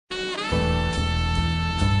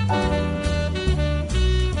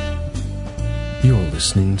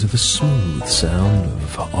listening to the smooth sound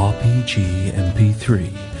of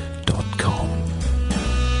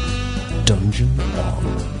RPGMP3.com. Dungeon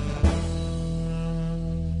On.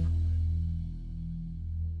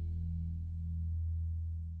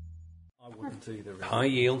 High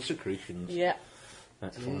yield secretions. Yeah.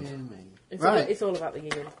 Excellent. It's all about the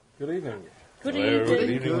yield. Good evening. Good Hello, evening. good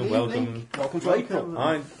evening. Welcome. Welcome to April.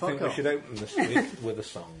 I think we should open this week with a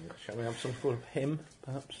song. Shall we have some sort of hymn,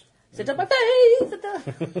 perhaps? Sit on my face.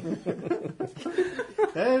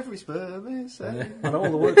 Every sperm is same. I know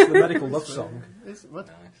all the words to the medical love song. What?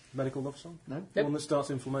 Medical love song? No. The one that starts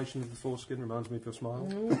inflammation of the foreskin reminds me of your smile.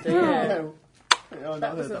 Yeah. No. Oh,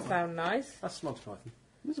 That doesn't sound nice. That's Smog's Python.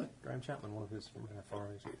 Is it? Graham Chapman, one of his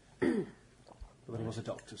forays. But then he was a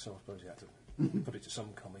doctor, so I suppose he had to put it to some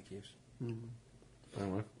comic use.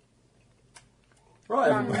 Anyway.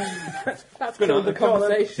 Right, everybody. That's killed the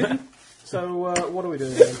conversation. So, what are we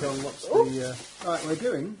doing then, John? What's the... Right, we're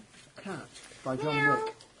doing Cat by John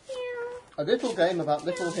Wick. A little game about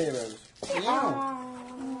little heroes. Meow.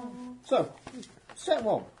 So, set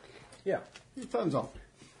one. Yeah. Phones off.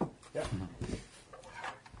 Yeah.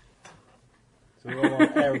 So we're all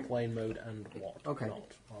on aeroplane mode and what? Okay. Not,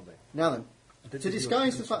 are they? Now then, to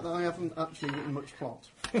disguise the fact that I haven't actually written much plot.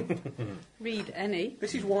 Read any.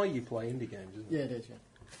 This is why you play indie games, isn't it? Yeah, it is, yeah.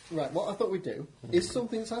 Right, what I thought we'd do is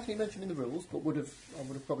something that's actually mentioned in the rules, but I would have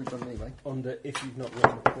probably done anyway. Under if you've not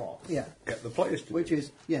written a plot. Yeah. Get the players to Which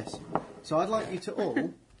is, yes. So I'd like you to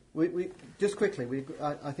all, we just quickly,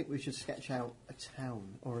 I think we should sketch out a town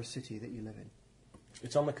or a city that you live in.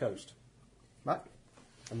 It's on the coast, Right?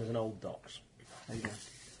 and there's an old docks. There you go.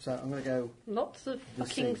 So I'm going to go... Lots of The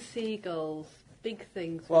fucking sea. seagulls. Big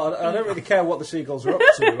things. Well, I don't really care what the seagulls are up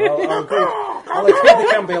to. I'll agree there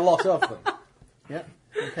can be a lot of them. Yeah,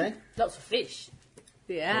 okay. Lots of fish.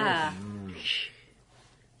 Yeah.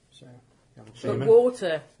 So, But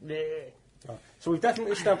water. Right. So we've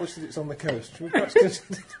definitely established that it's on the coast. Should we perhaps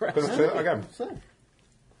consider the rest? Can I say that again? so.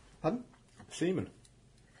 Pardon? Seaman.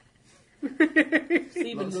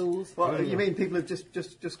 Seaman rules. Well, you mean people have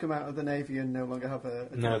just come out of the Navy and no longer have a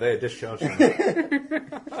No, they're discharged seamen.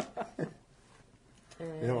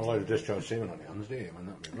 You don't want a load of discharged seamen on your hands, do you? I mean,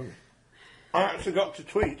 that'd be rubbish. I actually got to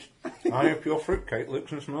tweet. I hope your fruitcake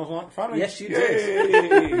looks and smells like Fanny. Yes, you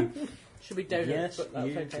did. Should be donuts, Yes, but that's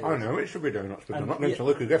you okay. I know, it should be donuts, but And I'm not going to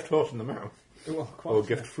look a gift horse in the mouth. Well, quite Or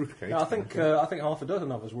gift fruitcake. No, I think half a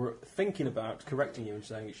dozen of us were thinking about correcting you and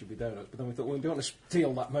saying it should be donuts, but then we thought, well, we don't want to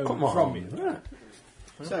steal that moment Come on. from you. Yeah.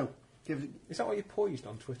 So, give it... Is that why you poised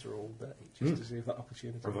on Twitter all day, just to see if that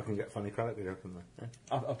opportunity? Or if I can get Fanny credit, they don't, can they?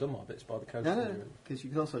 Yeah. I've done my bits by the coast. No, because you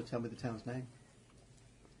can also tell me the town's name.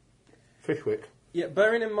 Fishwick. Yeah,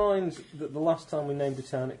 bearing in mind that the last time we named a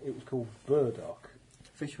town, it was called Burdock.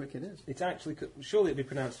 Fishwick it is. It's actually, surely it'd be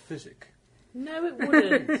pronounced Physic. No, it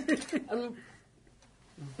wouldn't.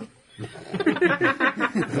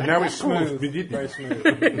 Now it's smooth. Very smooth.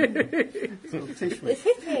 So, Fishwick. It's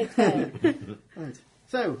his hair. Right.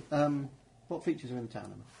 So, what features are in the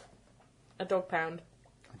town, Emma? A dog pound.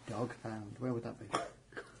 A dog pound. Where would that be?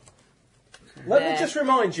 Let me just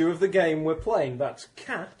remind you of the game we're playing. That's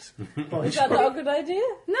Cat. Is that not a good idea?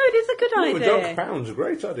 No, it is a good Oh, a dog idea. pound's a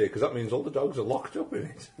great idea, because that means all the dogs are locked up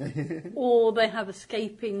in it. Or they have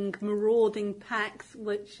escaping, marauding packs,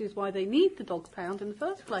 which is why they need the dog pound in the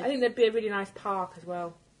first place. I think there'd be a really nice park as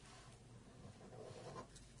well.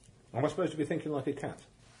 Am I supposed to be thinking like a cat?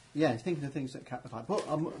 Yeah, thinking of things that cat would like. But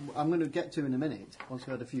I'm going to get to in a minute, once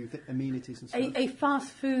we've had a few amenities and stuff. A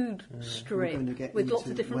fast food We're strip going to get with lots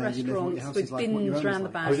into of different where you live, what your restaurants house is with like, what your bins own is round the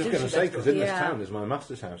like. back. I was just going to say, because in this Yeah. town is my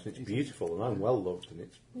master's house, and it's beautiful, and I'm well loved, and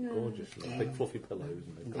it's gorgeous, and there's big fluffy pillows,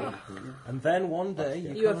 and they've got And then one day you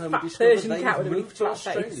Your come home fat and discover Persian they've cat with a moved to big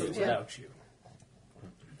flat face. Australia Yeah. without you.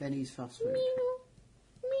 Benny's fast food.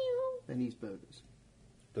 Benny's burgers.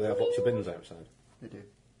 Do they have lots of bins outside? They do.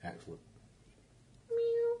 Excellent.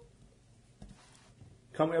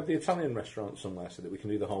 Can't we have the Italian restaurant somewhere so that we can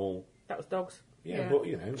do the whole... That was dogs. Yeah, but,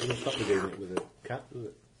 you know, it doesn't stop me doing it with a cat, does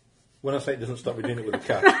it? When I say it doesn't stop me doing it with a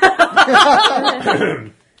cat...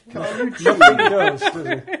 Nothing does, does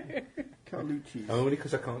it? Carlucci. Only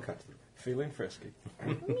because I can't catch them. Feeling frisky.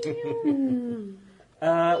 Yeah,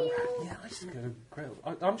 I just go grilled.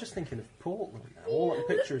 I'm just thinking of Portland now. All I can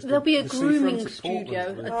picture is There'll be a the seafront grooming of studio,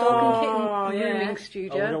 Portland. a dog and kitten yeah. grooming Oh, we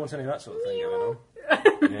studio. don't want any of that sort of thing going on.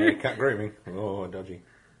 Yeah, cat grooming. Oh, dodgy.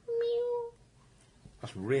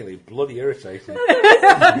 That's really bloody irritating.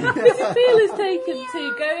 Mrs. Peel is taken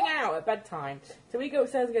to going out at bedtime. So we go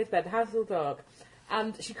upstairs and go to bed. The house is all dark.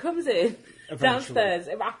 And she comes in downstairs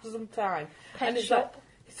after some time. And it's like,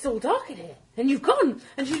 it's all dark in here. And you've gone.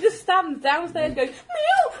 And she just stands downstairs going,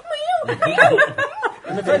 meow, meow, meow.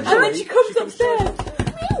 And And then she comes upstairs.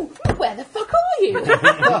 Mew, where the fuck are you? And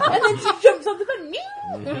then she jumps on the bed. Mew.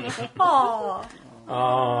 Aww.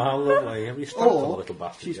 Oh, how lovely. Have you stopped the little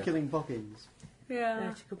bastard? she's yet? killing boggins.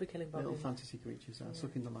 Yeah. She could be killing Little Bobby. fantasy creatures that are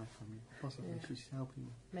sucking the life from you. Possibly. She's helping you.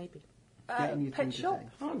 Maybe. Getting you Pet through shop.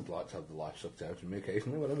 the day. I'd like to have the life sucked out of me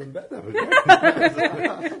occasionally when I'm in bed.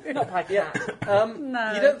 Not by cat.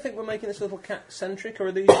 No. You don't think we're making this a little cat-centric, or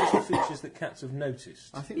are these just the features that cats have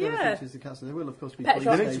noticed? I think there Yeah. are features the cats. There will, of course, be Pet police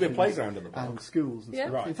shop. There needs to be a stations playground in the park. and schools and Yeah.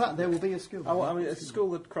 stuff. Right. In fact, there will be a school. Oh, I mean, it's a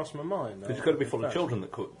school that crossed my mind. Because it's got to be full of children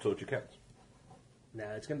that torture cats. No,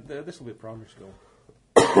 it's going. This will be a primary school.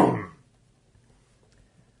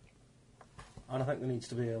 And I think there needs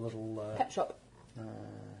to be a little, Pet shop.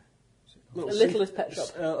 little A littlest pet shop.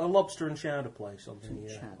 a lobster and chowder place on the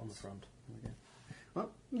Chads. front.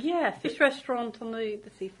 Yeah, fish restaurant on the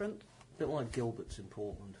seafront. A bit like Gilbert's in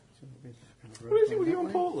Portland. What is it with you on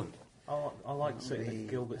Portland? I like sitting at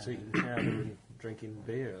Gilbert's eating chowder and drinking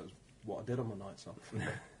beer. That's what I did on my nights off.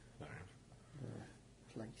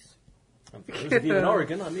 Place. And for those of you in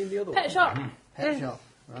Oregon, I mean the other one. Pet shop. Pet Yeah. shop.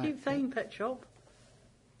 Right. Keep saying pet shop.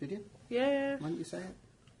 Did you? Yeah. Why didn't you say it?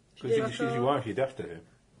 Because she's your wife, you're deaf to her.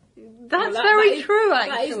 That's that very is- true, that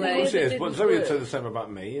is actually. Of course it is, It but didn't Zoe would work. say the same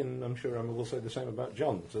about me, and I'm sure Emma will say the same about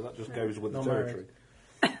John, so that just goes with the Not territory.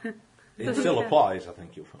 It Doesn't still count. applies, I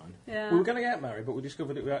think you'll find. Yeah. We were going to get married, but we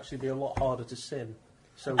discovered it would actually be a lot harder to sin.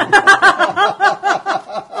 So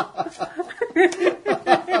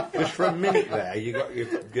Just for a minute there, you got your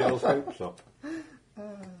girl's hopes up.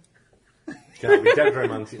 She'll be dead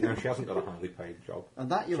romantic now, she hasn't got a highly paid job.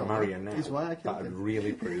 And that, Your So Honour, marry her now. is why I killed That'd him.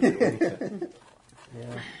 really prove it, wouldn't it? yeah,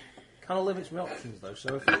 kind of limits my options though.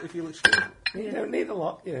 So if you'll excuse me. You don't need a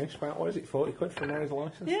lot, you know, it's about, what is it, 40 quid for a marriage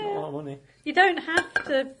licence? Yeah. Not a lot of money. You don't have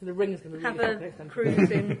to The ring's going to be have really a fucking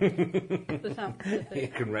cruise in the South You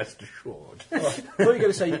Pacific. can rest assured. I thought you were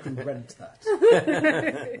going to say you can rent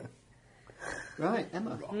that. Right,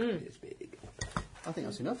 Emma. It's big. I think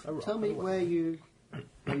that's enough. Oh, right. Tell me where your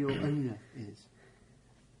owner is.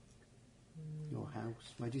 Your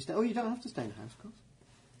house. Where do you stay? Oh, you don't have to stay in a house, of course.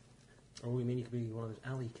 Oh, you mean you could be one of those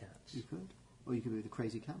alley cats? You could. Or you could be the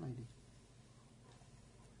crazy cat lady.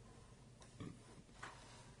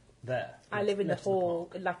 There. I live in the Next to the hall,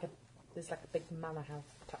 park. in like there's like a big manor house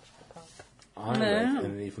attached to the park. I No. live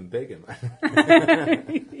in an even bigger man.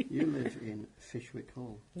 You live in Fishwick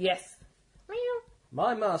Hall. Yes.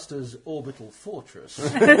 My master's orbital fortress.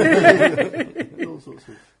 With all sorts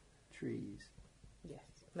of trees. Yes.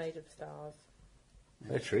 Made of stars.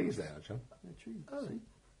 There are trees there, John. They're trees. Oh. See?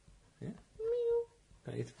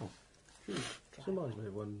 Can't you tell? This reminds me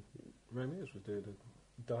of when Ray Mears was doing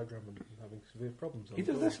a diagram and having severe problems. He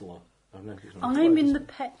does this a lot. I've noticed. I'm in the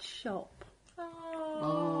pet shop.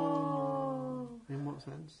 Oh. In what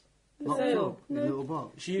sense? The Locked sale. up in a little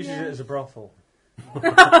box. She uses it as a brothel.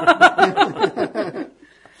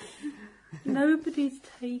 Nobody's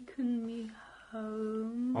taken me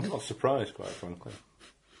home. I'm not surprised, quite frankly.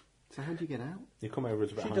 So how do you get out? You come over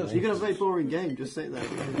as a bit She high does. You're going to have a very boring game. Just sit there.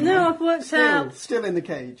 No, I've worked out. Still in the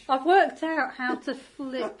cage. I've worked out how to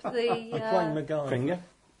flip I'm the playing MacGyver. Finger?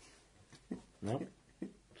 No.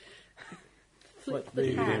 flip the, the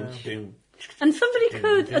Doom, cash. doom. And somebody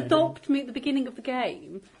could adopt me at the beginning of the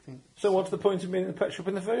game. So what's the point of being in the pet shop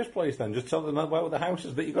in the first place then? Just tell them about the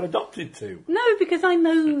houses that you got adopted to. No, because I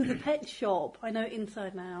know the pet shop. I know it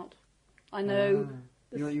inside and out. I know.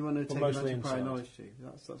 You want to take mostly advantage of prior inside. knowledge too.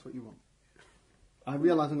 That's what you want. I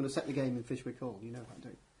realise I'm going to set the game in Fishwick Hall. You know that,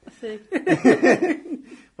 don't you? See.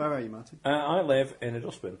 Where are you, Martin? I live in a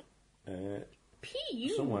dustbin.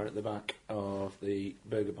 Pew. Somewhere at the back of the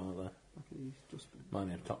burger bar there. Back at the dustbin. My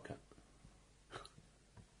name's Top Cat.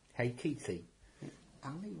 Hey, Kitty.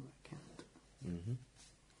 Alley or a cat? Mm-hmm.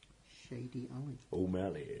 Shady alley.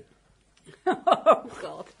 O'Malley. Oh,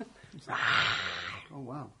 God. Oh,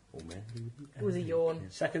 wow. O'Malley. It was a yawn.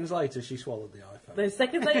 Seconds later, she swallowed the iPhone. The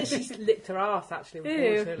second later, she licked her arse, actually, Ew.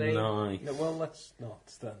 unfortunately. Nice. No, well, let's not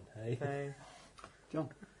then, hey? So,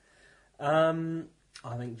 John.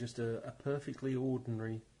 I think just a perfectly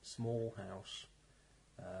ordinary small house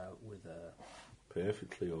with a,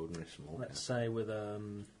 Perfectly ordinary small let's cat. say with a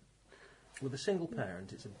single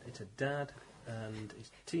parent. It's a dad and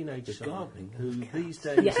his teenage The son, gardening who of cats. these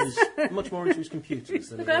days Yes. is much more into his computers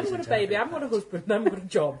than look, he I is haven't got a into baby, I having haven't got a pets. husband, I haven't got a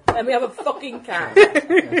job. And we have a fucking cat.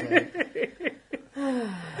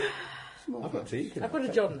 Small I've got tea. I've got a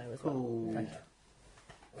John though as well. cold.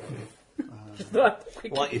 Just thought I'd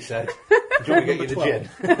quickly- Like you said. Do you want to get you the 12. gin?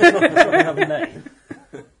 Probably have a name.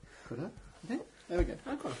 Could I? Okay, there we go.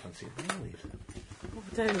 I've got a fancy O'Malley's. Oh,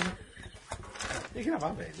 don't. You can have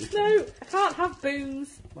our babies. No, I can't have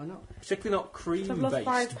booze. Why not? Particularly not I've lost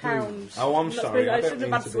cream-based £5. booze. Oh, I'm Not sorry. supposed- I don't shouldn't have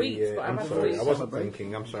mean had to be, sweets, but I've I'm had sorry. sweets. I wasn't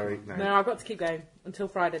thinking. I'm sorry. No, I've got to keep going until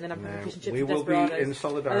Friday, and then I'm having fish and chips we and will be desperados. in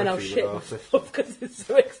solidarity and then I'll with shit our myself because it's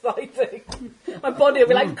so exciting. My body will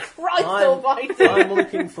be like, Christ almighty! I'm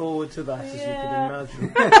looking forward to that, as you Yeah.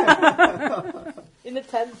 can imagine. In the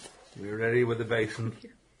tent. We're ready with the basin.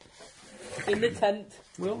 In the tent.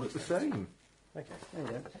 We all look the same. Okay. There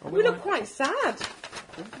you go. We look quite sad.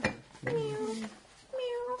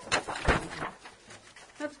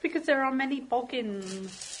 That's because there are many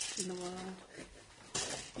boggins in the world.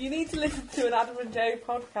 You need to listen to an Adam and Joe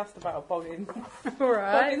podcast about Boggins.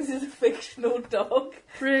 Alright. Boggins is a fictional dog.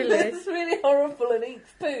 Really? It's really horrible and eats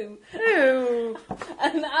poo. Ew.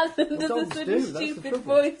 And Adam does a dogs sort do, of that's the stupid trouble.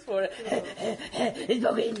 voice for it. It's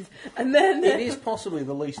Boggins. And then... It is possibly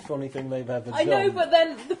the least funny thing they've ever done. I know, but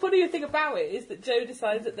then the funnier thing about it is that Joe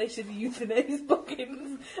decides that they should euthanize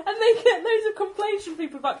Boggins, and they get loads of complaints from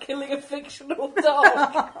people about killing a fictional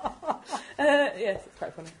dog. Yes, it's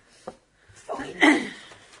quite funny.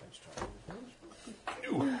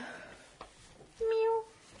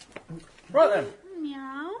 Right then.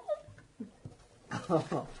 Meow.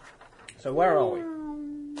 So where are we?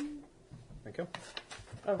 Thank you.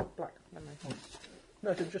 Oh, black. Never mind.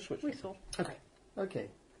 No, just switch. Whistle. Okay. Okay,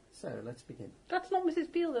 so let's begin. That's not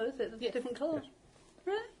Mrs. Beale though, is it? It's Yes. different colours.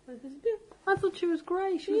 Really? It's I thought she was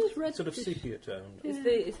grey. She was red. Sort of sepia toned.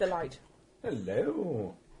 the light.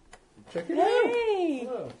 Hello. Check it Hey!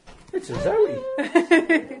 out. It's a Zoe.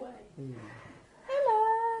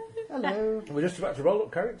 Hello! Hello. We're just about to roll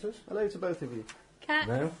up characters. Hello to both of you. Cat.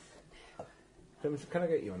 No. Can I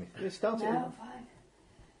get you anything? You started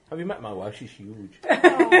Have you met my wife? She's huge.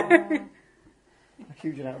 a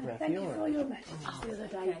huge and out of breath. Thank You're you all for right. your messages the other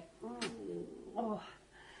day. Oh.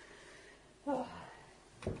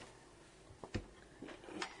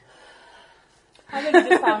 I really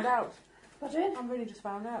just found out. Pardon? I'm really just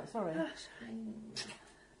found out, sorry.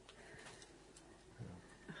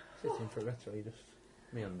 Sitting for a better, you just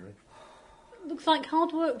meandering. Looks like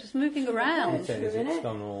hard work, just moving around. It is, it's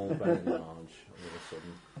gone all very large all of a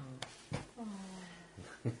sudden.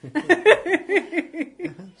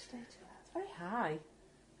 It's very high.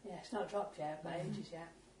 Yeah, it's not dropped yet, by ages yet.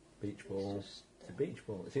 Beach ball. It's a beach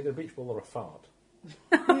ball. It's either a beach ball or a fart.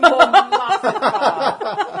 You are massive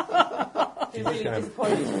fart. You're really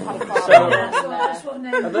disappointed you had a fart So- That's what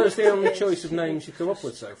name Are those the only choice of names you come up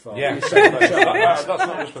with so far? Yeah, You said that's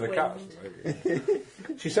not just for the cats.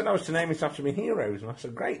 She said I was to name it after my heroes, and I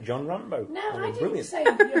said, great, John Rambo. No, I mean, I didn't brilliant. say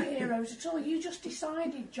your heroes at all. You just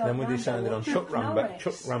decided John Then we Rambo decided or on Chuck Rambo. Norris.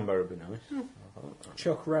 Chuck Rambo would be nice.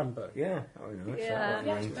 Chuck Rambo. Yeah, that would be nice. Yeah. That would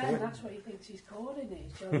Yes, ring to Ben, it. that's what he thinks he's calling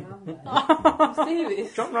it, John Rambo.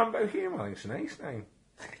 Serious? John Rambo Hume, I think it's an ace name.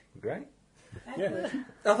 Great. Yeah.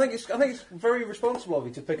 I think it's very responsible of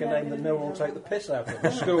you to pick a name that no one will take the piss out of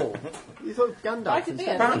at school. You thought I Gandalf could be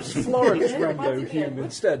instead. Perhaps Florence Rambo Hume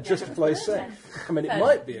instead, just to play safe. I mean, it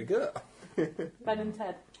might be a girl. Ben and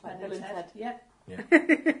Ted. Like Bill and Ted. Yep,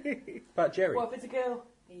 About Jerry. What if it's a girl?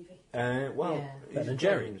 Evie. Well, Yeah. it's Ben and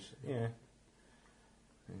Jerry. James, yeah.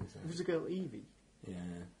 Who's the girl Evie? Yeah.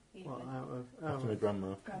 Evie. What, out of... After my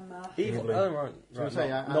grandma. Grandma. Evil. Evelyn. Oh, right. So right say,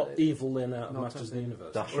 not Evil Lynn out of not Masters of the something.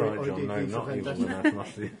 Universe. That's Or- right, or John. did No, you not for evil Vendetta? enough.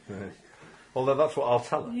 Must be. Although that's what I'll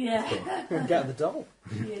tell her. Yeah, Get the doll.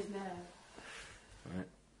 he is now. Right.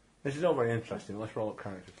 This is all very interesting. Let's roll up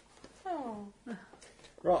characters. Oh.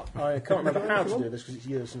 Right, I can't remember how to do this because it's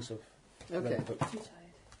years since I've Okay. read the book. Too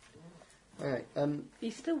tired. Alright,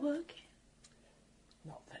 He's still working.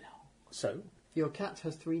 Not for long. So, your cat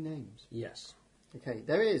has 3 names. yes. Okay,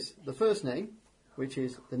 there is the first name, which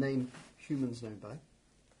is the name humans know by,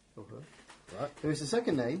 or her. Right. There is the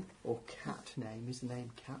second name, or cat name, is the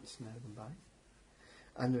name cats know them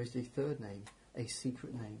by. And there is the third name, a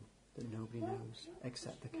secret name that nobody knows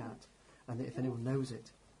except the cat. And that if anyone knows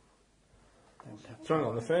it, they would have So hang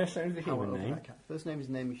on, the first name is the power human over name. that cat. First name is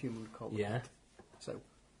the name a human would call. Yeah. So,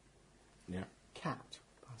 Yeah. cat,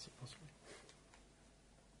 possibly.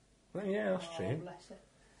 Well, yeah, that's Oh, true. bless her.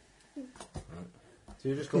 So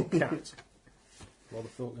you're just called Cat. A lot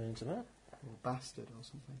of thought going into that. Or bastard or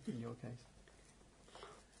something, in your case.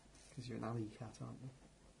 Because you're an alley cat, aren't you?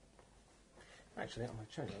 Actually, I'm going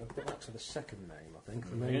to change it. I'll put that to the second name, I think.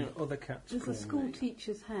 The name other cats It's call a school me.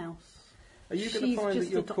 teacher's house. Are you going She's to find that just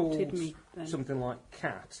you're adopted called me, then. something like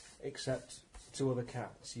Cat, except to other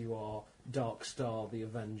cats you are Dark Star the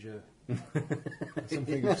Avenger?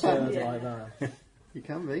 Something absurd Yeah. like that. You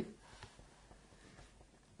can be.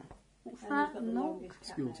 What's And that? who's got the No. longest cat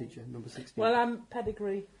School name? teacher, number 16. Well, I'm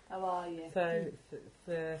pedigree, How are you? so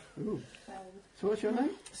it's Ooh. So, So what's your name?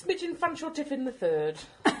 Smidgen Fanshawe Tiffin the Third,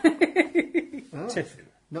 Oh, Tiffin.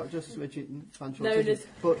 not just Smidgen Fanshawe known Tiffin, as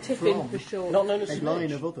but Tiffin from for short. Not known as a line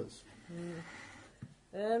Smidge. of others.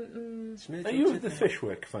 Smidge Are or you Tiffin? the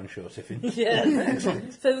fishwick Fanshawe Tiffin? Yeah.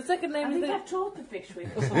 So the second I name think is I've taught the fish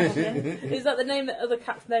with or something. is that the name that other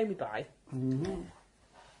cats know me by?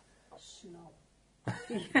 Snob.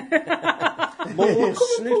 Lord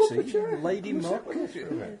Snooty, Lady Muck.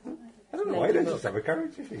 I don't know why they just have a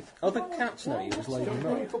character sheet. Other cats know you as Lady Give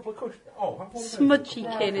me a Muck. couple of cushions. Oh, have one of those.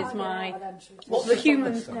 Smudgykin is my... What the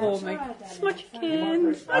humans call me.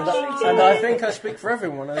 Smudgykin. And I think I speak for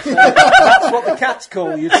everyone. I say, that's what the cats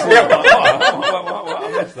call you too. What?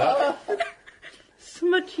 I missed that.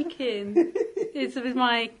 Smudgykin is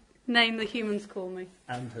my name the humans call me.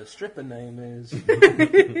 And her stripper name is...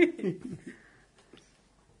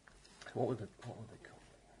 What would they call me?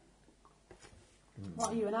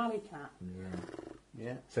 What are you, an alley cat?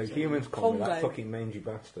 Yeah. So humans call me that Congo. fucking mangy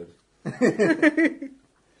bastard. But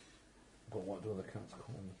what do other cats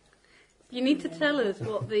call me? You need to tell us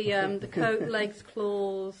what the coat, legs,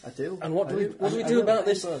 claws... I do. And what do we I do know about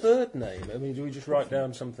the this name first. third name? I mean, do we just write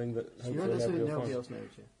down something that You hopefully know, nobody will nobody find? else knows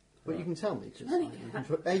you. But you can tell me,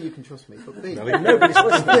 because A, you can trust me, but B, No, Nobody's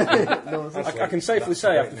listening. no one's listening. I can safely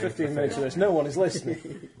say That's after a great 15 name minutes for of this, no one is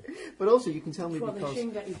listening. But also you can tell me Well, they because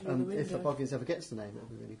shouldn't get you through the if the window. Boggins ever gets the name, it'll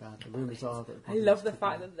be really bad. The rumours are that... I love the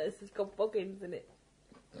fact that this has got Boggins in it.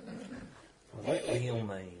 Real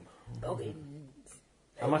name. Boggins.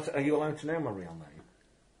 Are you allowed to know my real name?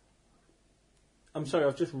 I'm sorry,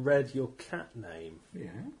 I've just read your cat name. Yeah.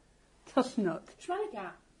 Tussnut. Smelly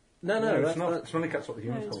cat. No, it's that's not. Smelly cat's what the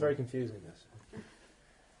humans it's call very me. confusing, this.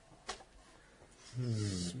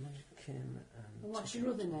 Smudgykin And and what's your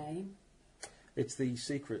other name? It's the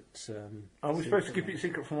secret... Are we supposed to keep it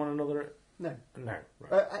secret from one another? No. No.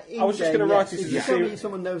 Right. I was just in-game, gonna write yes. it If as you a tell me series-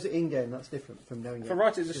 someone knows it in-game, that's different from knowing If it. I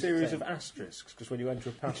write it as a just series saying. of asterisks, because when you enter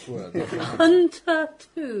a password... Hunter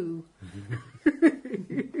 2.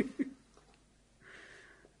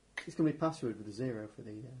 It's going to be password with a 0 for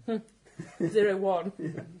the... 01.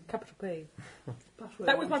 Capital P. Password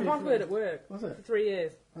That was my 1, 2, 3. password at work Was for it? 3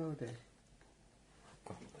 years. Oh dear.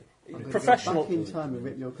 Professional... Back in time and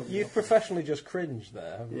rip your company You've off. professionally just cringed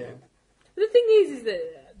there, haven't Yeah. you? But the thing is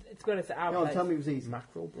that, to be honest, at our Go on, place- tell me it was easy.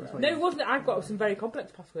 Mackerel bread. No, it wasn't. I've got some very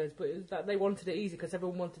complex passwords, but it was that they wanted it easy because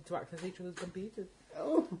everyone wanted to access each other's computers.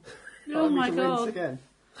 Oh, Oh my to rinse god. again.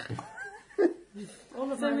 All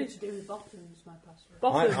of So mine we- are to do with bottoms, my password.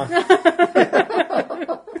 Bottom.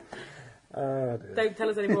 Oh, dear. Don't tell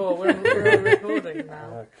us anymore. We're on recording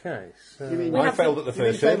now. Okay, so... You mean- We I have failed some- at the you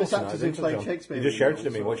mean first table famous tonight, actors who didn't I, played John? Shakespeare He just in shouted the at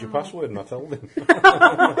me, film, what's your password? And I told him. We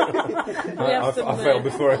have some, I failed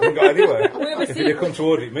before I even got anywhere. We have a If he'd have come secret. to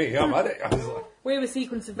audit me, I'm at it. I was like, We have a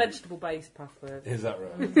sequence of vegetable-based passwords. is that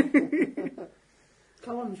right?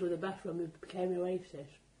 Columns were the best when we became Oasis.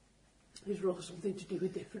 These were all something to do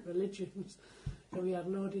with different religions. So we had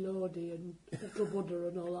Lordy Lordy and Little Buddha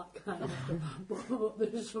and all that kind of stuff. But there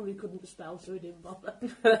was somebody who couldn't spell, so he didn't bother.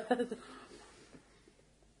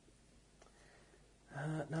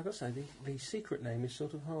 Now, I've got to say, the secret name is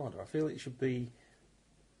sort of harder. I feel it should be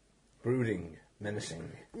Brooding, menacing.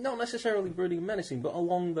 not necessarily brooding and menacing, but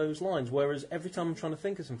along those lines, whereas every time I'm trying to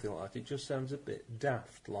think of something like that, it just sounds a bit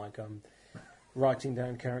daft, like I'm writing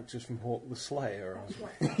down characters from Hawk the Slayer. Or That's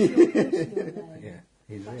what your personal name. Yeah,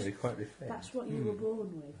 he's really quite fair. That's what you were born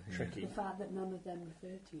with. tricky. The fact that none of them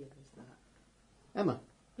refer to you as that. Emma.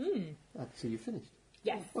 So you finished.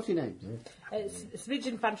 Yes. What's your name? It's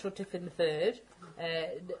Smidgen Fanshawe Tiffin the Third,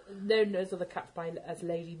 known as other cats as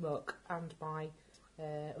Lady Muck, and my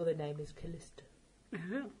other name is Callista.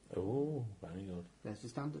 Oh, very good. There's the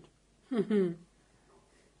standard.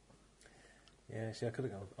 Yeah, see, I could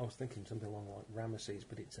have gone. I was thinking something along like Ramesses,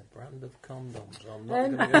 but it's a brand of condoms. I'm not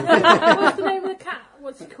Um, going to go. What's the name of the cat?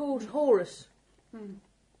 What's he called? Horus. Isn't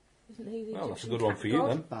he the Well, that's a Egyptian good one cat for you god?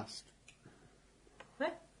 then. Bast. Eh?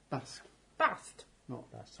 Bast. Bast. Not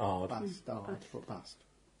Oh, Bast. Oh, I put Bast.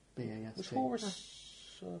 B-A-S-T. Was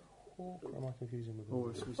Horus a hawk, or am I confusing with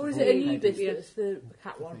Horus was Or is the it horse Anubis headed, that's the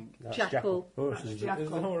cat I one? think. That's Jackal. Horus is the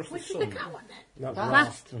Horus the Which is the sun. cat one then? That's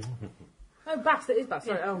Bast. Oh, Bast, it is Bast,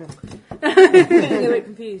 sorry. Oh. Getting a bit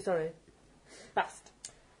confused, sorry. Bast.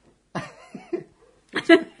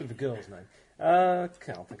 the girl's name.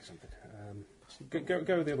 Okay, I'll think of something.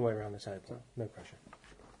 Go the other way around the table. No pressure.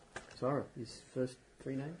 Zara, his first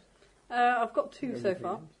 3 names? I've got 2 so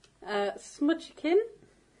far. Smudgykin,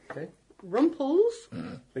 Okay. Rumples,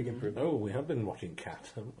 Big improvement. Oh, we have been watching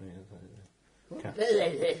Cat, haven't we? Cats.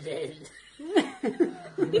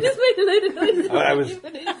 You just made a load of noises. I was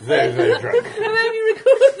very, very drunk. And then you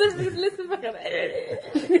record them, listen back on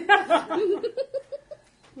it.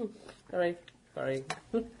 Sorry.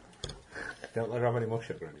 Don't let her have any more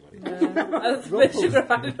sugar, anybody. That's the best sugar I've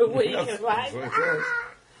had in a week. That's Like. what it says.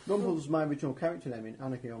 Rumpel's my original character name in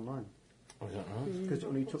Anarchy Online. Oh, is that right? Because it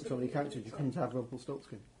only took so many characters, you couldn't have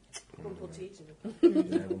Rumpelstiltskin. Rumple teasing. Yeah,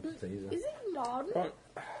 one teaser. Is it non? Right.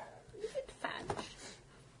 Is it fudge?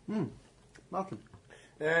 Martin.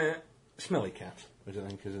 Smelly Cat, which I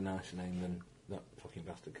think is a nicer name than that fucking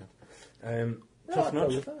bastard cat. I'd Tough go Nut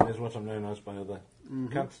with that. is what I'm known as by other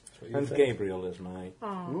cats. what you And think. Gabriel is my...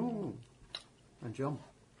 Ooh. And John.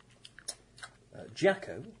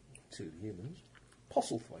 Jacko, to humans.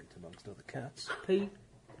 Postlethwaite, amongst other cats. P.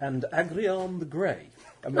 And Agrion the Grey,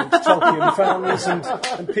 amongst Tolkien fans and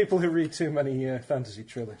people who read too many fantasy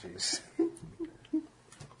trilogies.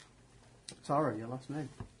 Tara, your last name.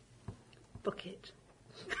 Bucket.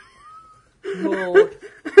 Maud.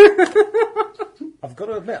 I've got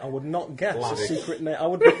to admit, I would not guess Lavish. a secret name. I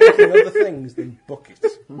would be thinking other things than Bucket.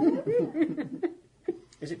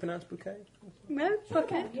 Is it pronounced bouquet? No,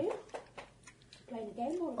 bucket. You? Playing a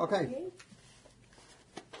game or Okay. you?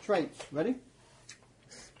 Traits. Ready?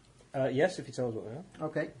 Yes, if you tell us what they are.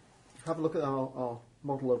 Okay. Have a look at our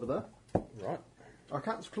model over there. Right. Our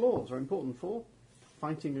cat's claws are important for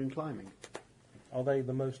fighting and climbing. Are they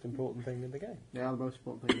the most important thing in the game? They are the most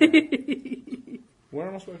important thing. in the game. Where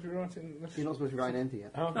am I supposed to be writing this? You're not supposed to be writing anything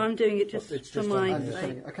yet. Oh, I'm doing it just It's for just my on- I'm just sake.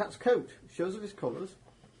 telling you. A cat's coat shows off his colours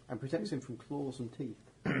and protects him from claws and teeth.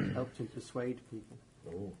 Helps him persuade people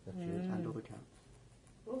oh, that's and other cats.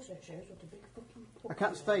 Also shows what a big fucking A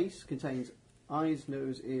cat's face contains eyes,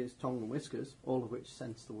 nose, ears, tongue and whiskers, all of which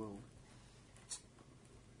sense the world.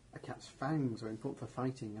 A cat's fangs are important for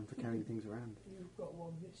fighting and for carrying things around. You've got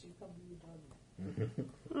one missing, haven't you, Dan?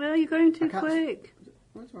 Well, you're going too A cat's- quick.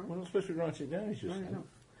 That's all right. Well, I'm supposed to be writing it down, it's just No, no.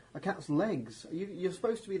 A cat's legs. You're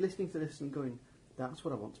supposed to be listening to this and going, that's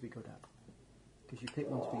what I want to be good at. Because you pick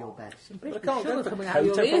one to be your best. But I can't sugar go for coming out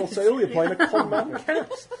your coat. Everyone will ears. say, oh, you're playing a combat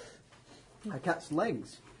cat. A cat's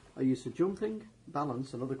legs are used for jumping,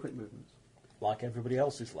 balance and other quick movements. Like everybody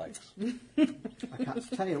else's legs. A cat's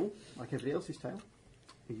tail, like everybody else's tail,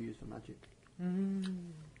 is used for magic.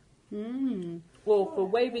 Or for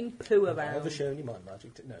waving poo Have I ever around. shown you my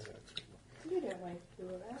magic? No, no. You don't wave to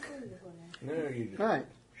her out, do you, honey? No, you just Right,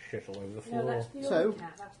 shit all over the No, floor. that's the So, other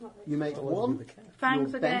cat, that's not the... you make What was one. with the cat? Fangs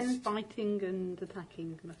Your again, best. fighting and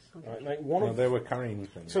attacking. That's okay. Right, make one No, of they were carrying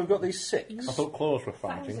things. So we've got these 6. I thought claws were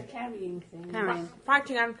Fangs fighting. are carrying things. Carrying.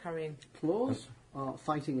 Fighting and carrying. Claws are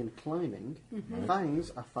fighting and climbing.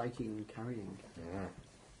 Fangs are fighting and carrying.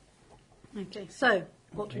 Okay, so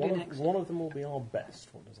what do we do next? One of them will be our best.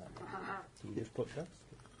 What does that mean? You just put best.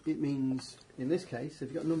 It means, in this case, have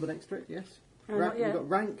you got a number next to it? Yes? Oh, not You've yet. got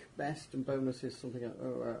rank, best, and bonus is something else.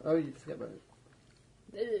 Oh, you forget about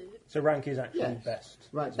it. So rank is actually Yes. best.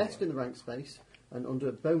 Right, best in the rank space, and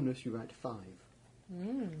under bonus you write 5.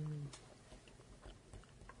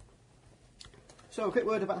 So, a quick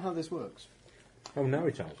word about how this works. Oh, now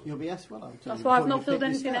he tells us. You'll be asked, well, I'll tell That's you why I've before not you filled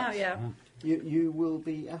pick your anything out stats. yet. You will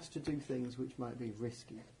be asked to do things which might be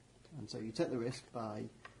risky. And so you take the risk by,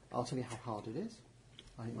 I'll tell you how hard it is.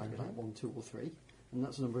 I think it might be like 1, 2 or 3. And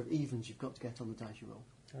that's the number of evens you've got to get on the dice you roll.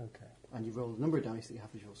 Okay. And you roll the number of dice that you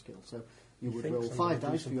have as your skill. So you would think roll I'm 5 gonna do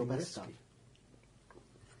dice for your something best stat. risky?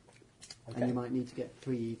 And Okay. you might need to get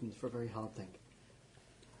 3 evens for a very hard thing.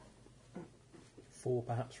 4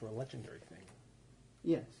 perhaps for a legendary thing.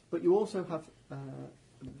 Yes, but you also have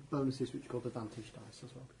bonuses which are called advantage dice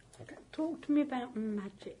as well. Okay. Talk to me about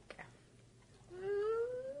magic.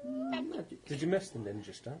 Magic. Did you miss the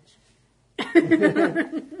ninja stats?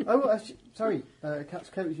 Oh, sorry. Cat's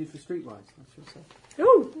coat is used for streetwise. I should say.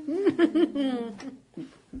 Oh,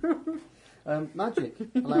 Magic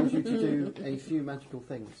allows you to do a few magical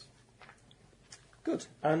things. Good.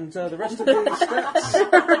 And the rest of the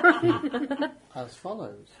stats? As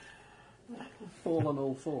follows. Fall on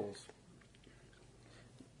all fours.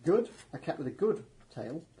 Good. A cat with a good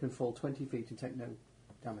tail can fall 20 feet and take no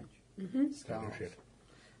damage. Stars. Shit.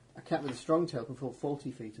 A cat with a strong tail can fall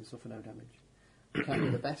 40 feet and suffer no damage. A cat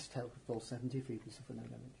with the best tail can fall 70 feet and suffer no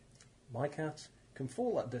damage. My cat can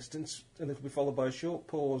fall that distance, and it'll be followed by a short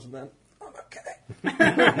pause, and then I'm okay.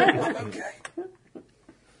 I'm okay.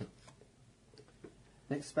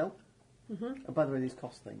 Next spell. Oh, by the way, these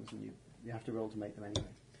cost things, and you have to roll to make them anyway.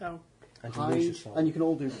 oh. And you lose Hide, your soul. and you can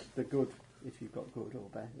all do the good if you've got good or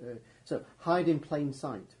bad. So, hide in plain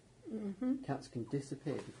sight. Cats can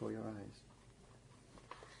disappear before your eyes.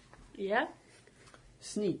 Yeah.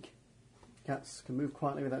 Sneak. Cats can move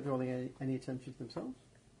quietly without drawing any attention to themselves.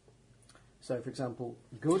 So, for example,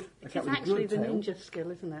 good. A cat It's with a actually good the tail ninja skill,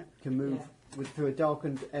 isn't it? can move through a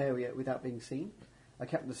darkened area without being seen. A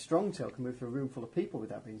cat with a strong tail can move through a room full of people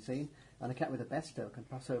without being seen. And a cat with a best tail can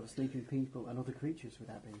pass over sleeping people and other creatures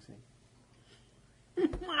without being seen.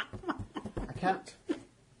 A cat.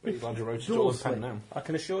 Really glad you wrote it Door all in pen slit. now. I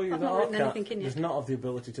can assure you I've that not our written cat anything in does yet. not have the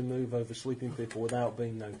ability to move over sleeping people without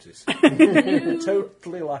being noticed.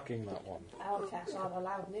 Totally lacking that one. Our cats aren't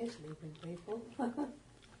allowed near sleeping people.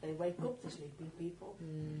 They wake up the sleeping people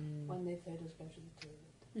when they've heard us go to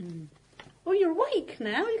the toilet. Oh, you're awake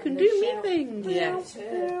now. You can And do they me shout. things. Yes.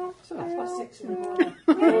 So, 6 in the morning.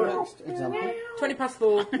 next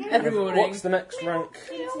example. 4 every morning. What's the next rank?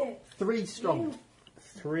 3 strong.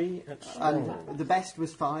 3 at And strong. the best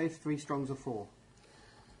was 5, 3 strongs are 4.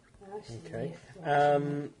 Okay.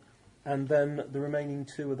 And then the remaining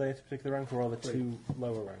 2, are they at a particular rank, or are there 2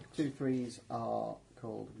 lower ranks? 2 3s are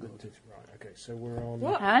called good. Right, okay, so we're on...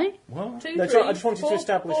 What? Hey? What? 2, No, 3, sorry, I just wanted to 4,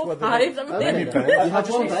 establish 4, whether... 5. Maybe You pen. have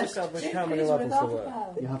one best. Establish how many levels there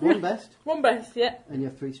were. You have 1 best, One best, yeah. and you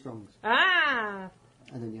have 3 strongs. Ah!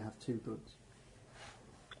 And then you have 2 goods.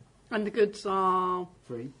 And the goods are...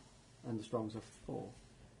 3, and the strongs are 4.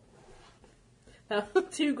 Now,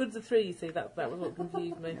 2 goods are 3, see, that was what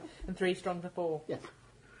confused me. And 3 strongs are 4. Yes.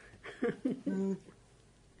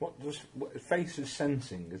 Face is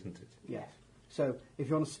sensing, isn't it? Yes. So, if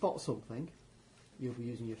you want to spot something, you'll be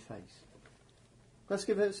using your face. Let's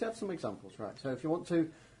have some examples, right? So, if you want to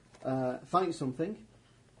find something,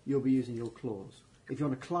 you'll be using your claws. If you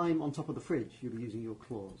want to climb on top of the fridge, you'll be using your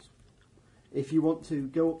claws. If you want to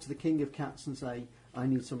go up to the king of cats and say, I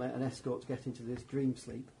need an escort to get into this dream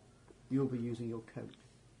sleep, you'll be using your coat.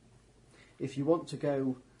 If you want to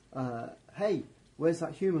go, hey, where's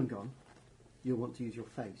that human gone? You'll want to use your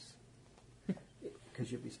face,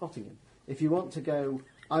 because you'll be spotting him. If you want to go,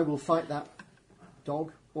 I will fight that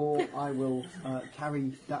dog, or I will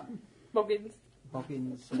carry that Boggins.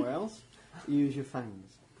 boggins somewhere else, you use your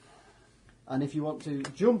fangs. And if you want to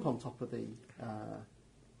jump on top of the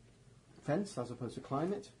fence as opposed to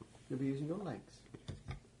climb it, you'll be using your legs.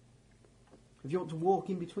 If you want to walk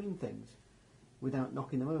in between things without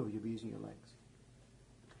knocking them over, you'll be using your legs.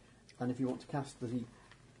 And if you want to cast the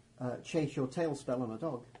chase your tail spell on a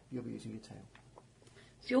dog, you'll be using your tail.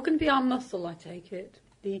 So you're going to be our muscle, I take it.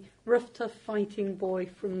 The rough, tough fighting boy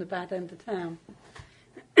from the bad end of town.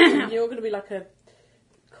 You're going to be like a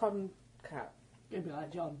con cat You'll be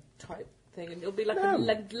like John. type thing, and you'll be like a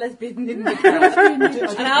lesbian ninja cat.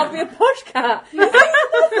 And I'll be a posh cat.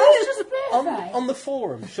 On the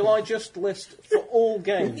forum, shall I just list for all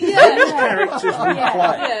games which characters we play?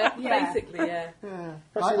 Yeah, Yeah. basically, yeah. Yeah.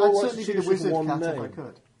 First of I'd all, certainly let's be the choose wizard one cat if name. I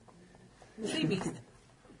could. The sea beast.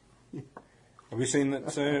 Have you seen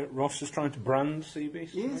that Ross is trying to brand sea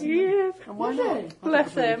beast? Yes. Yes. And why not? I think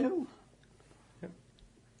Bless that's really him. cool.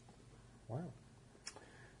 Wow.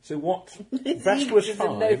 So what? Best was Is a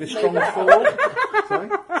 5, is no- Strong's 4? Sorry?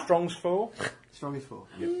 Strong's 4? Strong is 4.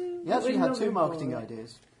 You actually had 2 marketing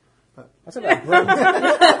ideas. That's about branding.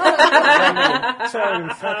 Tarring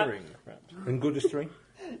and feathering, perhaps. And good is 3?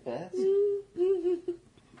 Yes. You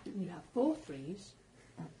have 4 3s,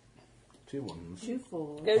 2 1s. 2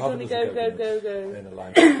 4s, Go, Johnny, go, go, go, go. In a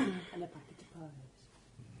line. and a packet of pies.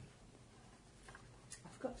 I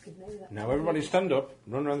forgot to give Mary that. Now everybody stand up,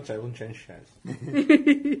 run around the table and change chairs.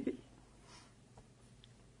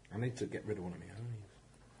 I need to get rid of one of my eyes.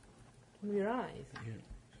 One of your eyes. Yeah.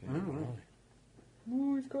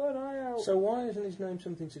 Ooh, he's got an eye out. So why isn't his name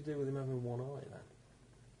something to do with him having one eye then?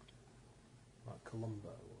 Like Columbo,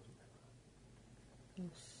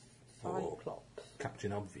 wasn't Cyclops.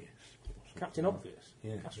 Captain Obvious. it? Captain Obvious.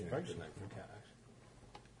 Yeah, That's yeah, a very good absolutely. name for a cat,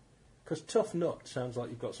 actually. Because Tough Nut sounds like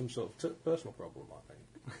you've got some sort of personal problem, I think.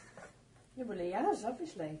 Yeah, well, he has,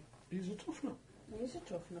 obviously. He's a tough nut. He is a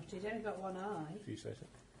tough nut. He's only got one eye. If you say so.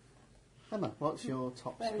 Emma, what's your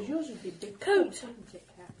top Whereas score? yours would be big Coat. paw, wouldn't it,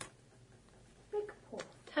 Cat? Big paw.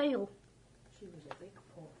 Tail. She was a big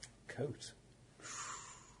paw. Coat.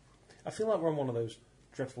 I feel like we're on one of those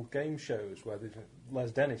dreadful game shows where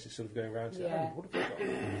Les Dennis is sort of going around saying, Yeah. "Oh, what have we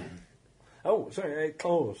got?" Oh, sorry,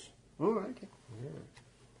 claws. Oh, right, okay.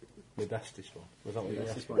 The Dastis one. Was that what you Yes,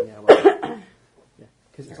 asked? this one, yeah. Well, yeah,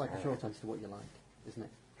 because it's like a short answer to what you like, isn't it?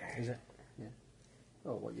 Is it? Yeah.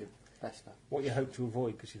 Or what you're best at. What you hope to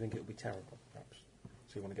avoid because you think it'll be terrible, perhaps.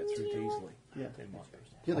 So you want to get through it easily. Yeah. It might be.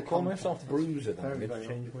 You're I'll the call con myself cat. Bruiser then. Very, I need very to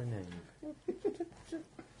change my name.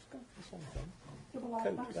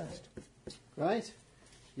 Coat best. Right.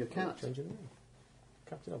 Your cat. Changing the name.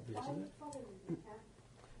 Captain Obvious, isn't it?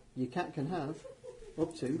 Your cat can have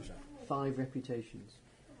up to 5 reputations.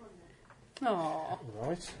 Aww.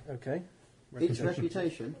 Right, okay. Each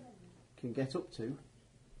reputation can get up to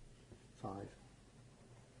 5.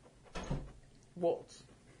 What?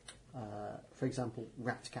 For example,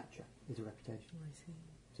 rat catcher is a reputation. I see.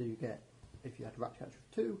 So you get, if you had rat catcher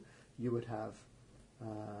of 2, you would have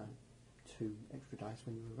 2 extra dice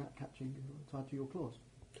when you were rat catching tied to your claws.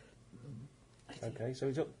 Okay, so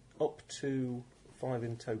it's up to 5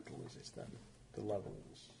 in total, is it then? The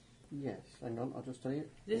levels. Yes, hang on, I'll just tell you.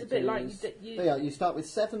 It's a bit like you. Oh, yeah, you start with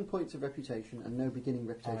 7 points of reputation and no beginning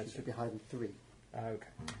reputation I see. should be higher than 3. Okay.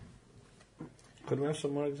 Could we have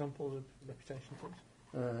some more examples of reputation, please?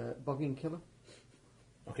 Bogging killer.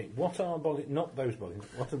 Okay, what are boggins? Not those boggins.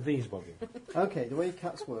 What are these boggins? Okay, the way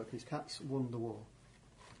cats work is cats won the war.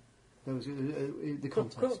 There was the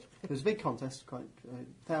contest. Cool. There was a big contest quite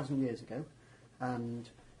 1,000 years ago, and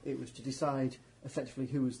it was to decide effectively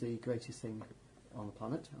who was the greatest thing on the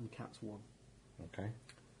planet, and cats won. Okay.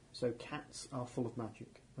 So cats are full of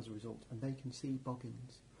magic as a result, and they can see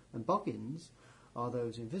boggins. And boggins are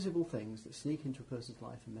those invisible things that sneak into a person's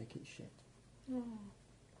life and make it shit.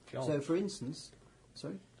 Jobs. So, for instance,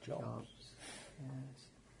 sorry? Jobs. Yes.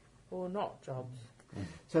 Or not jobs.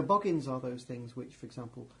 So boggins are those things which, for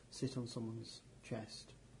example, sit on someone's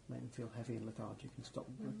chest, make them feel heavy and lethargic and stop,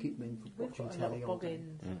 keep them in from We've watching got a lot telly of all day.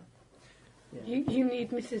 boggins. Yeah. You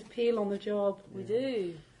need Mrs. Peel on the job. We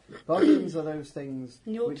do. Boggins are those things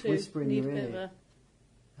And you which two whisper in need your a bit of ear.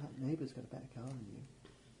 a... That neighbour's got a better car than you.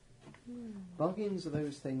 Boggins are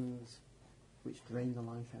those things which drain the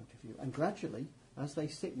life out of you. And gradually, as they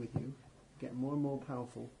sit with you, get more and more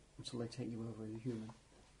powerful until they take you over as a human.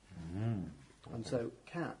 And so,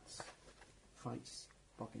 cats fights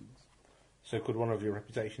boggins. So could one of your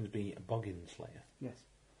reputations be a boggin slayer? Yes.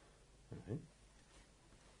 Mhm.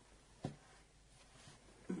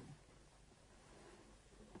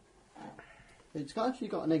 It's actually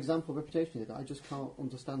got an example reputation here that I just can't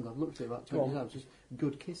understand. I've looked at it about 20 times. Just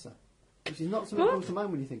good kisser. Which is not something that comes to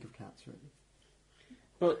mind when you think of cats, really.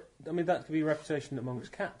 But, I mean, that could be a reputation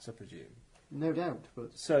amongst cats, I presume. No doubt,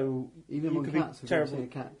 but So, even you among could cats, be have you ever terribly...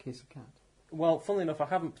 seen a cat kiss a cat? Well, funnily enough, I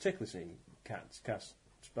haven't particularly seen cats cast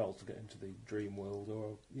spells to get into the dream world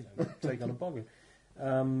or, take on a boggin.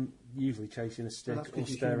 Usually chasing a stick Well, that's or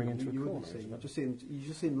 'cause staring you into a corner. wouldn't see. isn't it? You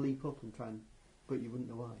just see them leap up and try and, but you wouldn't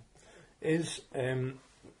know why. Is,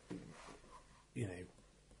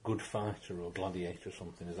 good fighter or gladiator or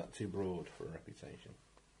something, is that too broad for a reputation?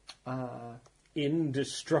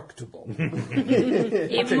 Indestructible.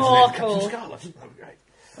 Immortal. Scarlet. Right.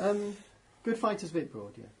 Good fighter's a bit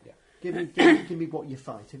broad, yeah. Yeah. Give me what you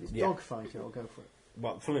fight. If it's Yeah. dog fighter, I'll go for it.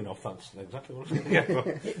 Well, funnily enough, that's exactly what I was going to go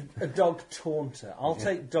for. A dog taunter. I'll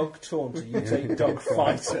take dog taunter, you take dog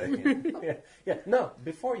fighter. Yeah. No,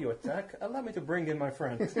 before you attack, allow me to bring in my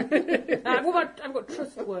friend. I've got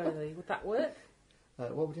trustworthy. Would that work? How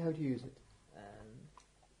do you use it?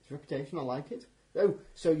 It's reputation, I like it. Oh,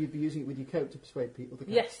 so you'd be using it with your coat to persuade people to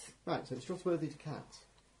cats? Yes. Right, so it's trustworthy to cats.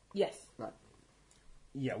 Yes. Right.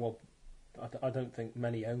 Yeah, well, I don't think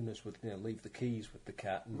many owners would leave the keys with the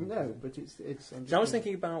cat. And No, but it's. So I was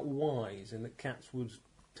thinking about wise, in that cats would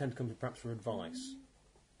tend to come to perhaps for advice,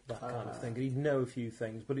 that kind of thing. He'd know a few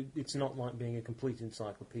things, but it's not like being a complete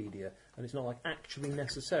encyclopedia, and it's not like actually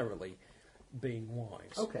necessarily being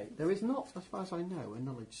wise. Okay, there is not, as far as I know, a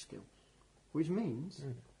knowledge skill, which means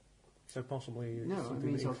So possibly no, it something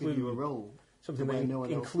means that I'll give you a role. something the way that no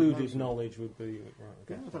one else included knows it. knowledge would be right.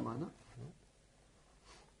 Yeah, Okay. I don't mind that.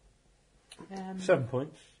 7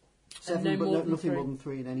 points. 7, no but more than nothing 3. more than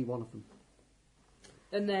 3 in any one of them.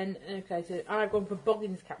 And then, okay, so I've gone for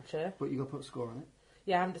boggins capture. But you've got to put a score on it,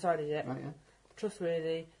 Yeah, I haven't decided yet. right? Yeah.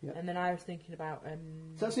 Trustworthy. Yeah. And then I was thinking about...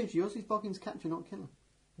 So that seems yours is boggins capture, not killer.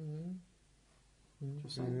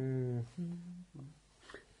 Just saying.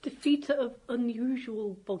 Defeater of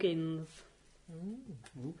unusual boggins.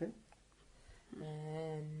 Okay.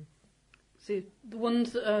 See, the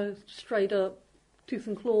ones that are straight up tooth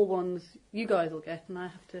and claw ones, you guys will get, and I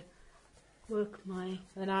have to work my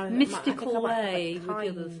then I mystical I way think with I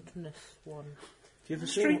the might others. have a kindness one. The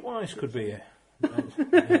streetwise could be a...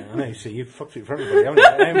 yeah, I know, you see, you've fucked it for everybody,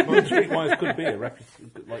 haven't you? But streetwise could be a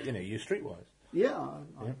you're streetwise. Yeah,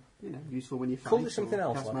 useful when you fight. Call it something or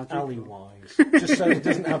else, cast like magic. alley-wise, just so it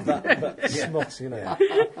doesn't have that smut,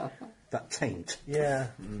 That taint. Yeah.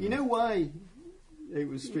 You know why it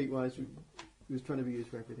was streetwise? It was trying to be used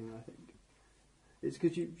for everything, I think. It's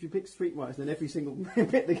because you picked streetwise, and then every single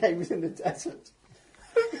bit of the game was in the desert.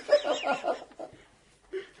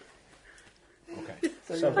 Okay.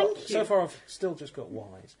 So far, I've still just got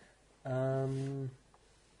wise. Oh,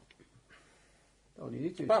 you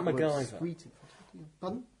need to About use the word MacGyver. Sweet.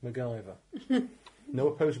 Pardon? MacGyver. No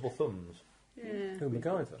opposable thumbs. Yeah. Who,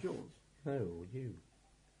 MacGyver? Jaws. No, you.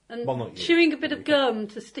 And Well, not you. chewing a bit of gum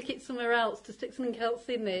to stick it somewhere else, to stick something else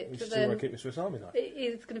in it, Which to is where I then... keep my Swiss Army knife. It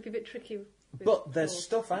is going to be a bit tricky. with But there's Jaws.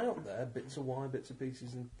 stuff out there, bits of wire, bits of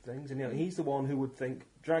pieces and things, and he's the one who would think,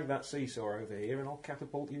 drag that seesaw over here and I'll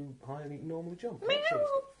catapult you higher than you can normally jump. That sort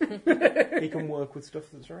of stuff. He can work with stuff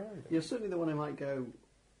that's around him. You're certainly the one who might go,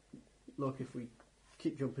 look, if we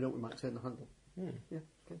keep jumping up, we might turn the handle. Hmm. Yeah,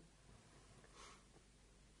 okay.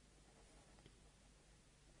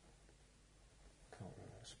 Can't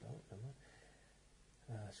remember how to spell it, can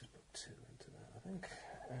I? Let's just put 2 into that, I think.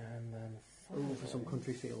 And then Oh, for some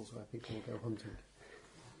country fields where people will go hunting.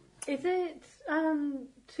 Is it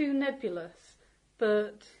too nebulous,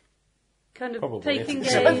 but kind of Probably, taking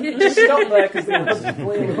yes. a... just stop there because they wasn't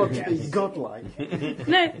We want to be godlike.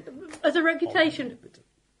 No, as a reputation,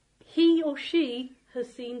 he or she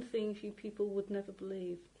has seen things you people would never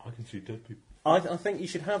believe. I can see dead people. I think you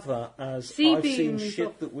should have that as Sea I've seen beams shit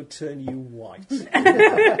off- that would turn you white.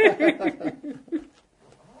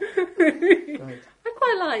 Right. I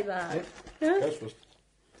quite like that. Yep. Yeah? Ghostbusters.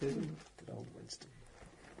 Susan. Good old Winston.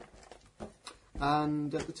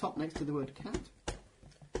 And at the top next to the word cat,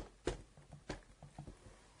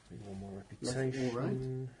 One more Left, reputation. all right.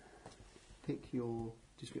 pick your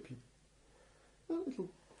description. A little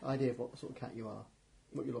idea of what sort of cat you are,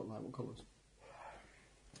 what you look like, what colours.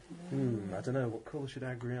 I don't know. What colour should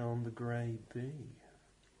Agrion the Grey be?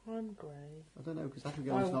 I'm grey. I don't know, because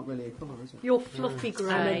African's not really a colour, is it? You're fluffy I'm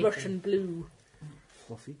grey. a Russian blue.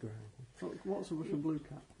 Fluffy grey. What's a Russian blue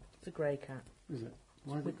cat? It's a grey cat Is it?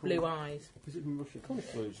 Why is it with called? blue eyes. Is it from Russia? Colour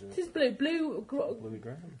blues. This is blue. Bluey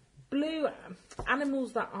grey. Blue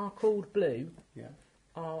animals that are called blue Yeah.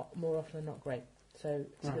 are more often than not grey. So you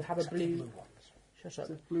Right. could have a blue. Blue ones. Shut up.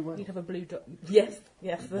 Is it blue whale? You could have a blue. Yes,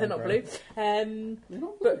 they're They're not grey. blue. They're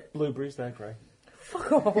not But Blueberries, they're grey.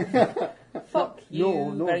 fuck off. Fuck you.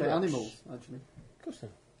 nor very the much. animals, actually. Of course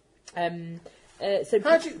not. So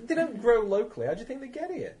They don't grow locally. How do you think they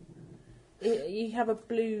get here? you have a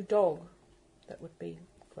blue dog that would be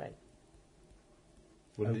grey.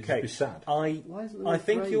 Wouldn't it Okay. just be sad? I Why is it the I word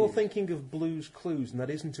think grey you're used? thinking of Blue's Clues, and that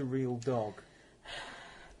isn't a real dog.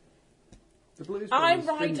 The Blues I'm Brothers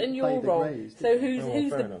right didn't and play you're the wrong. Greys, So did they? who's Oh, who's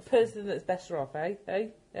fair the enough. person that's better off? Eh?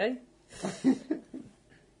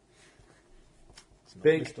 It's not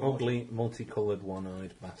Big, Mr. Lodge. ugly, multicoloured,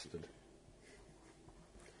 one-eyed bastard.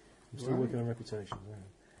 I'm still working on reputations.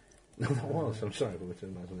 No, that was. I'm sorry, but we're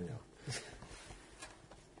talking about something else.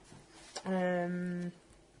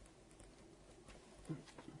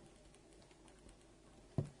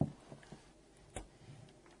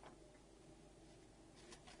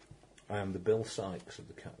 I am the Bill Sykes of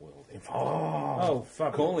the cat world. In fact, Oh,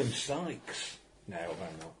 fabulous. call him Sykes. No, I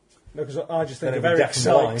know. No, because I just think Then of it'll be Eric deaf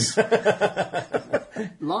and blind.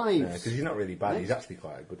 Sykes. Lives. Because he's not really bad. He's actually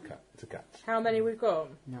quite a good cat to cats. How many we've got?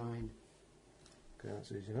 9. Okay,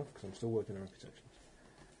 that's easy enough, because I'm still working on reputations.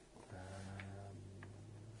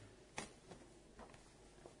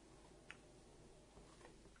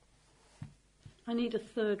 I need a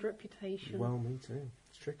third reputation. Well, me too.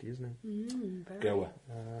 It's tricky, isn't it? Very. Goer.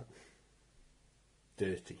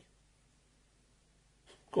 Dirty.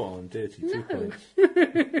 Go on, dirty. 2 points.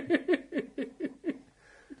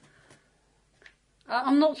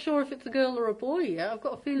 I'm not sure if it's a girl or a boy yet. I've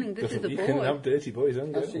got a feeling this is a You boy. can have dirty boys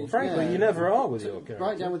and girls. Actually, Frankly, yeah. you never are with your character.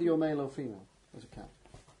 Write down whether you're male or female as a cat.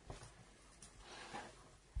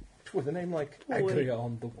 With a name like Boy.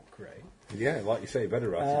 Agrion the Grey. Yeah, like you say, better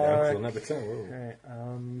write it down, 'cause you'll never tell, will you? Okay,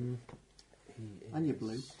 And you're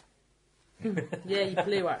blue. Yeah, you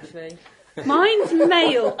blue actually. Mine's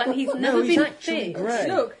male, and he's never he's been actually fit. grey.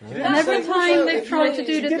 Look, And every time they've tried to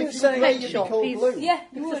do you the didn't say pet you'd be shop, called he's Blue. yeah,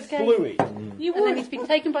 he's you would. escaped. Bluey. You And then would. he's been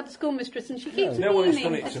taken by the schoolmistress, and she keeps No one has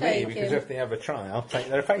meaning done it to to me, take because him. if they ever try, I'll take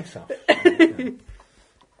their face off.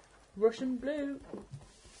 Russian blue.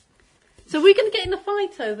 So we're going to get in a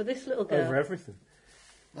fight over this little girl. Over everything.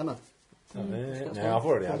 Emma. No, I've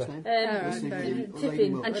already had First her. name. Alright, Listening fair to enough. you, or Tipping. Lady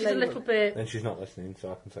Wilkes. And she's a little bit... Then she's not listening,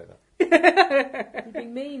 so I can say that. You're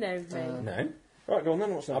being mean over me. No. Right, go on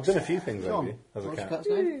then. What's next? I've done a few things Go over on. you as a What's the cat. cat's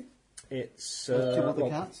name? It's There's two other well,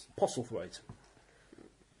 cats. Postlethwaite.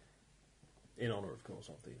 In honour, of course,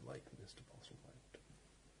 of the late Mr. Postlethwaite.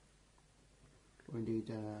 Or indeed,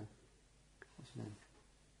 what's his name?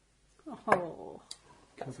 Oh.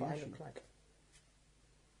 That's what I Kobayashi. look like.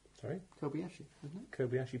 Sorry? Kobayashi, wasn't it?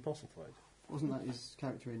 Kobayashi Postlethwaite. Wasn't that his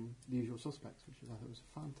character in The Usual Suspects, which I thought was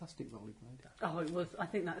a fantastic role he played? Oh, it was. I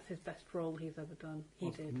think that's his best role he's ever done. He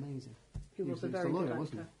Was did. amazing. He was a the very lawyer, good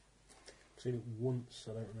wasn't actor. I've seen it once,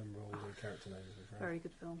 I don't remember all the character names. I'm afraid. Very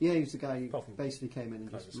good film. he? Yeah, he was the guy who Apart from basically came in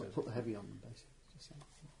and Kaiser just Soze. put the heavy on them, basically. Just saying.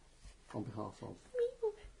 on behalf of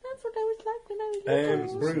That's what I was like when I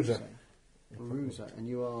was little. Bruiser. Bruiser, and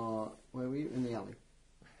you are, where were you? In the alley.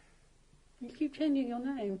 You keep changing your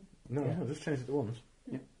name. No, I just changed it to once.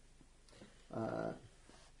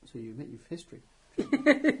 So you admit you've history.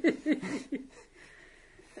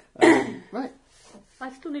 Right.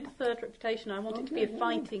 I still need a third reputation. I want it to be a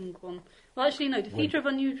fighting one. Well, actually, no. Defeater of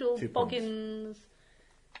unusual 2 points. boggins.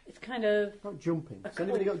 It's kind of... Not jumping. Has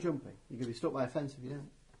anybody got jumping? You're going to be struck by a fence if you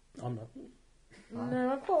don't. I'm not.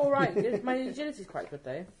 No, I've got all right. My agility's quite good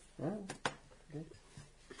though. Yeah. Okay.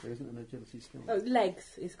 There isn't an agility skill. Oh,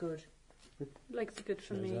 legs is good. Legs are good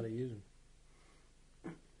for Knows me. how to use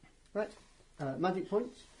them. Right. Magic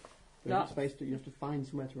points. There's Yeah. a space that you have to find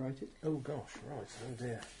somewhere to write it. Oh gosh, right. Oh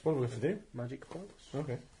dear. What do we have to do? Magic points.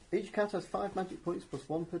 Okay. Each cat has 5 magic points plus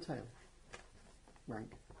 1 per tail. Rank.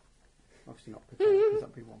 Obviously not per tail, because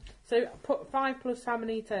that'd be 1. So put 5 plus how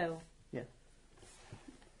many tail? Yeah.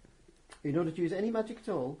 In order to use any magic at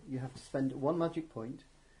all, you have to spend 1 magic point,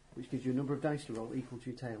 which gives you a number of dice to roll equal to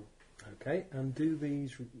your tail. Okay, and do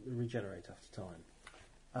these regenerate after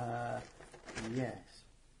time? Yes.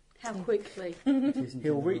 How quickly? It isn't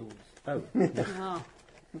He'll in the read. rules. Oh, Ah.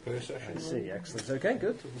 Per I session. see. Excellent. Okay,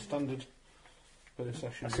 good. The standard per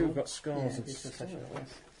session. I see we've got scars and it's a session.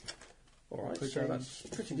 stuff. All right, Per so game. that's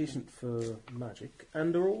pretty decent for magic.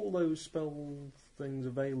 And are all those spell things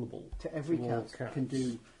available To every to all cat cats? can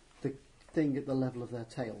do the thing at the level of their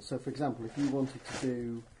tail. So, for example, if you wanted to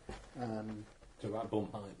do So that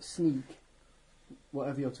bump height. sneak,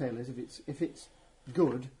 whatever your tail is, if it's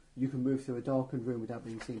good, you can move through a darkened room without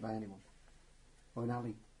being seen by anyone, or an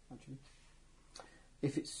alley, actually.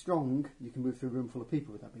 If it's strong, you can move through a room full of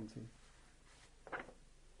people without being seen.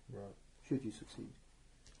 Right. Should you succeed?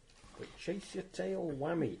 But chase your tail,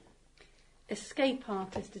 whammy. Escape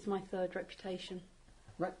artist is my third reputation.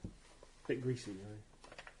 Right. Bit greasy,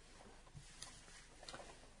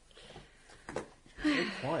 Very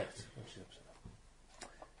quiet. when she's upset.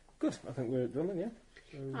 Good. I think we're done then, yeah.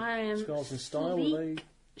 So I am scars and style. sleek, Are they?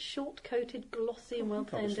 short-coated, glossy and Can't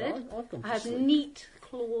be well-tended. sorry, I've gone I for have sleek. neat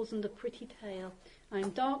claws and a pretty tail. I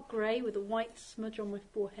am dark grey with a white smudge on my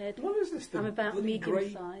forehead. What is this? I'm about bloody grey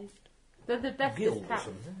medium-sized. They're the gill deftest or cat.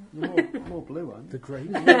 something? You're more blue, aren't The you? grey.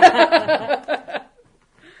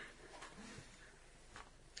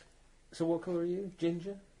 So what colour are you?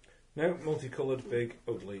 Ginger? No, multicoloured, big,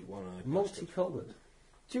 ugly, one-eyed. Multicoloured.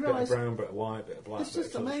 Do you Bit of realise brown, bit of white, bit of black. it's bit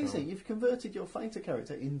just of sunshine. amazing? You've converted your fighter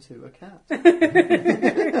character into a cat.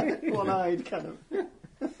 One-eyed, kind of.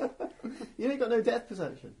 You ain't got no death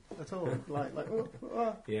perception at all.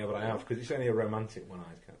 Oh. Yeah, but I have, because it's only a romantic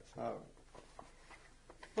one-eyed cat. So. Oh.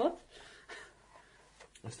 What?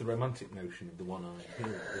 That's the romantic notion of the one-eyed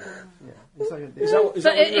hero. Yeah. It's like Is that what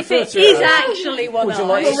But you if refer it to is as- actually one Would you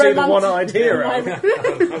like to eye, see the one-eyed hero?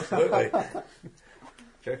 Absolutely.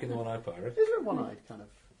 Joking the one-eyed pirate. Is there one-eyed kind of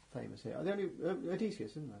famous here? The only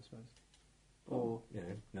Odysseus, isn't there, I suppose? Or You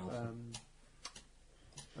know, Nelson.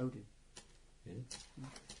 Odin. Yeah.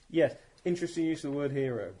 Yes. Interesting use of the word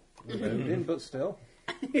hero. With Odin, but still.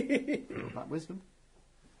 That wisdom.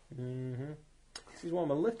 Mm-hmm. This is why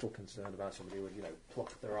I'm a little concerned about somebody who would,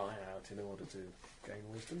 pluck their eye out in order to gain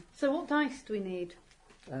wisdom. So what dice do we need?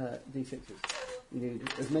 D6s. You need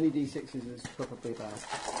as many D6s as probably about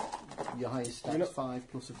your highest stats,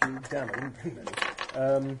 5 plus a few. Damn, I didn't bring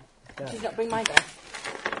many. She's not bring my dice.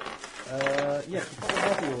 Yeah, if I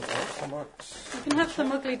have yours, I might... You can have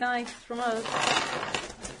some ugly dice from us.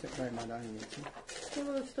 Except bear in mind I only need 2.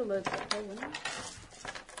 Well, there's still loads of them, isn't there?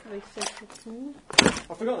 Very social tool.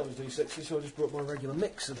 I forgot it was D60, so I just brought my regular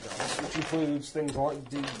mix of dice, which includes things like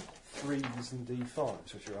D3s and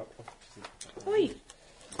D5s, which are up. Oi!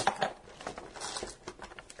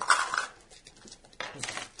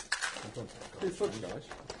 Good fudge, guys.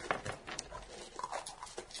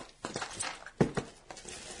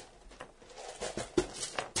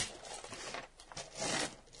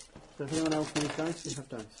 So if anyone else needs dice, you have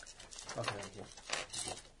dice. Okay, yeah.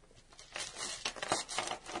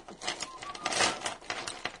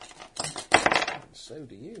 So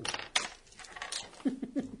do you.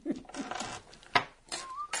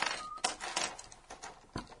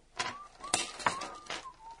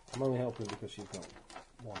 I'm only helping because you've got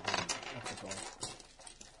one hand. That's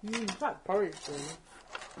fine. It's like porridge for me.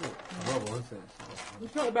 Horrible, isn't it?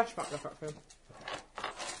 It's not the best back left actually.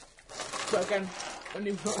 But again,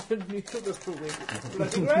 only got a new sugar for me.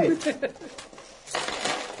 Bloody great.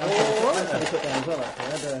 I had to put down as well, actually. I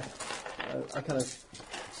had a kind of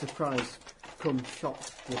surprise cum shock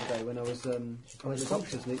the other day when I was at the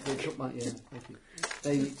doctor's and they took my... Yeah, thank you.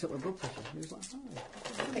 they took my blood pressure. He was like,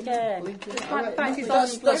 hi. Again.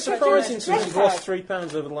 That's surprising since you've lost £3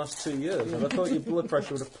 over the last 2 years. And I thought your blood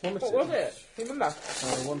pressure would have plummeted. What was it? Do you remember?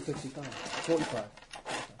 155. 45.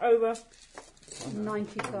 Over.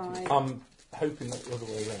 95. I'm hoping that the other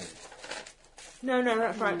way around. No,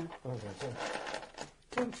 that's right.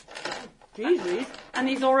 Okay, Jesus. And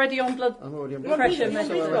he's already on blood I'm already on What blood pressure did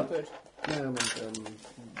pressure. you So I got went, good? no, I went,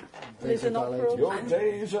 There's an vasodilated. Your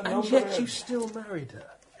days are And numbered. yet you still married her.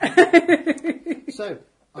 So,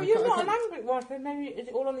 But you're not an angry wife, then maybe is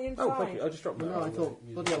it all on the inside? Oh, thank you. I just dropped my No, I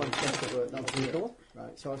thought, bloody hell, I'm stressed at work. That was the colour.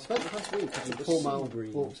 Right, so I've spent the past week having The 4 mile sea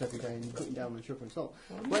green. walks every day and cutting down on sugar and salt.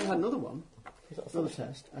 Went and had another one, another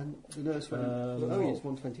test, and the nurse went, oh, yeah, it's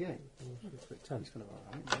 128. It's kind of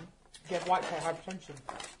alright, yeah. Do you have white hair hypertension?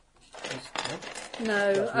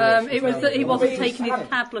 No, it was that he wasn't taking his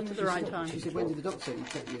tablet at the right time. She said, when did the doctor say you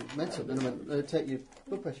take your medicine? And I went, take your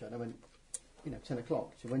blood pressure. And I went, 10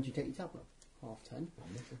 o'clock. She said, when do you take your tablet? 10:30.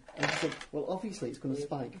 And she said, well, obviously it's going to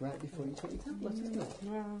spike right before you take your tablet, isn't it?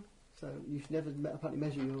 Yeah. So you should never apparently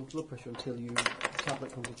measure your blood pressure until your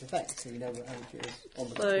tablet comes into effect, so you know how much it is on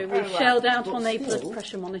the So we shelled out But on a still, blood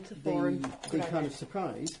pressure monitor for him. The kind of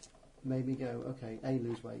surprise made me go, okay, A,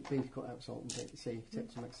 lose weight, B, cut out salt, and C,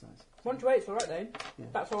 take some exercise. 128's alright then. Yeah.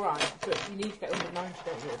 That's alright. But you need to get under 90,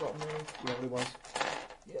 don't you, at the bottom really? Yeah, it was.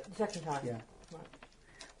 Yeah, the second time. Yeah.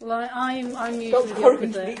 Well, I'm usually Dr. the Corrigan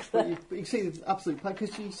opposite. speaks But there. you can see the absolute pain,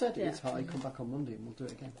 because she said Yeah. it's high, come back on Monday and we'll do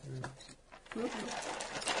it again.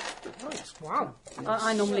 Nice. Wow.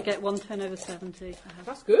 I normally get 110/70. I have,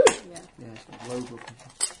 That's good. yeah. Yeah, it's got low blood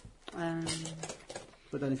pressure.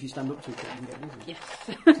 But then if you stand up too quick, you can get dizzy.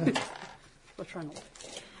 Yes. We'll try not.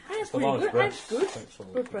 That's The pretty large good. breasts. That's good. Thanks for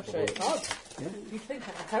the- Blood pressure. It's hard. Yeah. You think I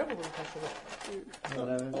have a terrible blood pressure.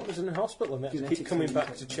 But, I was in the hospital and they had to keep Genetics coming and back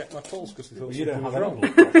things to like check my pulse because they thought Well, you don't something have was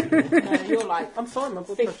any wrong. blood pressure. No, you're like I'm fine, my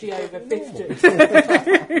blood 50 pressure. over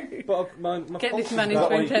 50. But my Get pulse this is man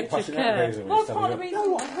about- into intensive care. Well, part of the reason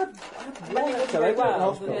I had when he blood was pressure. I very went to the well,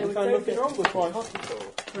 hospital they and were found so nothing wrong with desperate my in hospital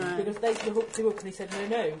Right. because they hooked him up and he said no.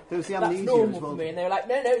 There was the That's amnesia normal as well. for me, and they were like,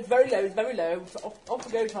 no, it's very low. So off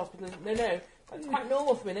we go to hospital. No, that's quite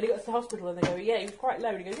normal for me. And then he got to the hospital and they go, yeah, he was quite low.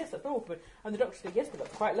 And he goes, yes, that's normal for me. And the doctor said, yes, but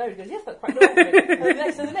that's quite low. He goes, yes, that's quite normal for me.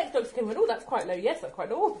 And so the next doctor came and went, oh, that's quite low. Yes, that's quite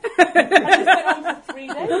normal. And it just went on for 3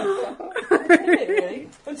 days. Didn't it, really?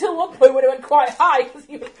 Until one point when it went quite high because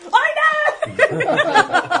he went, I know.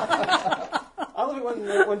 I love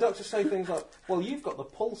it when doctors say things like, well, you've got the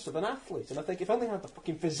pulse of an athlete. And I think, if only I had the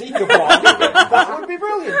fucking physique of one, that would be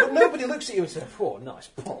brilliant. But nobody looks at you and says, oh, nice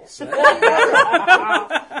pulse. You've got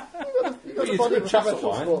the It's body good of a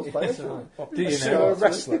professional fine. sports player. So. Do you So know? a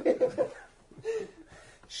wrestler.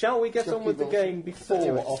 Shall we get on with the Jockey game balls.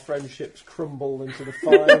 before our friendships crumble into the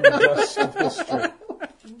fire and dust of history?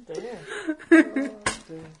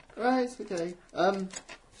 Right, okay.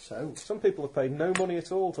 So, Some people have paid no money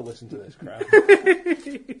at all to listen to this crap.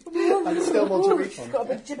 and still want a refund. Got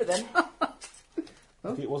a big gibber then.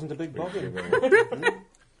 If it wasn't a big boggin.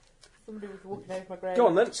 Somebody was walking over my grave. Go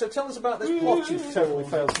on then, so tell us about this plot you've totally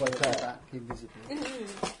failed to prepare. Back invisibly.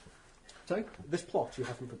 Sorry? This plot you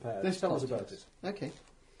haven't prepared. This Tell us plot, about yes. it. Okay.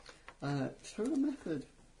 Through a method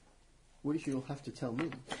which you'll have to tell me.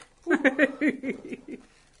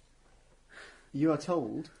 You are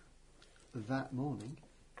told that morning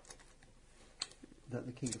that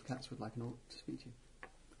the King of Cats would like an orc to speak to you.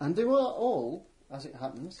 And they were all, as it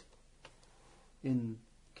happens, in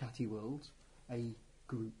catty worlds, a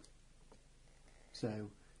group. So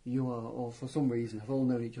you are all, for some reason, have all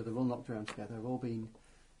known each other, all knocked around together, have all been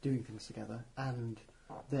doing things together, and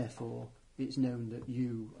therefore it's known that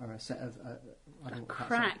you are a set of I don't know what cats are,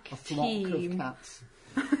 crack a flock team. of cats.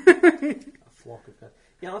 A flock of cats.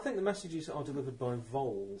 Yeah, I think the messages are delivered by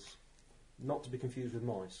voles, not to be confused with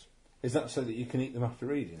mice. Is that so that you can eat them after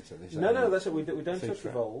reading? So they say No, that's it. We don't touch the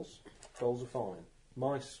Secret. voles. Voles are fine.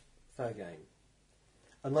 Mice, fair game.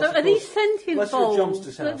 So Unless, are of these course, sentient unless you're at voles?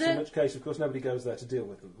 Johnston's But house, in they're- which case, of course, nobody goes there to deal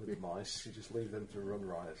with the mice. You just leave them to run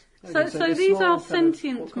riot. So they're these small are kind of-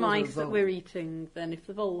 sentient what colour is mice a that vole? we're eating, then, if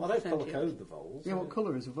the voles I are don't colour sentient. code the voles. Yeah, what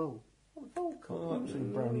colour is a vole? Vole Oh, colour. that's a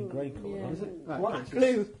browny grey colour, Yeah. isn't it? Right, Black. okay, so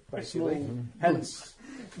Blue. it's a Basically. small Hence,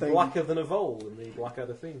 thing. blacker than a vole in the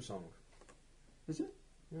Blackadder theme song. Is it?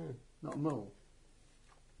 Mm. Not a mole.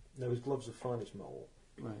 No, his gloves are finest mole.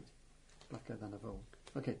 Right. Blacker than a vole.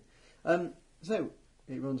 Okay. So,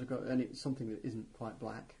 it runs across, and it's something that isn't quite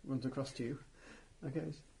black, runs across to you, and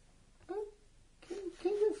goes, oh,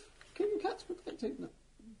 King of Cats would like to, no.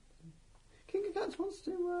 King of Cats wants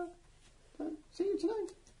to see you tonight.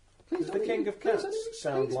 Please Does the don't King leave. of Please Cats don't leave.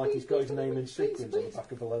 sound Please, like please, he's got his please, name in please, sequins on the please.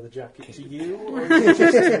 back of a leather jacket to you, or is it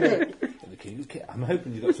just to me? The I'm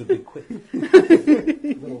hoping you got some big quick.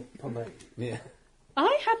 Little pomade. Yeah,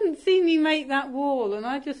 I hadn't seen you make that wall, and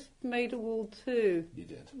I just made a wall too, you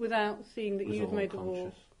did. without seeing that Was you'd all made a wall.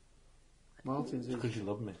 conscious. Martin's is. Because you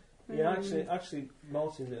love me. Yeah, actually,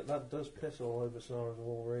 Martin, that does piss all over Sarah's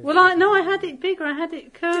wall. Really. Well, I had it bigger. I had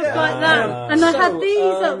it curved like that, and I had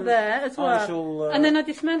these up there as well. And then I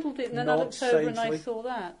dismantled it, and then I looked over and I sagely saw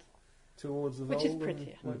that, towards the which is vole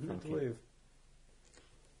prettier. and went Thank to you. leave.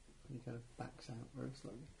 He kind of backs out very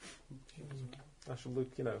slowly. I shall look,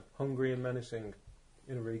 hungry and menacing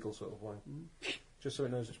in a regal sort of way, just so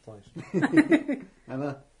it knows its place.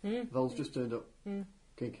 Emma, Vol's just turned up.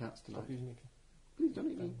 King cats tonight. Stop using it. Please don't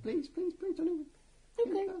eat me. Please don't eat me.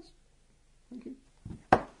 Okay. King cats. Thank you.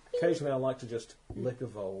 Occasionally, I like to just lick a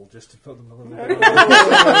vole just to put them on the No,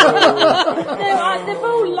 the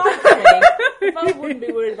vole likes me. The vole wouldn't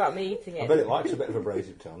be worried about me eating I it. bet it likes a bit of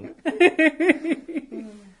abrasive tongue.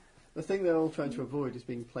 The thing they're all trying to avoid is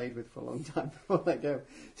being played with for a long time before they go.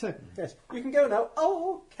 So, Yes, you can go now.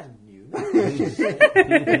 Oh, can you?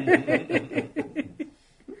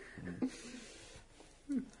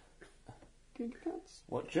 king cats.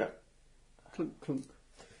 Watch it. Clunk, clunk.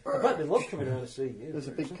 I bet they love coming around to see you. There's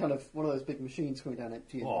a big kind of one of those big machines coming down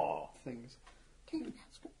emptying Oh. things. King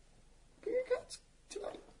cats. King cats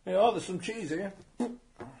tonight. Yeah, there's some cheese here.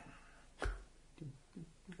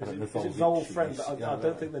 Is it vole friendly? I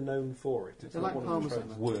don't think they're known for it. It's They're not like one of the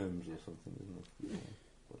parmesan. trends. Worms or something, isn't it? Yeah.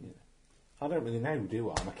 But, yeah. I don't really know, do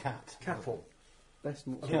I? I'm a cat. Cattle. Best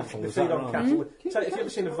nuts Cattle, They is feed that on right? cattle. Have you ever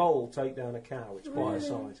seen a vole take down a cow? It's quite a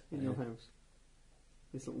sight. in your house.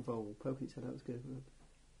 This little vole poking its head out as good.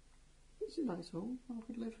 It's a nice hole. I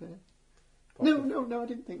could live here. No, I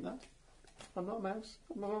didn't think that. I'm not a mouse.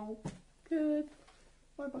 I'm a vole. Good.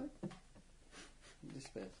 Bye bye.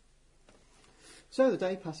 Disappears. So the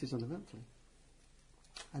day passes uneventfully.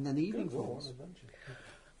 And then the evening Good, what falls. an adventure.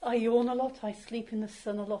 I yawn a lot. I sleep in the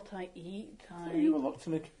sun a lot. I eat. You were locked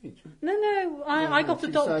in a cage. No. I got She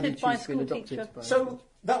adopted decided by a she's been school adopted teacher. by So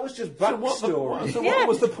that was just So backstory. what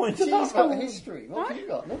was the point of She's that? got history. What have you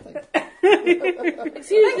got? Nothing.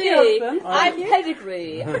 Excuse Thank me, you, husband. I'm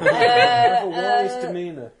pedigree. You have a wise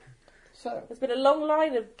demeanour. So, There's been a long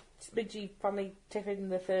line of Smidgy family Tiffin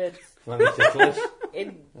the Third Fanny ticklers.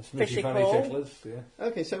 in Smithy Fishing fanny Hall. ticklers, yeah.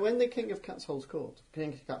 okay, so when the King of Cats holds court,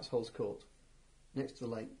 next to the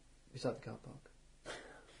lake, beside the car park,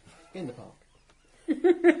 in the park,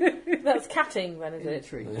 That's catting then, is in the it?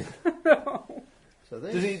 tree. So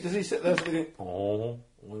Does this, he sit there thinking, oh,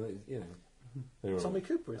 well, you know. they're all- Tommy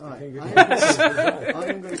Cooper is the Right, king of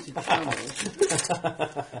I'm going to channel.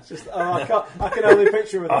 It's just, I can only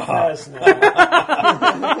picture with the hairs now.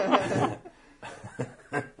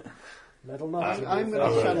 Metal nuts. I'm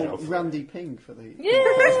going to channel Randy Ping for the.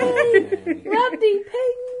 Yay! Randy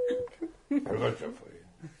Ping! Very good job for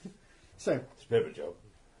you. So, It's a bit of a job.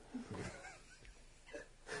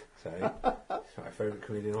 So, it's my favourite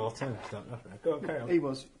comedian of all time. Go on, carry on. he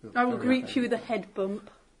was. I will very greet okay. you with a head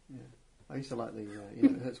bump. Yeah. I used to like the.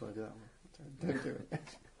 It hurts when I do that one. Don't do it.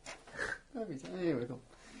 Every time. Here we go.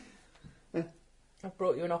 I've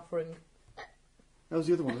brought you an offering. That was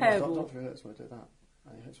the other one. Hairball. Doctor, it hurts when I do that.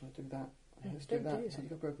 It hurts when I do that. It hurts to do Don't do that. So you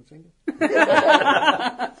got a broken finger.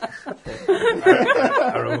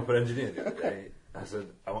 I rang up an engineer the other day. I said,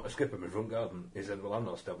 I want to skip in my front garden. He said, well, I'm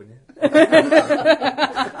not stopping you.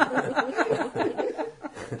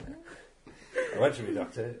 I went to my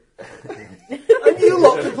doctor. And you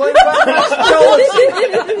lot complain about nationality.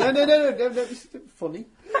 No. It's funny.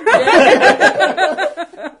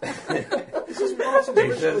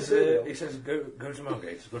 He says, go to Margate.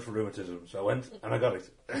 It's good for rheumatism. So I went and I got it.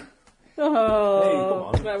 Oh. Hey, come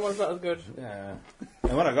on. That one's not as good. Yeah.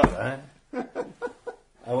 And when I got there,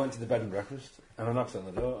 I went to the bed and breakfast and I knocked on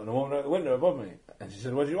the door and a woman at the window above me. And she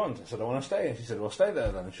said, what do you want? I said, I want to stay. And she said, well, stay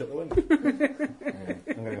there then and shut the window. Yeah,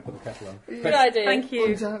 I'm going to put the kettle on. Good idea. Thank you.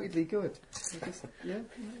 Undoubtedly good. Yeah.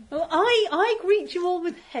 Well, I greet you all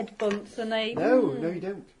with head bumps and a. No, you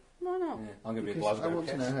don't. Why not? Yeah, I'm going to be a Because I Glasgow want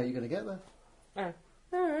to know kiss. how you're going to get there. Oh.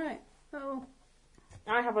 All right. Oh,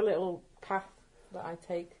 I have a little path that I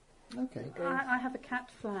take. Okay. I have a cat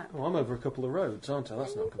flat. Oh, I'm over a couple of roads, aren't I?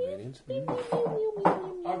 That's not convenient.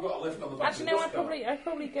 I've got a lift on the back Actually, no, I'd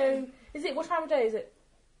probably go. Is it, what time of day is it?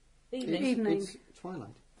 Evening. Evening. It's twilight.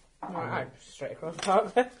 Right, I'm straight across the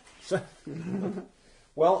park then.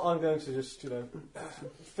 Well, I'm going to just,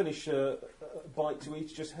 finish a bite to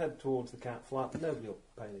eat, just head towards the cat flat. Nobody will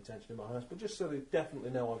pay any attention in my house, but just so they definitely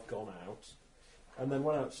know I've gone out. And then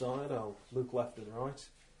when outside, I'll look left and right,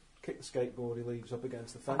 kick the skateboard he leaves up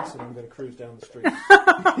against the fence, and I'm going to cruise down the street.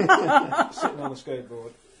 Sitting on a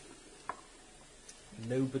skateboard.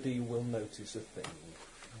 Nobody will notice a thing.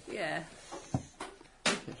 Yeah.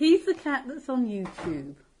 He's the cat that's on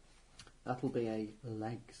YouTube. That'll be a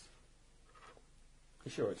legs.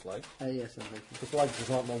 You sure it's legs? Yes, I'm making. Because legs is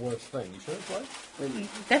like my worst thing. You sure it's legs?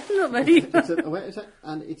 Definitely. Wait a sec.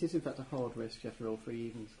 And it is in fact a hard risk. You have to roll 3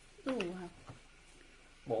 evens. Oh, wow.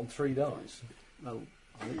 What, on 3 dice? Well,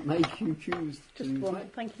 it made you choose to. Just one,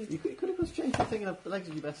 thank you. You could have just changed your thing and legs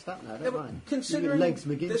is your best stat now. I don't mind. Considering legs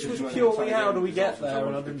McGinty. this was purely how do we get there,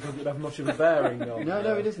 and I didn't think it'd have much of a bearing on.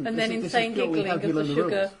 No, it isn't. And then insane giggling as the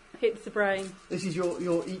sugar hits the brain. This is your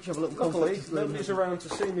each have a little Luckily, complex. nobody's around to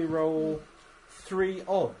see me roll 3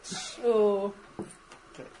 odds. Oh.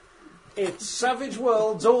 It's Savage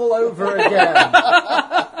Worlds all over again.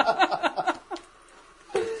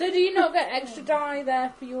 So do you not get extra die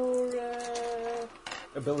there for your...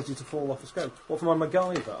 Ability to fall off a scope. What for my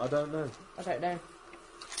MacGyver? I don't know. I don't know.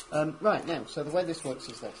 Right, now, so the way this works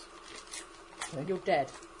is this. Okay. You're dead.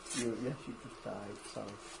 Yes, you just died,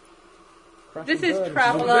 sorry. This is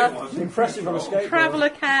Traveller. Impressive on a skateboard. Traveller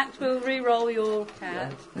cat will re-roll your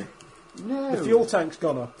cat. No! The fuel tank's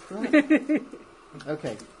gone up. Right.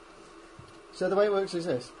 Okay. So the way it works is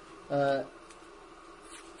this.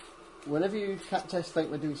 Whenever you cat test think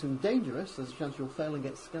we're doing something dangerous, there's a chance you'll fail and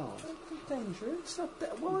get scarred. Dangerous. It's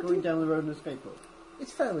not well, Going down the road on a skateboard.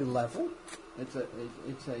 it's fairly level. It's a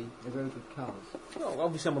road with cars. Well,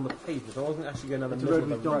 obviously I'm on the pavement. I wasn't actually going down the It's a middle road of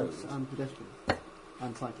with the road. dogs and pedestrians.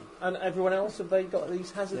 And cycling. And everyone else, have they got these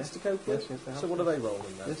hazards Yes. to cope with? Yes, they have. So what are they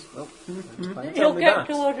rolling then? Yes, well, fine. Tell He'll me get that.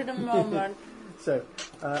 to it in a moment. So,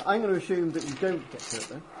 I'm going to assume that you don't get hurt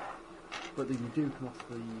though, but that you do come off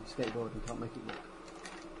the skateboard and can't make it work.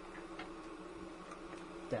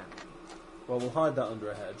 Damn. Well, we'll hide that under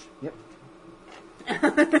a hedge. Yep.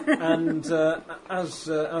 And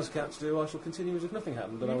as cats do, I shall continue as if nothing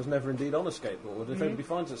happened, and I was never indeed on a skateboard. If anybody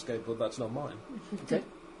finds a skateboard, that's not mine. Okay.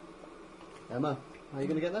 Emma, are you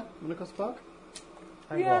going to get there? You want to cross the park?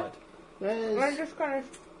 Hang Yeah. wide.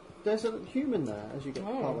 There's a human there as you get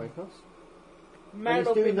part way across. And Male he's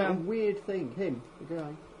or doing that female? weird thing, him, the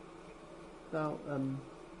guy. About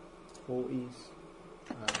 40s,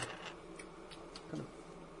 kind of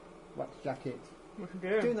wax jacket. What's he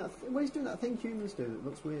Doing doing? that. Well, he's doing that thing humans do that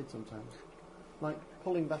looks weird sometimes, like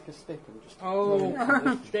pulling back a stick and just.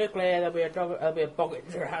 Oh, stay clear. There'll be a dog. There'll be a boggart.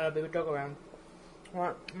 There'll be a dog around.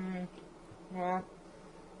 Right. Well,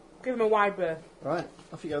 give him a wide berth. Right,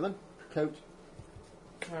 off you go then. Coat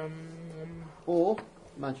Um, or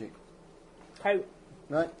magic. coat.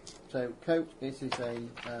 Right. So coat. This is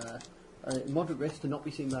a moderate risk to not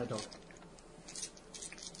be seen by a dog.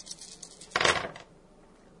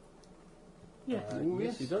 Yeah. Ooh,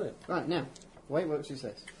 Yes, yes. you've done it. Right now, the way it works is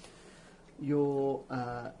this: you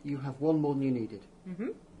have one more than you needed.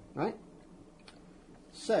 Mhm. Right.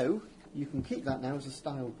 So you can keep that now as a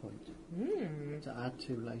style point to add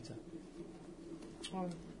to later Oh,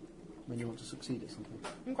 when you want to succeed at something.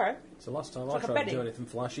 okay. It's the last time It's I like a tried to penny. do anything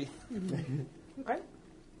flashy. Okay.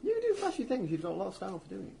 You do flashy things. You've got a lot of style for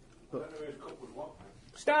doing it. But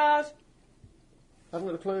Stars haven't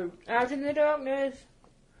got a clue. out in the darkness.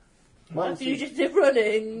 Mine Fugitive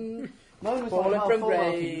running. Mine was Fallen like from half full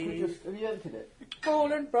after you grace. could just. Have you emptied it?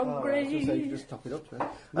 Fallen from Oh, I was grace. going to say you could just top it up to it.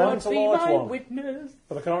 Mine's a Be large my one, witness.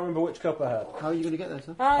 but I can't remember which cup I had. How are you going to get there,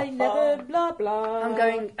 sir? I never blah blah. I'm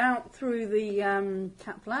going out through the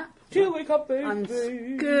cat flap. to wake up. I'm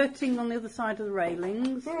skirting on the other side of the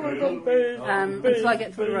railings until Until I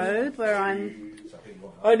get to the road where I'm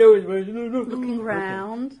I know his way. looking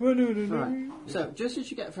round. Right. So just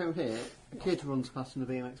as you get through here, a kid runs past on a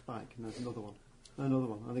BMX bike, and there's another one,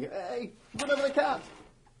 and they go, "Hey, run over the cat!"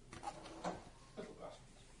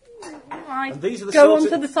 I And these are the go sorts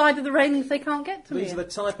onto of- the side of the railings they can't get to me. These are the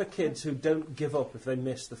type of kids who don't give up if they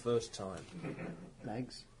miss the first time.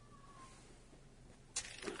 Legs.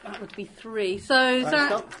 That would be 3. So is Right, that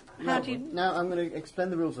stop. how Now, do you? now I'm going to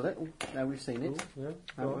explain the rules a little. Now we've seen it. Yeah,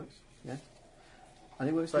 How go it on. works. Yeah. And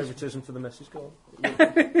it works. This, Favouritism for the missus, go on.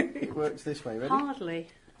 it works this way. Ready? Hardly.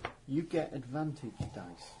 You get advantage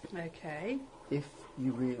dice Okay. if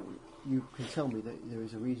you can tell me that there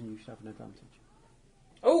is a reason you should have an advantage.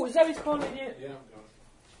 Oh, Zoe's calling you. Yeah.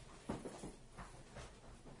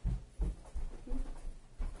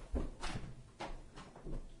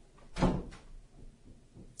 Is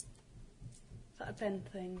that a Ben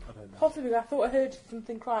thing? I don't know. Possibly, I thought I heard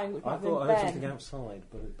something crying, which I might have thought I been heard Ben. something outside,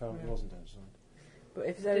 but it apparently wasn't outside. But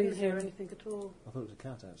if I didn't Zoe's hear anything at all. I thought it was a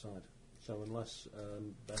cat outside. So unless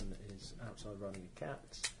Ben is outside running a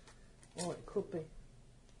cat, oh, it could be.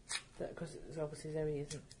 Because obviously Zoe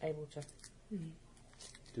isn't able to.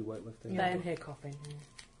 do weightlifting. Yeah, I can hear coughing.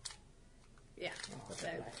 Yeah. So,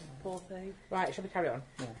 poor thing. Right, shall we carry on?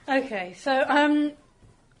 Okay, so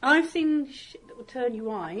I've seen shit that will turn you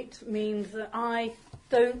white means that I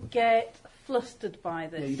don't get flustered by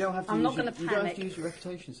this. Yeah, you don't have to I'm use not your, going to you don't have panic. to use your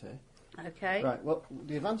reputations here. Okay. Right, well,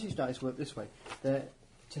 the advantage dice work this way. They're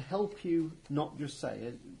to help you not just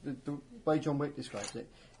say, the way John Wick describes it,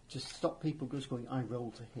 just stop people just going, I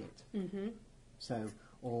roll to hit. Mm-hmm. So,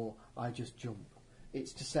 or I just jump.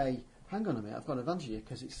 It's to say, hang on a minute, I've got an advantage here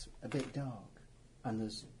because it's a bit dark and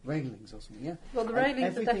there's railings or something, yeah? Well, the And railings are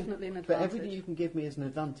everything- definitely an But advantage. everything you can give me as an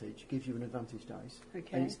advantage gives you an advantage dice.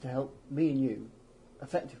 Okay. And it's to help me and you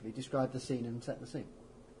effectively describe the scene and set the scene.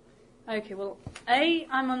 Okay, well, A,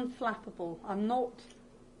 I'm unflappable. I'm not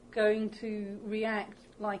going to react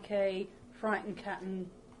like a frightened cat and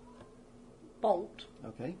bolt.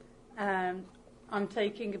 Okay? I'm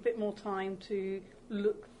taking a bit more time to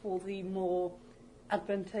look for the more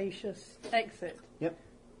advantageous exit. Yep.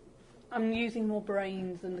 I'm using more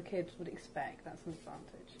brains than the kids would expect. That's an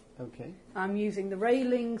advantage. Okay. I'm using the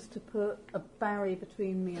railings to put a barrier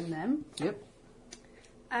between me and them. Yep.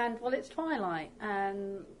 And, well, it's twilight,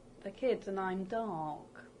 and they're kids, and I'm dark.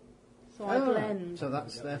 So I Ah, blend. So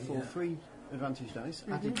that's therefore 3 advantage dice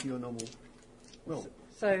added to your normal roll.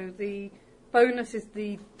 So the bonus is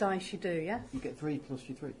the dice you do, yes? You get 3 plus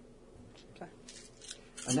your 3. Okay.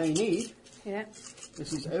 And now you need, Yeah.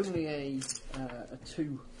 this is only a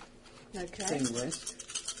 2 Okay. thing risk,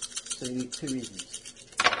 so you need 2 evens.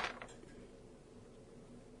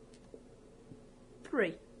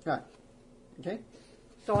 3. Right. Okay?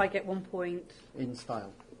 So I get 1 point In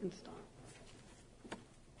style. in style.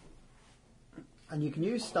 And you can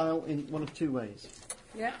use style in one of 2 ways.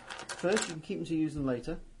 Yeah. First, you can keep them to use them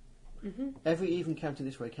later. Mhm. Every even counted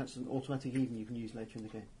this way counts as an automatic even you can use later in the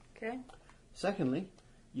game. Okay. Secondly,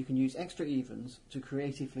 you can use extra evens to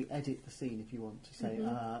creatively edit the scene if you want to say,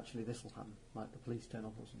 actually this will happen, like the police turn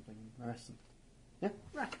up or something and arrest them. Yeah?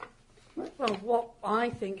 Right. Well, what I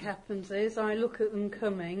think happens is I look at them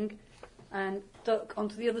coming and duck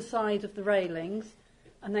onto the other side of the railings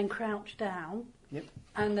and then crouch down. Yep.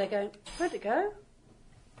 And they go, where'd it go?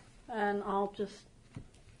 And I'll just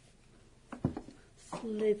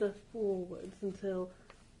slither forwards until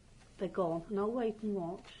they're gone. And I'll wait and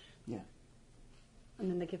watch. Yeah. And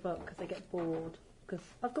then they give up because they get bored. Because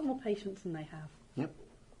I've got more patience than they have. Yep.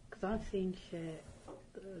 Because I've seen shit,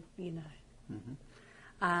 you know. Mm-hmm.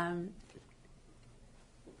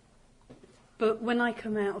 But when I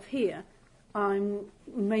come out of here, I'm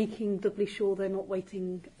making doubly sure they're not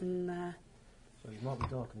waiting and... So it might be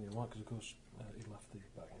darker than you like, because of course he left the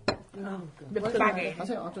back. The baggy. I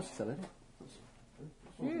think I'll just fill it.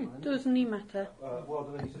 Doesn't he matter? Well,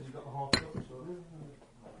 then he says you've got the half cup, so...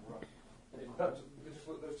 Right. Those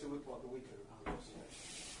two look like the weaker halves.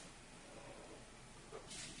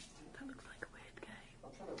 That looks like a weird game.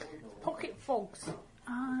 Pocket fogs.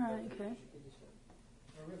 Ah, right, okay.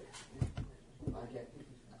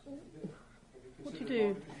 What do you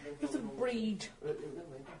do? Just a breed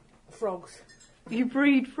frogs. You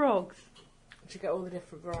breed frogs? To get all the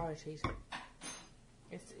different varieties.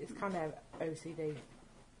 It's kind of OCD.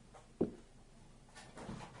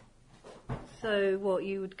 So what,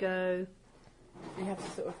 you would go... You have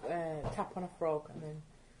to sort of tap on a frog and then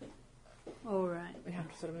All right. you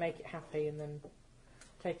have to sort of make it happy and then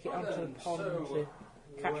take it onto the pond to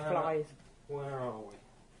catch flies Where are we?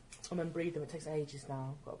 and then breed them. It takes ages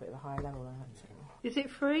now. I've got a bit of a higher level there. Actually. Is it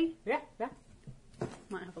free? Yeah, yeah.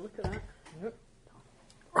 Might have a look at that.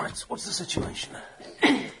 Right, what's the situation?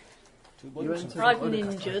 You enter, I've been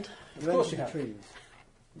injured. you enter the trees.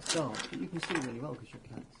 It's dark, but you can see really well because you're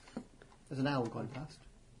cats. There's an owl going past.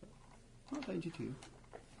 Not danger to you.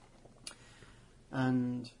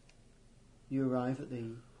 And you arrive at the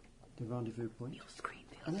rendezvous point. Your screen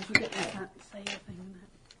feels And as you get I there, can't say a thing.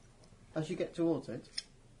 as you get towards it,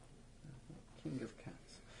 king of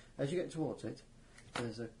cats. As you get towards it,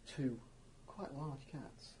 there's 2 quite large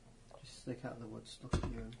cats just stick out of the woods, look at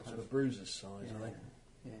you, and Sort of bruiser's size, I think.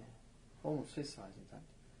 yeah, almost his size in fact.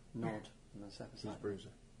 Nod and then step He's aside. bruiser.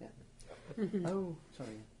 Oh,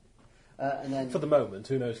 sorry. And then For the moment,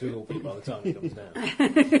 who knows who it'll be by the time he comes down.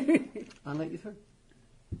 I'll let you through.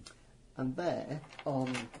 And there,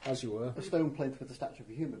 on As you were. a stone plinth with a statue of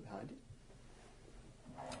a human behind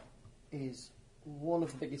it, is one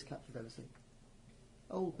of the biggest cats you've ever seen.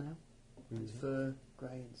 Old now. It's fur, grey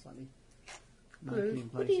and slightly Blue. manky in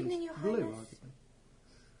Good places. evening, Your Blue, Highness. arguably.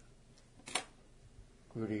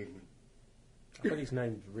 Good evening. I bet his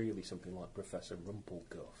name's really something like Professor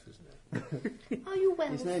Rumpelguff, isn't it? Are you well,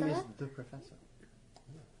 His name sir? is the Professor.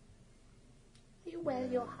 Are you well,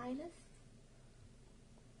 Your Highness?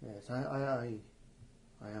 Yes, I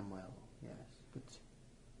am well, yes. But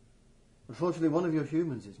unfortunately, one of your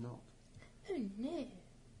humans is not. Oh no.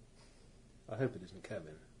 I hope it isn't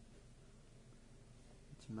Kevin.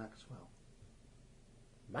 It's Maxwell.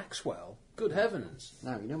 Maxwell? Good heavens!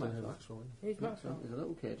 Now, you know Don't know Maxwell. Maxwell. Who's Maxwell Maxwell? is a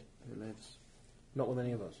little kid who lives... Not with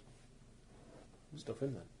any of us. Stuff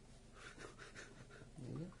in there.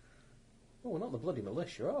 Yeah. Oh, we're not the bloody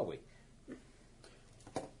militia, are we?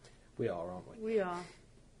 We are, aren't we? We are.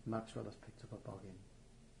 Maxwell has picked up a boggin.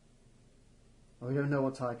 Well, we don't know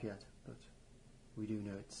what type yet, but we do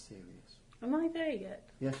know it's serious. Am I there yet?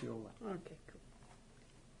 Yes, you're all there. Okay, cool.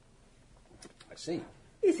 I see.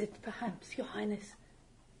 Is it perhaps, Your Highness,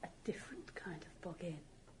 a different kind of boggin?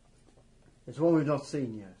 It's one we've not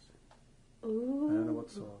seen yet. Ooh. I don't know what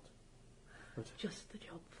sort. But Just the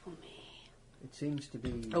job for me. it seems to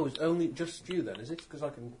be... Oh, it's only just you then, is it? Because I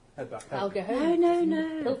can head back home. I'll go home.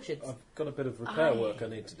 No. Pilchards. I've got a bit of repair work I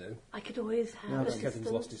need to do. I could always have No, a that's Kevin's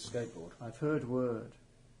assistant. lost his skateboard. I've heard word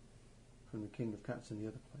from the King of Cats in the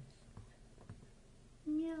other place.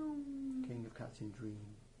 Meow. King of Cats in Dream.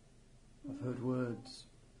 I've heard words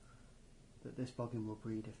that this boggin will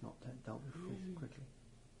breed if not dealt with quickly.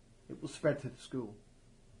 It will spread to the school.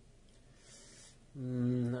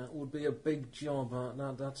 That would be a big job.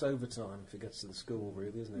 That's overtime if it gets to the school,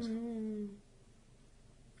 really, isn't it?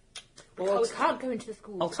 Well, we can't go into the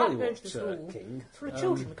school. I'll We tell can't you go what, into the school. King. It's for the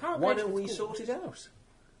children. We can't Why go don't into we the school. sort it out?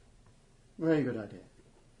 Very good idea.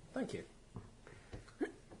 Thank you.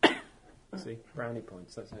 See, brownie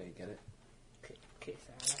points. That's how you get it. Kiss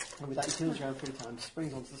out. And with that, he turns around 3 times,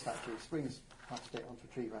 springs onto the statue, springs past it onto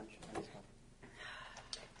a tree branch, and he's gone.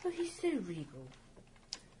 Oh, he's so regal.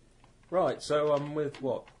 Right, so I'm with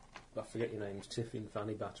what? I forget your names. Tiffin,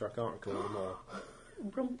 Fanny, Batter. I can't recall them all.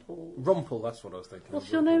 Rumple. Rumpel, that's what I was thinking. What's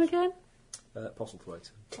of, your name Rumpels. again?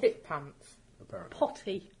 Postlethwaite, Tit pants. apparently.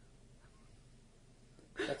 Potty.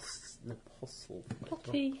 Postlethwaite.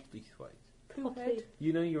 Potty. Poo Potty. head.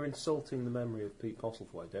 You know you're insulting the memory of Pete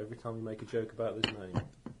Postlethwaite every time you make a joke about this name.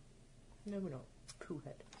 No, we're not. Poo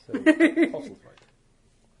head. So, Postlethwaite.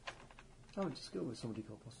 I went to school with somebody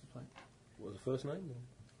called Postlethwaite. What was the first name?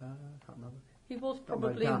 I can't remember. He was Got my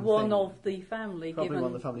probably damn one thing. of the family. Probably given...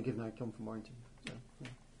 one of the family given I come from Warrington. So, yeah,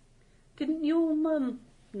 Didn't your mum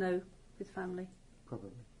know his family? probably.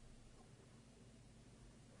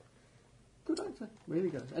 Good actor. Really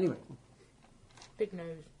good. Anyway. Big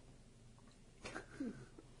nose.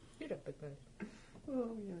 You'd have big nose.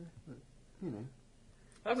 Oh, yeah. But, you know.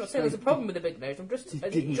 I'm not saying there's a problem with a big nose. I'm just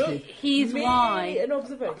Didn't He's merely why an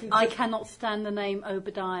observation. I cannot stand the name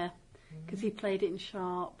Obadiah, because he played it in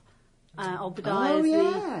Sharp. Obadiah is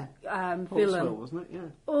yeah. the Portsville, villain. wasn't it? Yeah.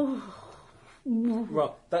 Oh,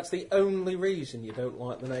 Right, that's the only reason you don't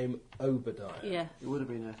like the name Obadiah. yeah. It would have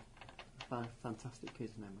been a fantastic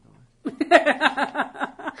kid's name, by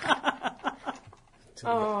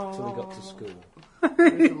Till he got to school. the way.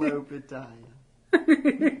 Little Obadiah.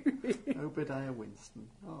 Obadiah Winston.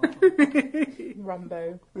 Oh.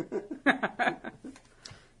 Rambo.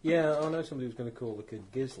 Yeah, I know somebody was going to call the kid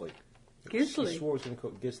Gisley. He Gisley. swore he was going to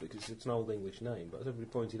call it Gisley because it's an old English name, but as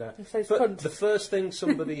everybody pointed out, So it's but cunt. the first thing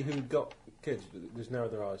somebody who got kids just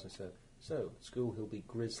narrowed their eyes and said, "So at school he'll be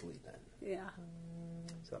Grizzly then." Yeah.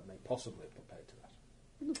 So that may possibly have prepared to that.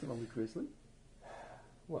 Nothing wrong with Grizzly.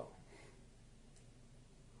 Well,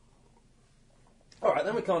 all right,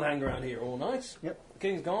 then we can't hang around here all night. Yep. The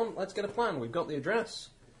king's gone. Let's get a plan. We've got the address.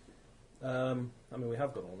 I mean, we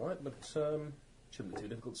have got all night, but shouldn't be too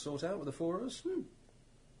difficult to sort out with the four of us.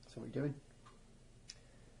 So what are you doing?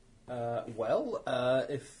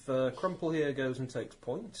 If Crumple here goes and takes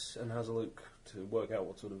points and has a look to work out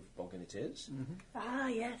what sort of boggin it is, Ah,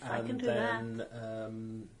 yes, I and can do that.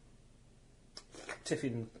 then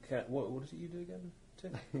Tiffin, what is it you do again,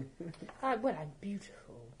 Tiff? Well, I'm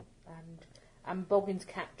beautiful. And I'm Boggin's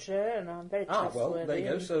catcher, and I'm very trustworthy. Well, there you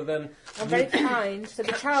go. and So then I'm very kind. So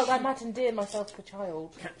the child, I might endear myself to the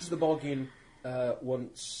child. catch the boggin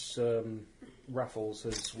once Raffles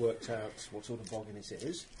has worked out what sort of boggin it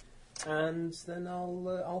is, and then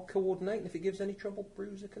I'll coordinate. And if it gives any trouble,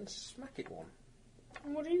 Bruiser can smack it one.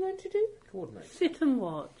 And what are you going to do? Coordinate. Sit and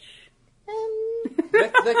watch. There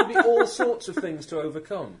could be all sorts of things to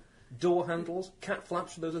overcome. Door handles, cat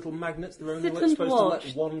flaps with those little magnets. They're only Sit and supposed watch. to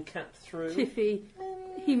let one cat through. Tiffy,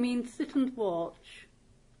 he means sit and watch.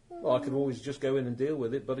 Well, I could always just go in and deal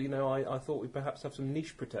with it, but, I thought we'd perhaps have some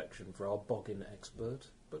niche protection for our boggin expert.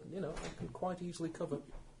 But, I can quite easily cover.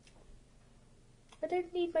 I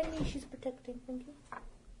don't need my niches protecting, thank you.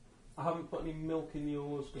 I haven't put any milk in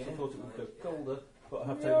yours because I thought it would go colder, but I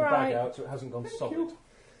have You're taken the bag right. out so it hasn't gone solid.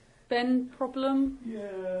 Ben problem?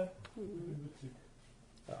 Yeah.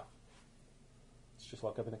 just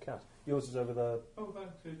like having a cat. Yours is over there. Oh,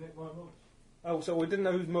 that's who Nick White was. Oh, so we didn't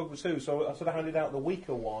know whose mug was who, so I sort of handed out the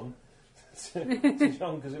weaker one to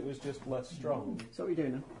John because it was just less strong. So what are you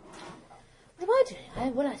doing now? What am I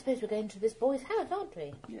doing? Well, I suppose we're going to this boy's house, aren't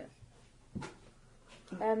we? Yes.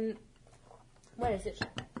 Where is it?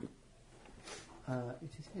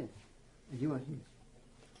 It is here. You are here.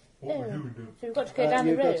 What were you doing? So we've got to go down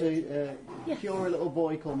the You've road. got to cure a little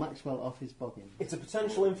boy called Maxwell off his boggin. It's a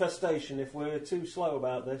potential infestation. If we're too slow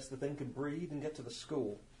about this, the thing could breed and get to the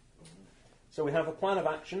school. So we have a plan of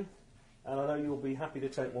action, and I know you'll be happy to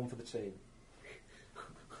take one for the team.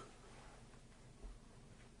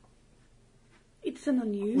 It's an Was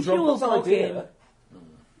unusual Rumpel's boggin. idea?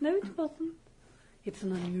 No, it wasn't. It's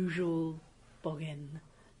an unusual boggin.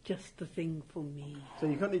 Just the thing for me. So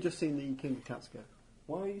you've only just seen the King of Cats go.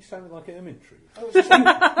 Why are you sounding like Ermine Tree? You sound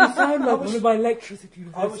like one of my lecturers at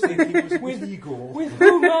I was university. thinking it was with Igor. With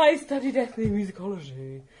whom I studied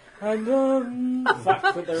ethnomusicology. And, The fact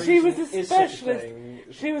that there she was is a such specialist. thing.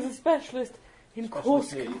 She was a specialist in Specialist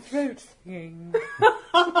Corsican needs. throat singing.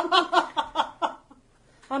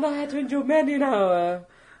 And I had to endure many an hour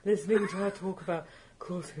listening to her talk about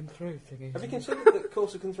Corsican throat singing. Have you considered that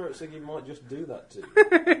Corsican throat singing might just do that to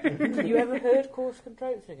you? Have you ever heard Corsican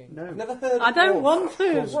throat singing? No. I've never heard I don't of want to.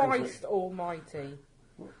 Corsican throat- Christ almighty.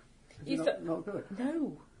 Is it not good?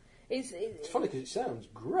 No. It's funny because it sounds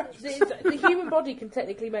great. The human body can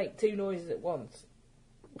technically make two noises at once.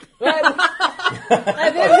 Sorry, no.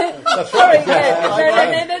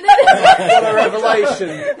 What a revelation.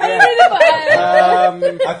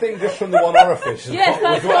 I think just from the one orifice. is Yes, what-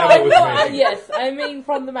 that's was what what I Emma was thought. thinking. Yes, I mean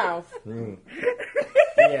from the mouth.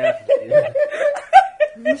 Yeah.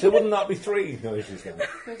 So wouldn't that be three noises then?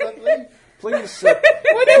 Please We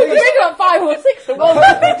don't think about 5 or 6 at once.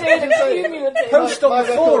 We're doing a cumulative. post on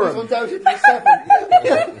the forum. Undoubtedly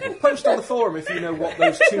 7. Post on the forum if you know what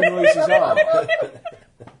those two noises are.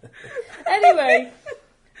 Anyway,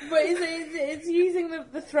 but it's using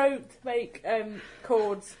the throat to make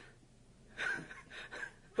chords.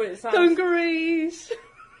 But it sounds... Dungarees.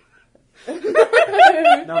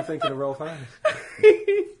 Now I'm thinking of Rolf Harris.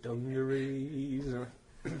 Dungarees.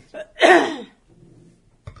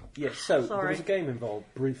 Yes, so there Sorry. was a game involved,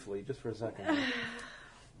 briefly, just for a second.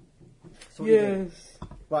 So what are you doing? Yes.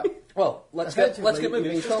 Right. Well, let's get moving. You've It's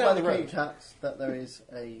been just told by down the the King road. of Cats that there is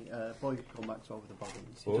a boy called Maxwell with a boggin.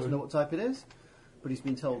 He Boy. doesn't know what type it is, but he's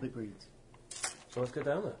been told it breeds. So let's go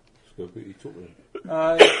down there. Let's go put your talk then.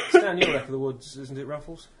 It's down your neck of the woods, isn't it,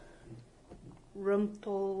 Raffles?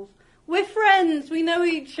 Rumpels. We're friends. We know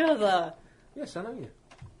each other. Yes, I know you.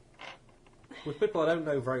 With people I don't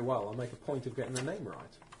know very well, I make a point of getting their name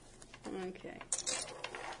right. Okay.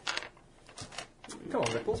 Come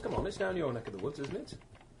on, Ripples, come on. It's down your neck of the woods, isn't it?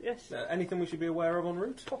 Yes. Anything we should be aware of en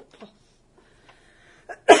route?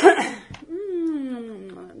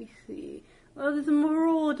 Let me see. Well, there's a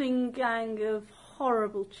marauding gang of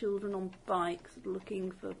horrible children on bikes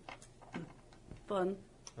looking for fun.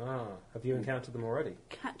 Ah, have you encountered them already?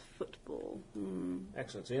 Cat football.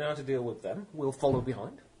 Excellent. So you know how to deal with them. We'll follow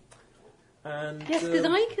behind. And Yes, because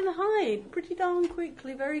I can hide pretty darn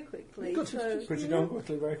quickly, very quickly. Good. So, Pretty darn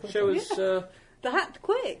quickly, very quickly. show us. that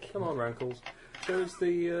quick. Come on, Rankles. Show us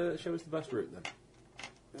the best route then.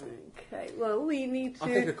 Okay. Well, we need I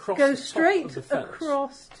think to across go the top straight of the fence.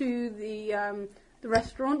 across to the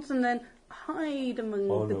restaurants and then hide among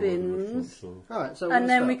Oh, the no, bins, so- Alright, so and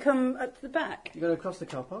then we start. come up to the back. You're going to cross the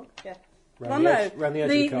car park. Yeah. Round the edge of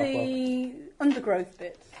the car park. the undergrowth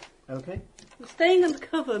bits. Okay. We're staying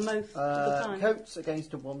undercover most of the time. Coats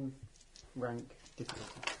against a 1 rank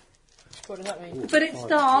difficulty. What does that mean? But it's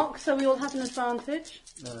dark, so we all have an advantage.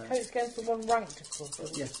 Coats against the one rank, of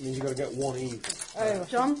course. Yes. Means you've got to get one even. Oh,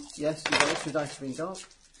 John? Yes, you've got extra dice for being dark.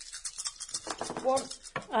 one.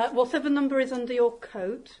 Well, 7 number is under your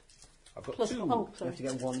coat. I've got Plus, 2. You oh, have sorry. to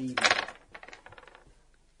get 1 even.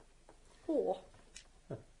 4.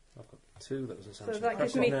 I've got 2. That doesn't sound So too that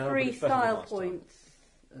gives impressive me now, but 3 it's better than style last time.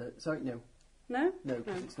 points. Sorry, no. No? No,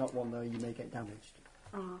 because it's not 1 though, you may get damaged.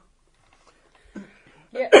 Ah.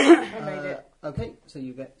 Yeah, I made it. Okay, so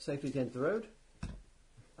you get safely to the end of the road.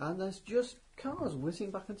 And there's just cars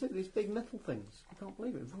whizzing back into these big metal things. I can't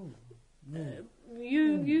believe it.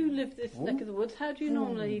 You live this neck of the woods. How do you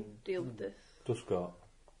normally deal with this? Dust cart.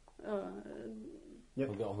 Yep.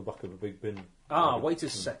 I'll get on the back of a big bin. Wait a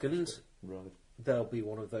second. Right. There'll be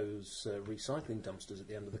one of those recycling dumpsters at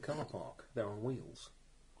the end of the car park. They're on wheels.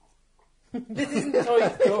 This isn't Toy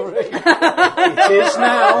Story. It is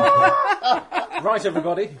now. Right,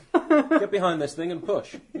 everybody. Get behind this thing and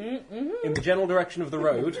push. In the general direction of the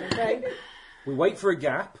road. Okay. We wait for a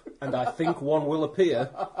gap, and I think one will appear,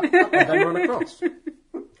 and then run across.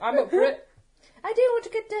 I'm up for it. I do want to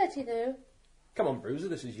get dirty, though. Come on, Bruiser,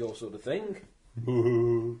 this is your sort of thing.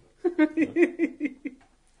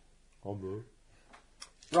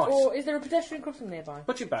 Right. Or is there a pedestrian crossing nearby?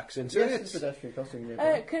 Put your backs into Yes, it. it's pedestrian crossing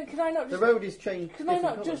nearby. Can I not The just... road is changed. Can I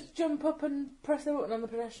different not colours. just jump up and press the button on the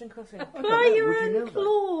pedestrian crossing? Apply your Would you know own that?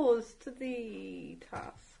 clause to the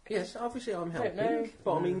task. Yes, obviously I'm Don't know. helping.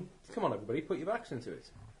 But I mean, come on, everybody, put your backs into it.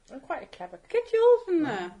 I'm quite a clever... Get yours in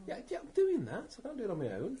there. Yeah, I'm doing that. I can't do it on my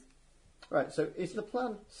own. Right, so is the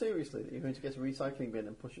plan, seriously, that you're going to get a recycling bin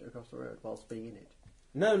and push it across the road whilst being in it?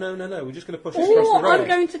 No. We're just going to push it Or across the road. I'm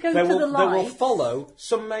going to go They to will, the They will lights. follow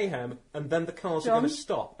some mayhem, and then the cars are John? going to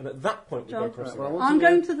stop. And at that point, we go John? across Right, the well, I road. want I'm to know-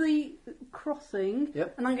 going to the crossing,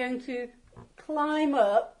 Yep. and I'm going to climb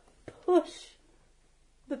up, push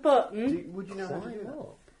the button. Would you know how to do that?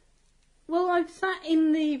 Oh. Well, I've sat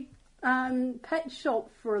in the pet shop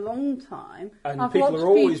for a long time. And I've people watched are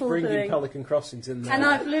always people bringing doing- Pelican Crossings in there. And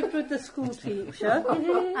I've lived with the school teacher,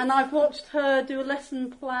 and I've watched her do a lesson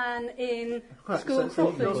plan in Right, school so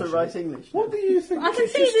you can also crossing. write English. What do you think? I can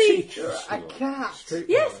teachers see teach You're at a school? cat. Street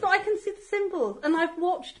Yes, life. but I can see the symbols, and I've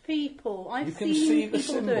watched people. I've You can seen see the people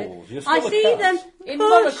do symbols. it. You're I still a see cat. them In push.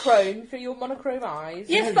 monochrome, for your monochrome eyes.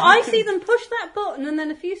 Yes, Yeah, but you I can- see them push that button, and then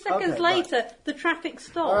a few seconds Okay, right. later, the traffic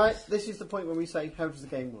stops. Alright, this is the point when we say, how does the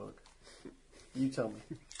game work? You tell me.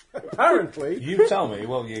 Apparently. You tell me.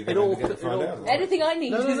 Well, you're It going all- to get to it find all- out. Anything I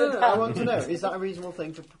need No, is a I cat. want to know, is that a reasonable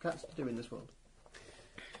thing for cats to do in this world?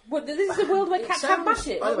 What, this is a world where cats have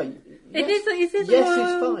batshit. By the way, Is this yes, a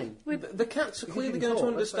it's world fine. with- The cats are Because clearly you going can to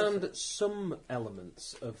talk, let's face understand some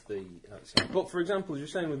elements of the outside. But for example, as you're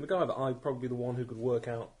saying with MacGyver, I'm probably the one who could work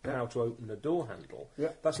out how to open a door handle. Yeah.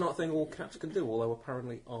 That's not a thing all cats can do, although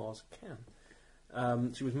apparently ours can.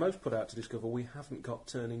 She was most put out to discover we haven't got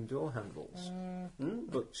turning door handles.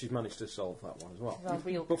 But she's managed to solve that one as well. Our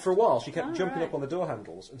real But for a while, she kept Oh, jumping right. up on the door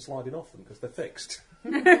handles and sliding off them because they're fixed.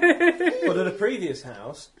 But at a previous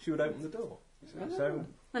house, she would open the door. So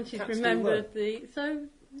And she's cats do remembered the... So,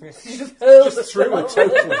 just threw her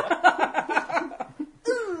totally.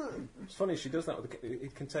 It's funny, she does that with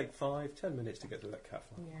it can take 5-10 minutes to get to that cat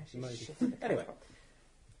farm. Yeah, she's Amazing. shit at the Anyway,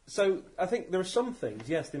 so I think there are some things,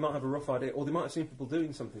 yes, they might have a rough idea, or they might have seen people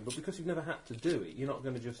doing something, but because you've never had to do it, you're not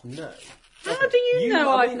going to just know. how do you know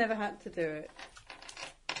I I've mean, never had to do it?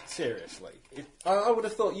 Seriously. I would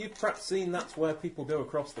have thought you'd perhaps seen that's where people go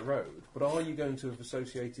across the road, but are you going to have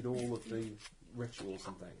associated all of the rituals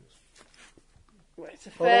and things? Well, it's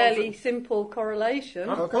a fairly simple correlation.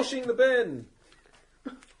 I'm pushing the bin!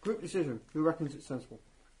 Group decision. Who reckons it's sensible?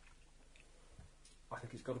 I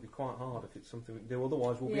think it's got to be quite hard if it's something we can do.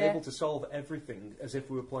 Otherwise, we'll be Yeah. able to solve everything as if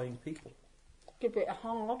we were playing people. Give it a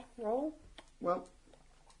hard roll. Well,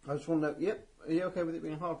 I just want to know, yep, are you okay with it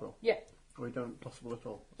being a hard roll? Yeah. Or you don't possible at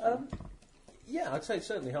all? Yeah, I'd say it's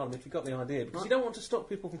certainly hard if you've got the idea, because you don't want to stop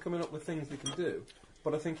people from coming up with things they can do.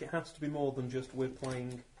 But I think it has to be more than just we're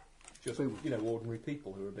playing just ordinary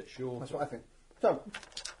people who are a bit short. That's what I think. So,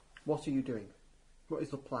 what are you doing? What is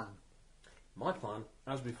the plan? My plan,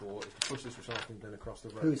 as before, is to push this recycling bin across the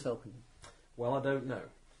road. Who's helping you? Well, I don't know.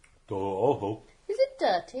 Oh, Is it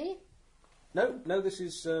dirty? No, this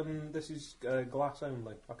is glass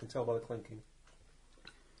only. I can tell by the clinking.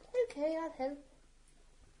 Okay, I'll help.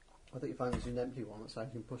 I think you find there's an empty one that's how you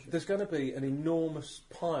can push it. There's going to be an enormous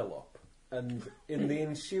pile-up, and in the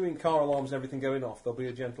ensuing car alarms and everything going off, there'll be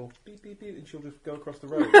a gentle beep, beep, beep, and she'll just go across the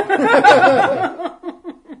road.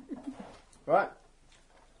 Right.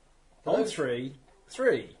 On three.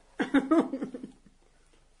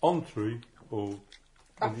 on 3 or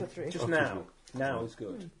After 3. Just now. Now is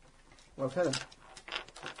good. Well, Helen,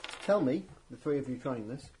 tell me, the three of you trying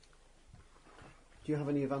this, do you have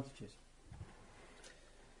any advantages?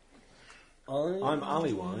 I'm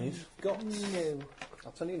alley-wise. Got No.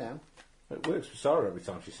 I'll tell you now. It works for Sarah every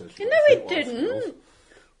time she says she No, wants it it while didn't. skills.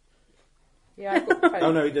 Yeah, I've got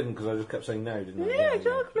Oh, no, he didn't, because I just kept saying no, didn't I? Yeah,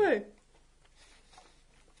 exactly.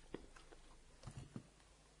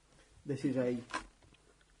 This is a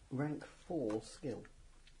rank 4 skill.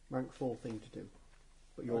 Rank 4 thing to do.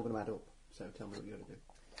 But you're all going to add up, so tell me what you're going to do.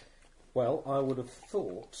 well. I would have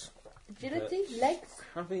thought Agility, legs.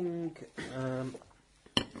 having.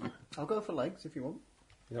 I'll go for legs if you want.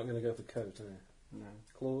 You're not going to go for coat, are you? No,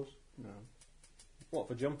 Claws. no. What,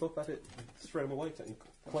 for jump up at it, throw them away, and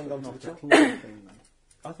cling onto Not the a top? claw thing, man.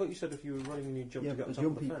 I thought you said if you were running and you jumped Yeah, to get but on the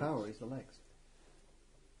top of the jumpy fence. power is the legs.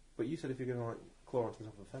 But you said if you're going to like claw onto the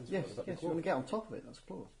top of the fence. Yes, would that be yes, you want to claws? get on top of it, that's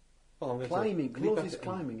claws. Well, I'm going Climbing, to leap claws at is it and-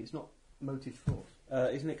 climbing, it's not motive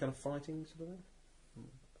force. Isn't it kind of fighting sort of thing?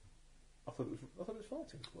 I thought it was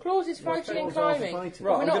fighting. Claws is fighting and climbing. Fighting.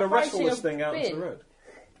 Right, We're I'm not going to wrestle fighting this a thing out into bin. the road.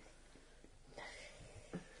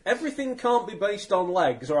 Everything can't be based on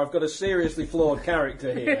legs, or I've got a seriously flawed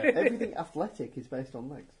character here. Everything athletic is based on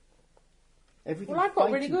legs. Everything Well, I've got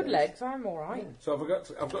really fighting good based- legs. I'm all right. So I've got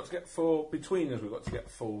to get 4 between us. We've got to get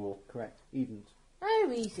 4. Correct. Evens.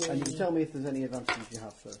 Oh, easy. And you can tell me if there's any advantages you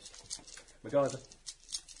have first. MacGyver.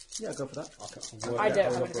 Yeah, go for that. I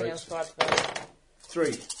don't have anything else to add first.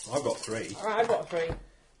 3. I've got 3. All right, I've got 3.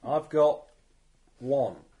 I've got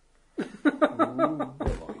 1. Not a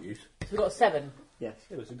lot of use. So we've got 7. Yes.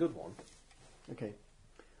 It was a good one. Okay.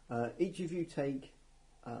 Each of you take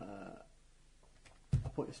a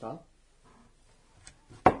point of style.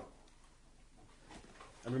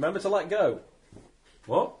 And remember to let go.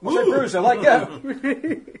 What? I said, Bruiser, let go.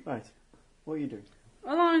 Right. What are you doing?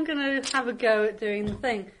 Well, I'm going to have a go at doing the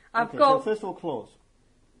thing. I've Okay, got. So first of all, claws.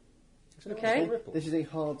 Okay. This is a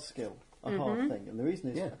hard skill, a hard thing, and the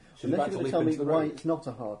reason is, Yeah. So unless you're about you're to going to leap tell me into the why road. it's not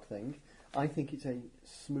a hard thing, I think it's a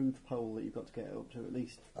smooth pole that you've got to get up to at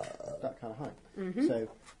least that kind of height. So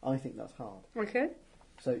I think that's hard. Okay.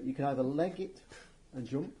 So you can either leg it and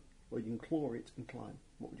jump, or you can claw it and climb.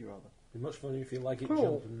 What would you rather? It'd be much funnier if you like it, Cool.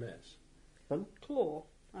 jump and miss. Fun? Claw.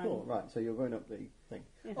 Claw, right. So you're going up the thing.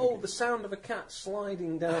 Oh, the sound of a cat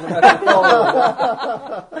sliding down a metal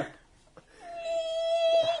pole.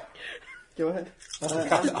 Go ahead. That's a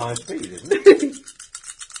cat at high speed, isn't it?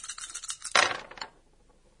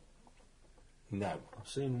 No. I've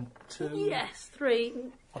seen 2. Yes, 3.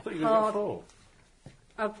 I thought you were going to Hard.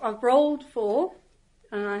 get 4. I've rolled 4,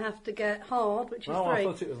 and I have to get hard, which is Oh, I 3.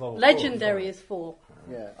 thought it was all Legendary is 4.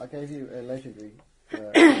 Yeah, I gave you a legendary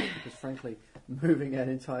because, frankly, moving an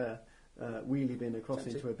entire wheelie bin across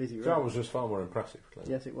into a busy That road. was just far more impressive,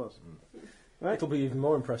 clearly. Yes, it was. Right. It'll be even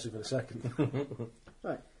more impressive in a second.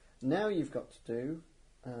 Right. Now you've got to do.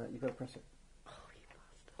 You've got to press it.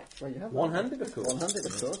 Well, you have. One-handed, of course. One-handed,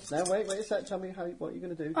 of course. Now wait a sec. Tell me what you're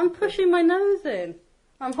going to do. I'm pushing my nose in.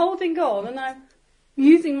 I'm holding on, and I'm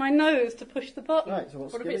using my nose to push the button. Right. So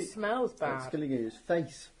what What if skill? it smells What bad? skill are you use?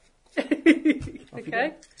 Face.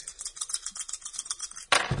 Okay.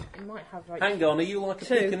 It might have like. Hang on, are you like a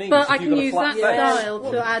 2. Pekingese? But I If you've can got a use flat that face?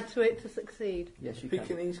 style to add to it to succeed. Yes, you can.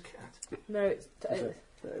 Pekingese cat. No, it's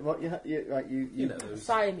What you right? You know those.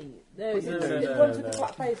 Siamese. No, it's No, it's no, ones no. with the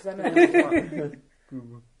flat faces. I know.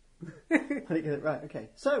 I didn't get it right. Okay.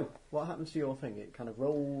 So what happens to your thing? It kind of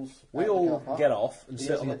rolls. We out the all car park. get off and Yes,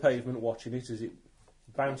 sit on the yes. pavement watching it as it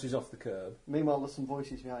bounces off the curb. Meanwhile, there's some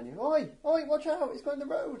voices behind you. Oi! Oi! Watch out! It's going the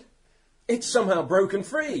road. It's somehow broken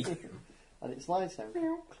free. And it slides down.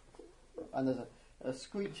 And there's a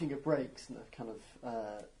screeching of brakes and a kind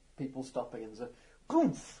of people stopping, and there's a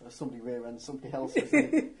goomph as somebody rear ends somebody else's.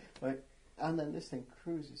 Right? And then this thing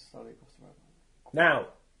cruises slowly across the road. Now,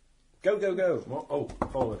 go, go, go. What? Oh,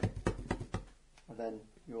 follow me. And then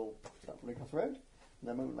you'll start running across the road, and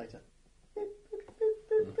then a moment later.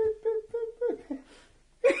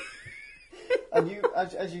 And you,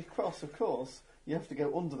 as you cross, of course, you have to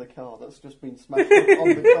go under the car that's just been smashed up on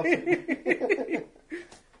the crossing.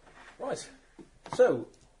 Right. So,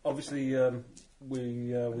 obviously, we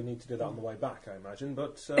need to do that on the way back, I imagine,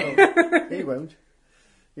 but... You won't.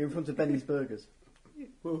 You're in front of Benny's Burgers.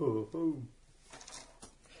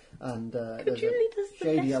 And Could there's you a lead us the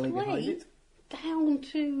shady best alley behind way it. down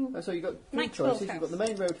to... So you've got three Maxwell's choices. You've got house. the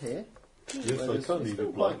main road here. Yes, where I it's can still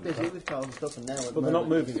even quite blind. busy with cars and stuff, and now at the But they're not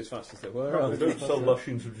moment, moving as fast as they were, They are they? don't sell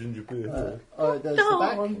lashings of ginger beer. there's the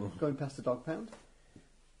back, going past the dog pound,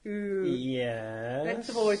 Yes. Let's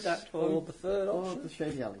avoid that one. Or the third or option. the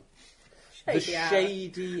shady alley. The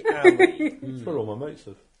shady alley. That's where all my mates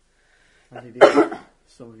live. And it is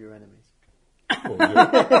some of your enemies. Oh,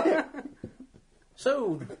 yeah.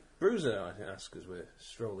 So, Bruiser, I ask as we're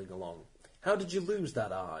strolling along, how did you lose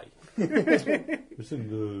that eye? It's in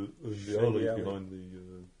the Shady alley alley. behind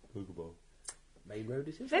the burger bar. Main road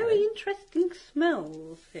it is. Very interesting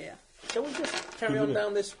smells here. Shall we just carry on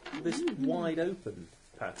down this wide open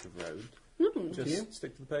patch of road? Mm. Just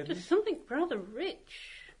stick to the pavement? Just something rather rich.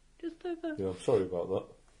 Just over... Yeah, I'm sorry about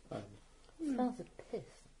that. Smells of piss.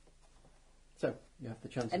 So you have the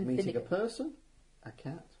chance of And meeting vinegar. a person, a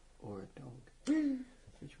cat, or a dog.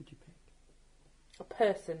 Which would you pick? A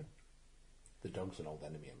person. The dog's an old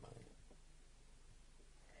enemy of mine.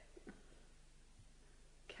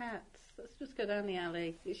 Cats. Let's just go down the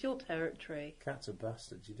alley. It's your territory. Cats are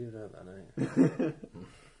bastards, you do know that, don't you?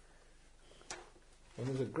 Well,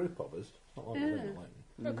 there's a group of us. It's not like we're Yeah. in the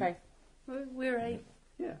lane. Okay. We're a...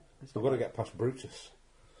 Yeah. So we've got to get past Brutus.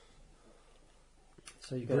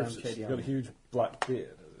 So you go down Brutus, shady you've got a alley, huge black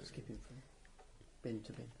beard. skipping from bin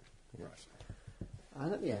to bin. Right.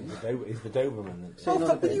 And at the end, He's the Doberman. sitting on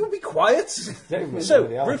a Will bin, you be quiet? Doberman. So,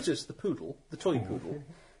 the Alf. Brutus, the poodle, the toy poodle.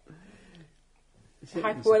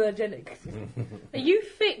 Hypoallergenic. Are you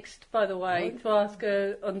fixed, by the way, to ask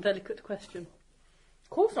an undelicate question? Of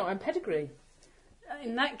course not, I'm pedigree.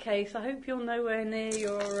 In that case, I hope you're nowhere near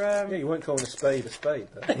your... Yeah, you weren't calling a spade. Then.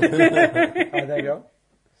 Oh, there you go.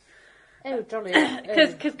 Oh, jolly.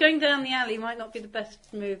 Because going down the alley might not be the best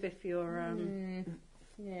move if you're...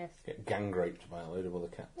 Yes. Get gang raped by a load of other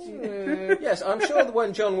cats. Yes, I'm sure that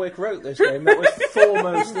when John Wick wrote this game, that was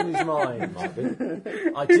foremost in his mind. Might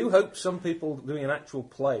be. I do hope some people doing an actual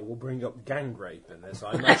play will bring up gang rape in this.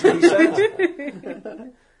 I imagine he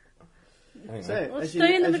said. Anyway. So, Well, as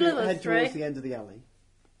stay in the as middle you of those head three. towards the end of the alley,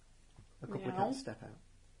 a couple of Meow. cats step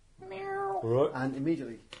out. Right. And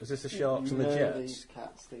immediately, Is this the sharks and the know jets? these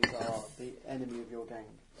cats, these are the enemy of your gang.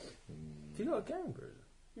 Have you got a gang,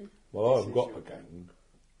 Bruce? Well, This I've is got your a gang.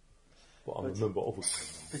 But I'm a But- member of a gang.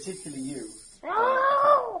 Particularly you.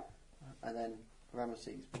 And then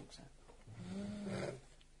Ramesses walks out.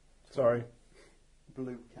 Sorry.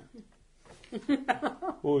 Blue cat.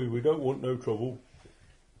 Oi, we don't want no trouble.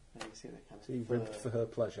 And you see that kind of So you've ribbed for her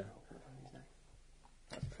pleasure.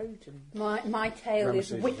 Trojan. My tail Ramesses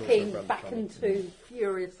is is whipping also back from- and to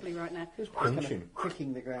furiously right now. Crunching.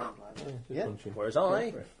 Pricking the ground like that. Just Yeah. crunching. Whereas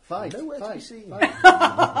I, Five. nowhere to be Five. seen.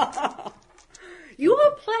 Five. You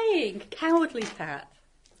are playing Cowardly Cat.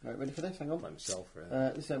 Right, ready for this? Hang on. myself, really.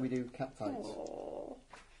 This is how we do cat fights.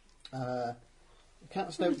 Aww.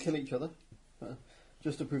 Cats don't kill each other,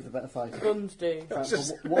 just to prove the better fighter. Guns do. In fact,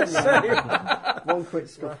 Just one quick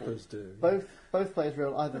scuffle. Rappers do. Both players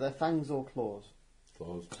roll either their fangs or claws.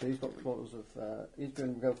 Claws. So he's got claws of. He's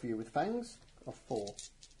going to go for you with fangs of 4.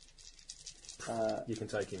 You can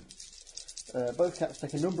take him. Both cats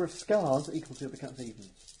take a number of scars equal to the cat's evens.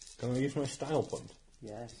 Can I use my style point?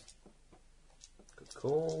 Yes. Good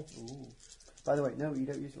call. Ooh. By the way, no, you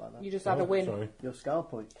don't use it like that. You just had a win. Sorry. Your scar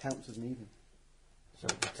point counts as an even.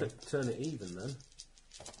 So turn it even then.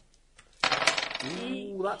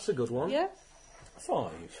 Ooh, that's a good one. Yes.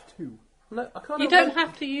 5. 2. No, I can't. You help don't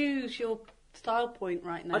have to use your style point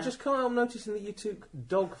right now. I just can't help noticing that you took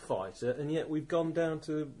dog fighter, and yet we've gone down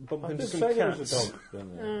to bump I into did some say there cats. was a dog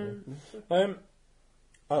down there.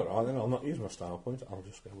 Alright, then I'll not use my style point. I'll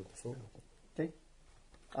just go with the 4. Okay.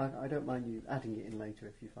 I don't mind you adding it in later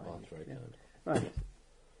if you find Oh, it. that's very Yeah. kind. Right.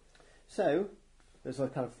 So, there's a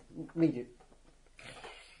kind of immediate,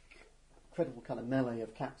 incredible kind of melee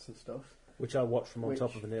of cats and stuff. Which I watched from on Which-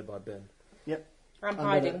 top of a nearby bin. Yep. I'm And then,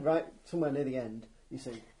 hiding. right somewhere near the end, you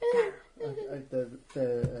see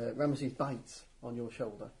the Ramesses bites on your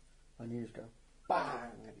shoulder, and you just go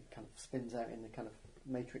bang, and it kind of spins out in the kind of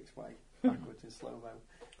Matrix way, backwards in slow mo.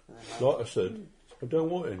 Like I said, I don't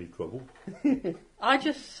want any trouble. I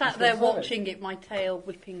just sat there That's right. watching it, my tail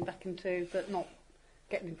whipping back and two, but not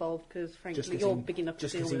getting involved because, frankly, Just you're big enough to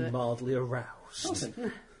just deal because with he it. mildly aroused.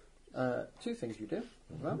 Awesome. 2 things you do at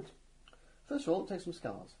the moment. First of all, take some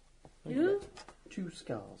scars. Yeah. 2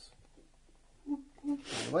 scars. And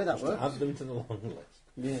the way that Just works, add them to the long list.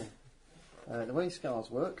 yeah. The way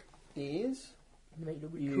scars work is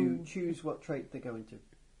you choose what trait they go into.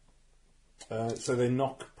 So they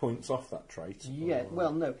knock points off that trait. Yeah. Or-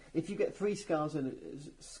 Well, no. If you get 3 scars in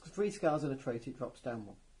a trait, it drops down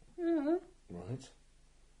 1. Yeah. Right.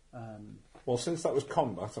 Um, Well, since that was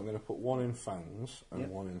combat, I'm going to put 1 in fangs and Yep.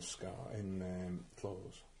 1 in scar in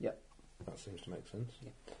claws. Yep. That seems to make sense.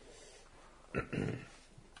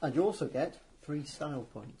 and you also get 3 style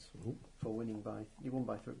points Ooh. for winning by. You won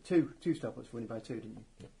by 3. 2 style points for winning by 2, didn't you?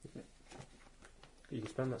 Yep. You can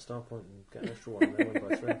spend that star point and get an extra one and then win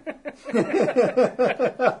by 3.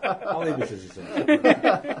 I'll leave it as it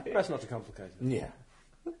is. Best not to complicate it. Yeah.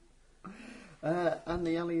 And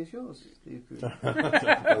the alley is yours. You could- Bit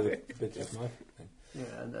of my thing.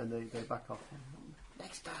 yeah, and they back off.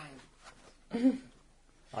 Next time.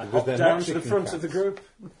 I Because hop they're down to the Mexican front cats. of the group.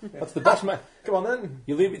 That's the best. Come on then.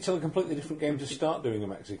 You leave it till a completely different game to start doing a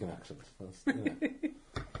Mexican accent. That's, you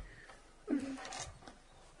know.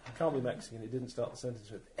 Can't be Mexican. It didn't start the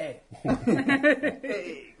sentence with eh.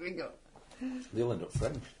 Hey, gringo. They'll end up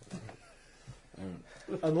French.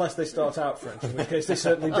 Unless they start out French, in which case they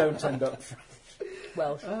certainly don't end up French.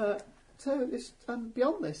 Welsh. So this,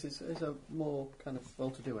 beyond this is a more kind of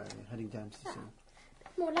well-to-do area, heading down to the sea.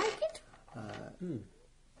 More like it.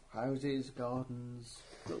 Houses, gardens,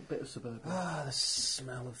 a little bit of suburban. Ah, the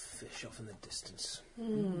smell of fish off in the distance.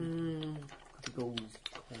 The gulls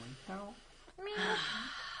calling.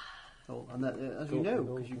 Oh, and that, as you Gull, know,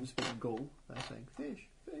 gull, because you can speak gull, they're saying fish,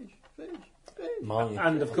 fish, fish, fish. Mine.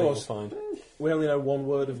 And of I think course, you'll find. we only know one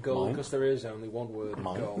word of goal Mine. because there is only one word of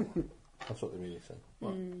Mine. goal. That's what they really say.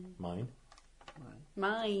 What? Mine.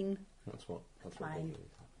 Mine. That's what Mine. they really say.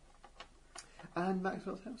 And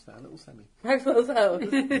Maxwell's house there, a little semi. Maxwell's house.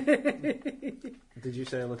 Did you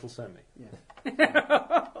say a little semi? Yeah.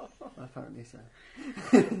 Apparently so.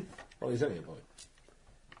 Well, he's only a boy.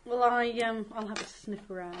 Well, I'll have a sniff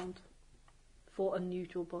around for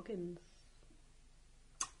unusual boggins.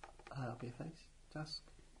 That'll be a face task.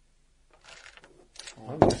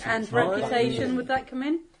 And reputation, would that come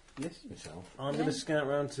in? Yes. Myself. I'm going to scout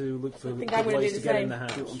round to look for I think good I'm gonna ways do to the get in same. the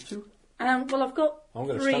Do you house. want two? Well, I've got I'm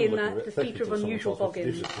going to 3 stand in looking that, a bit the thick feature of until someone unusual tells me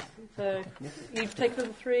to do boggins. something. So you've taken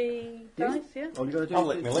the 3 dice, yeah? All you got to do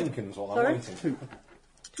I'll is lick my Lincolns while Sorry? I'm waiting.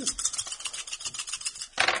 two.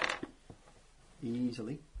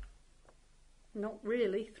 Easily. Not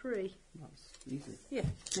really, 3. That's easy. Yeah.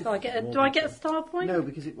 Do I get a star point? No,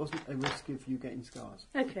 because it wasn't a risk of you getting scars.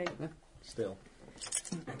 Okay. Still.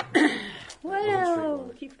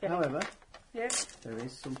 Well, keep forgetting. However, Yeah. there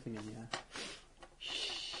is something in there.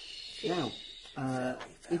 Now,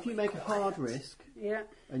 if you make a hard risk Yeah.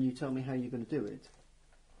 and you tell me how you're going to do it,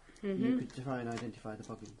 Mm-hmm. you could try and identify the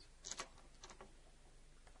boggins.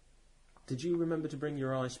 Did you remember to bring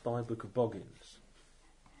your I Spy book of boggins?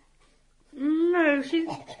 No,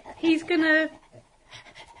 he's gonna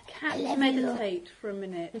meditate for a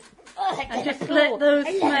minute and just let those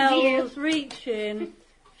smells reach in,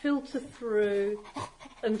 filter through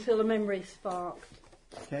until a memory is sparked.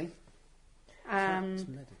 Okay? To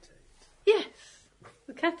meditate. Yes,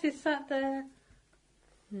 the cat is sat there.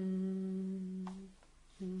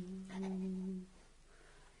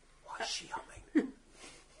 Why is she humming?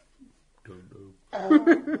 Go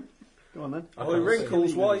on then. Oh,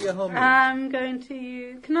 wrinkles, why are you humming? I'm going to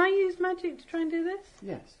use. Can I use magic to try and do this?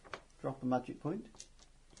 Yes. Drop a magic point.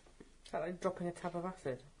 Is that like dropping a tab of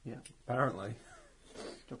acid? Yeah. Apparently.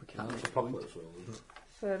 Drop a That's calendar point. apocalypse world, isn't it?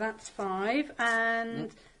 So that's 5.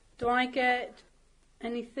 And do I get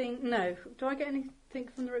anything? No. Do I get anything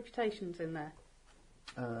from the reputations in there?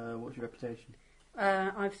 What's your reputation?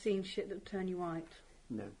 I've seen shit that would turn you white.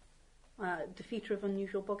 No. Defeater of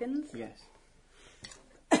unusual boggins. Yes.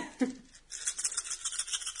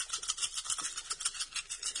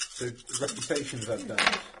 So reputations have done.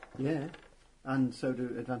 Yeah. And so do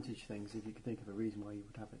advantage things, if you could think of a reason why you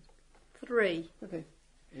would have it. 3. Okay.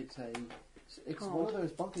 It's Card. one of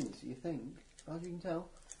those boggins, you think, as you can tell,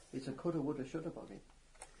 it's a coulda, woulda, shoulda boggin.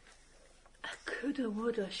 A coulda,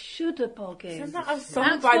 woulda, shoulda boggin. Isn't that a song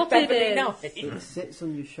That's by what Beverly it is. Knight? It sits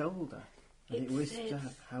on your shoulder, and It it whisks sits.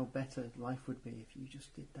 how better life would be if you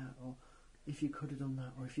just did that, or if you could have done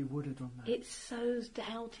that, or if you would have done that. It sows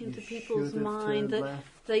doubt into You people's should have mind turned that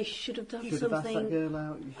left. they should have done Should have asked that something. girl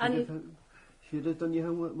out. You And- should have done your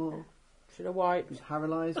homework more. Should have wiped. Was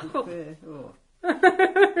paralysed with fear. Oh.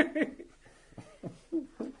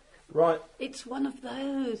 Right. It's one of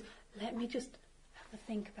those. Let me just have a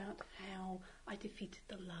think about how I defeated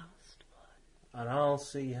the last one. And I'll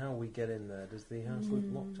see how we get in there. Does the house look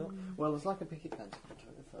locked up? Well, there's like a picket fence to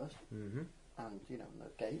it first, Mm-hmm. and the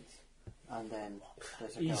gates, and then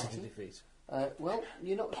there's a Easy to garden. defeat. Well,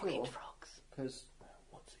 you're not Pocket sure frogs. because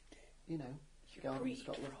What's it do? garden's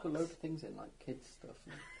got a load of things in, like kids stuff,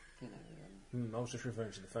 and I was just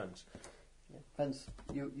referring to the fence. yeah. Fence.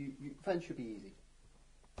 Fence should be easy.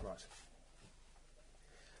 Right.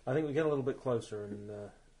 I think we get a little bit closer and...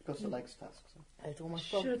 Got the legs task. So. I do all my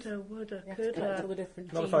frogs. Shoulda, woulda, You have to collect all coulda. the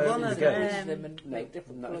different Not if genes, I open the freeze gate. them and No, make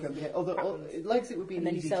different no, colours. yeah, legs it would be And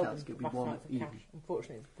an then you easy sell task. them It'd be for one maths for easy. cash.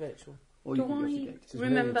 Unfortunately, it's virtual. Or you Do can go to I the gate.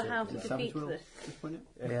 remember millions how of to them. defeat Savage will. this? Just point it.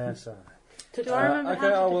 Yes, Do I remember okay, how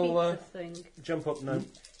to I defeat will, this thing? jump up now.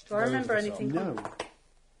 Do I remember Those anything? No.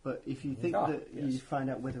 But if you think Ah, that you yes. find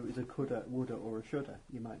out whether it was a coulda, woulda, or a shoulda,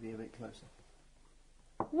 you might be a bit closer.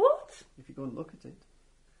 What? If you go and look at it.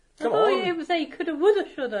 I Come thought on. it was a coulda, woulda,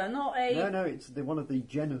 shoulda, not a. No, it's one of the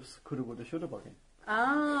genus coulda, woulda, shoulda boggin.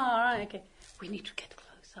 Ah, right, okay. We need to get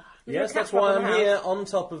closer. Yes, a that's cat why from I'm the here on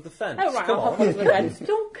top of the fence. Oh, right, Come I'll hop on. onto the fence.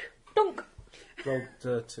 Dunk. Dunk. Rolled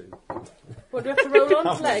 2. What, do we have to roll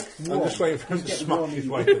on to legs? I'm just waiting for him to Get smack one his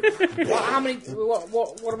in. way. What, how many,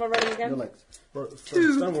 what am I rolling Your again? legs.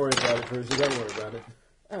 Don't worry about it, Bruce. Don't worry about it.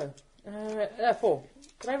 Oh, 4.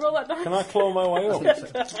 Can I roll that dice? Can I claw my way up?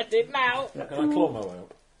 I did now. Can I claw my way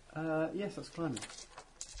up? Yes, that's climbing.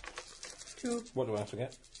 2. What do I have to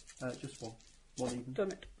get? Just one. One even.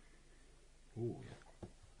 Done it. Ooh, yeah.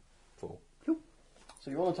 4. So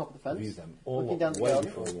you're on top of the fence. Use them all Looking up down the way garden.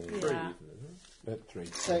 before we Yeah. 3, isn't it? 3.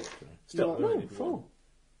 So, Still, you are, no, 4.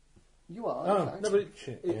 You are. Oh, in fact. No, but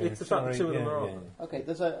Shit, it's the fact that two of them are on. Okay,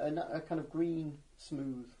 there's a kind of green,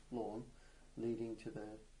 smooth lawn leading to the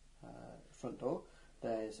front door.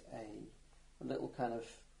 There's a little kind of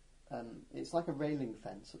It's like a railing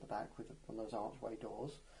fence at the back with one of those archway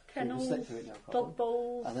doors. Kennels, you can slip through it, no problem. dog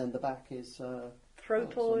balls, And then the back is throw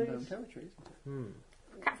it's toys, unknown territory, isn't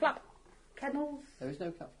it? Cat flap. kennels, There is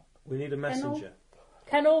no cat flap. We need a messenger.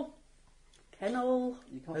 Kennel. kennel.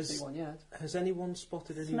 You can't see one yet. Has anyone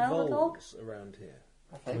spotted any Smell the dog? voles around here?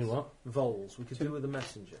 Okay. Any what? Voles. We could do with a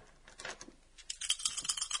messenger.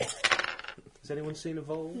 Has anyone seen a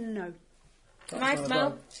vole? No. Can I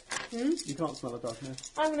smell? You can't smell a dog, no.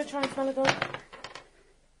 I'm going to try and smell a dog.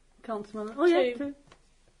 Can't smell it. Oh yeah, Two.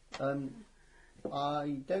 two.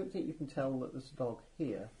 I don't think you can tell that there's a dog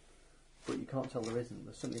here, but you can't tell there isn't.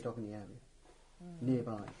 There's certainly a dog in the area,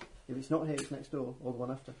 nearby. If it's not here, it's next door, or the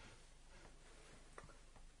one after.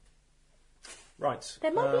 Right.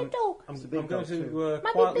 There might be a dog. It's a I'm big going dog to Might be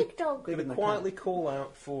a quietly, big dog. Bigger than a quietly call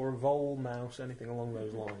out for a vole, mouse, anything along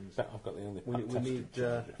those lines. Bet I've got the only We pet need,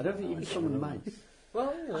 tested I don't think you can summon mice.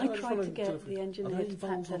 Well, you know, I just tried wanna to get sort of- the Are engineer there to any pat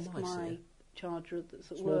voles or test mice my here? charger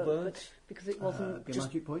that's at Small work, birds? but because it wasn't Give a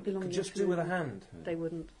magic point. belonging Just to do with a them, hand. they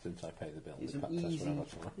wouldn't. since I pay the bill. It's the an pet test easy when I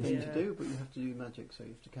watch them. thing Yeah. to do, but you have to do magic, so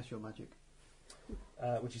you have to cast your magic.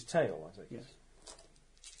 Which is tail, I think. Yes.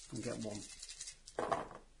 You get one.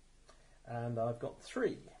 And I've got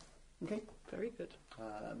 3. Okay. Very good.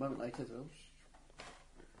 A moment later, though.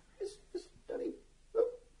 It's Danny.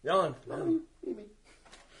 Jan, Mimi.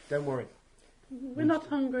 don't worry. We're not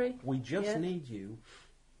hungry. We just Yeah. need you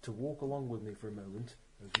to walk along with me for a moment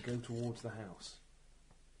as we go towards the house.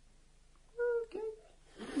 Okay.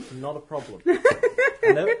 Not a problem.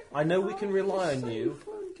 I know we can rely on you.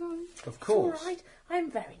 Of All course. right. I'm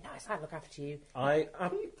very nice. I look after you.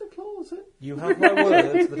 Keep the claws in. You have my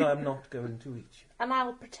word that I'm not going to eat you. And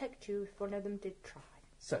I'll protect you if one of them did try.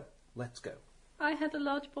 So, let's go. I had a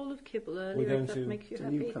large bowl of kibble We're earlier. going If that to- makes you It's a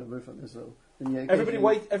new happy. kind of roof on this little. And yeah,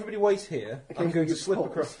 Everybody wait here. I'm occasionally going to you slip pause,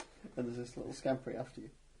 across. And there's this little scampery after you.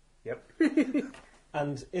 Yep.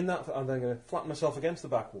 And in that, I'm then going to flatten myself against the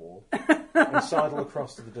back wall and sidle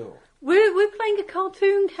across to the door. We're playing a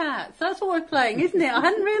cartoon cat. That's what we're playing, isn't it? I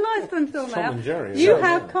hadn't realised until Tom now. and Jerry. You yeah.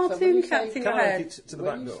 have So when cartoon you cats say- in Can your I head. take it to the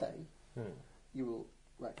when back you door? say, you will.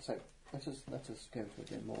 Right, so let us go to a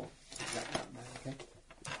bit more like that now, okay?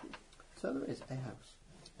 So there is a house.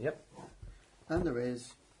 Yep. And there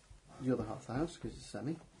is the other half of the house, because it's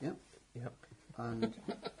semi, yep. Yep. And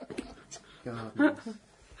gardens.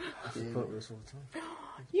 I thought it was all the time.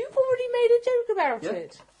 You've already made a joke about Yeah.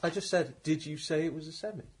 it. I just said, did you say it was a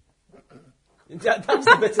semi? That's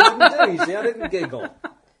the bit I didn't do, you see. I didn't giggle.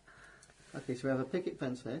 Okay, so we have a picket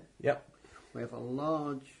fence here. Yep. We have a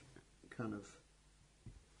large kind of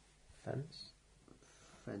Fence.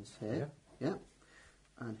 fence here. Yeah.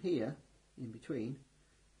 And here, in between,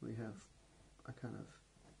 we have a kind of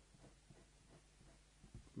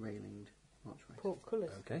railinged archway.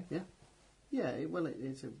 Portcullis. Okay. Yeah, it's a one of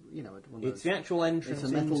It's those the actual entrance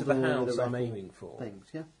it's a metal into the door with house a I'm raffle aiming for. things.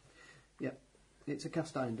 Yeah, yeah. It's a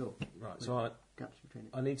cast iron door. Right, so Gaps between it.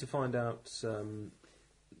 I need to find out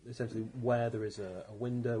essentially where there is a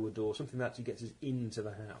window, a door, something that actually gets us into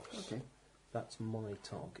the house. Okay. That's my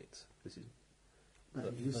target. This is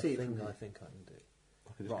the You can see it from thing here. I think I can do.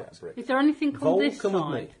 I could just get a brick. Is there anything Vol, on this come with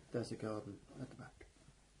side? me. There's a garden at the back.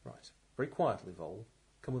 Right. Very quietly, Vol.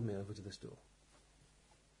 Come with me over to this door.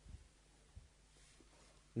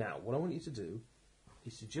 Now, what I want you to do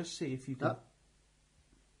is to just see if you can...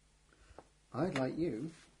 I'd like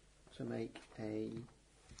you to make a...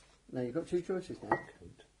 Now, you've got two choices now.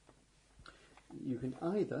 Code. You can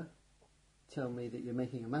either tell me that you're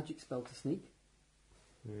making a magic spell to sneak,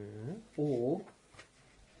 Mhm. or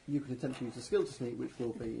you can attempt to use a skill to sneak, which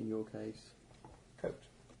will be, in your case, Code.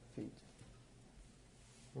 feet.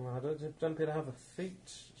 Well, I don't appear to have a feet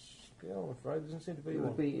skill, I'm afraid. There doesn't seem to be It one.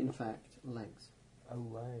 would be, in fact, legs. Oh,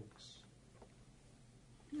 legs.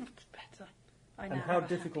 That's better. I now And how have a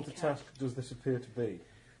difficult a happy cat. task does this appear to be?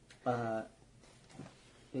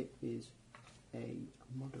 It is a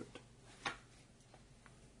moderate.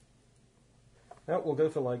 No, we'll go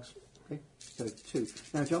for legs. Okay, so 2.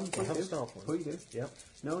 Now, John, I have a star point. before you do, Yep.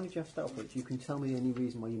 not only do you have star points, you can tell me any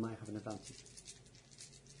reason why you might have an advantage.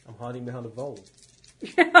 I'm hiding behind a vole.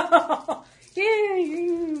 That's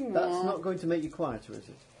not going to make you quieter, is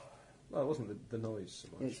it? Well, it wasn't the noise so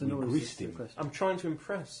much. It's the We noise greased that's the him. question. I'm trying to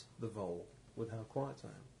impress the vole with how quiet I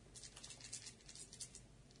am.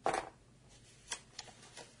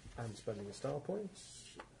 And spending a star point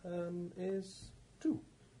is 2. You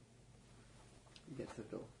get to the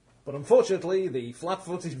door. But unfortunately, the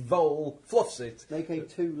flat-footed vole fluffs it. Make a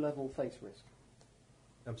 2-level face risk.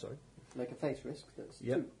 I'm sorry. Make a face risk that's 2.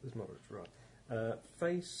 Yep, there's moderate, right.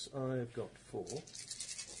 Face, I've got 4.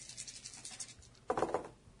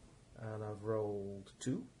 And I've rolled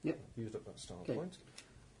 2. Yep. Used up that star Okay. point.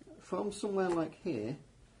 From somewhere like here,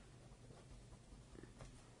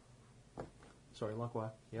 Sorry, like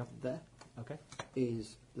where? Yep. there, Okay.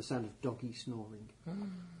 is the sound of doggy snoring.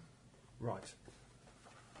 Right.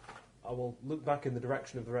 I will look back in the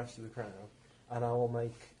direction of the rest of the crowd, and I will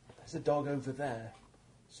make... There's a dog over there,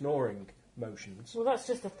 snoring motions. Well, that's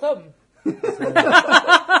just a thumb. Well,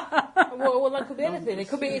 that could be anything. It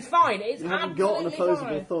could be. It's fine. It's You haven't got an absolutely opposable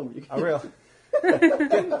fine. thumb. You I real.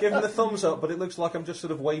 Give him the thumbs up, but it looks like I'm just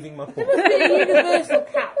sort of waving my paw. The universal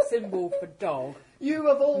cat symbol for dog. You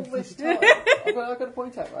have all this time. I've got to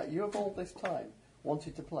point out, right? You have all this time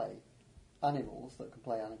wanted to play animals that can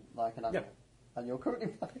play like an animal, and you're currently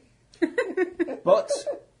playing. But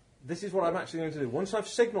this is what I'm actually going to do. Once I've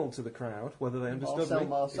signalled to the crowd whether they understood me,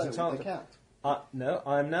 Marcel, it's the cat. no,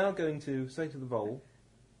 I'm now going to say to the vole,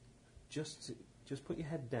 just put your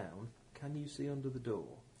head down. Can you see under the door?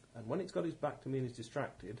 And when it's got its back to me and is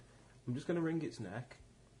distracted, I'm just going to wring its neck.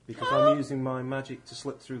 Because I'm using my magic to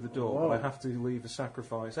slip through the door, but I have to leave a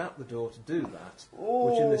sacrifice at the door to do that,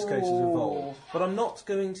 which in this case is a vole. But I'm not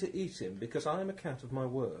going to eat him, because I am a cat of my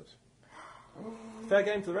word. Fair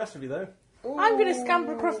game for the rest of you, though. I'm going to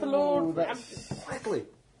scamper across the lawn. Quickly.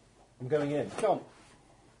 I'm going in. Come on.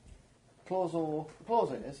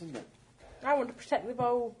 Claws it is, isn't it? I want to protect the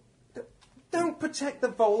bowl. Don't protect the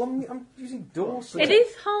vole, I'm using doors. It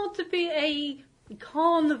is hard to be a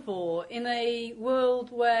carnivore in a world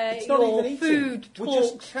where It's not your even eating. food We're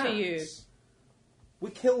just talks to you. cats. We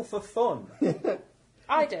kill for fun.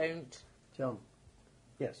 I don't. John,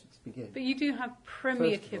 Yes. let's begin. But you do have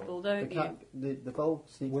premier First of all, kibble, don't the you? cat, the bowl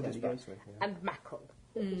sneaks With down. its He back goes, to me. Yeah. And mackerel.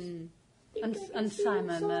 And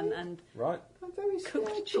salmon and Right. I'm very cooked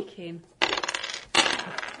scared. chicken.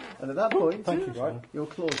 And at that point, Thank you, Right. John. your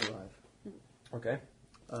claws arrive. Okay.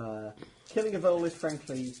 Killing a vole is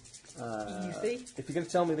frankly... Easy. If you're going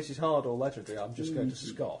to tell me this is hard or legendary, I'm just going to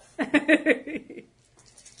scoff.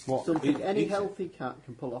 What? Something any eat it. healthy cat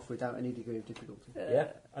can pull off without any degree of difficulty. Yeah,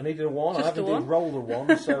 I needed a 1. Just I have a indeed 1. rolled a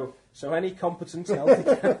 1, so any competent healthy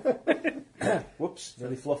cat... Whoops,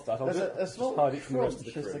 nearly fluffed that. I'll There's just, a small hide it from the rest of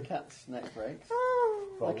crunch the as the crew. cat's neck breaks.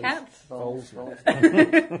 Voles. Cats. Voles, Voles. voles.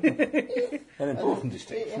 An important It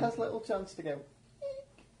distinction. has little chance to go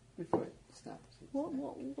before it snaps. What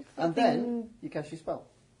And then you cast your spell.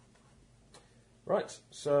 Right,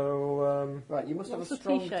 so Right, you must have What's a the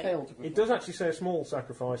strong T-shape? tail to it does actually say a small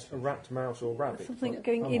sacrifice, a rat, mouse or rabbit. Something but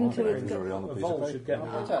going Oh, into okay. its gut. Injury on a the piece vole of should paper.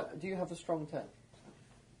 get Point out, do you have a strong tail?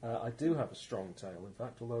 I do have a strong tail, in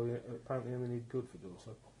fact, although we apparently only need good for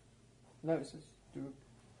dorsal. No, it says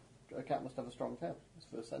a cat must have a strong tail. It's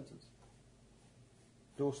the first sentence.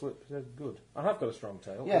 Dorsal says good. I have got a strong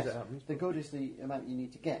tail, Yes, as it happens. the good is the amount you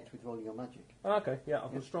need to get with rolling your magic. Okay, yeah,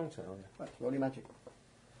 I've got a strong tail, yeah. Right, roll your magic.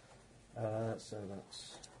 So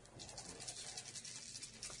that's...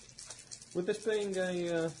 With this being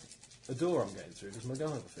a door I'm getting through, does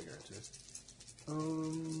MacGyver figure into it?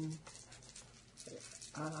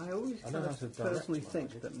 I always I know kind how to of direct personally my think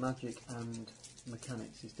magic. that magic and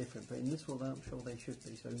mechanics is different, but in this world I'm sure they should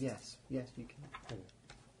be, so yes, you can.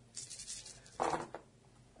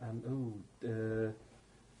 And,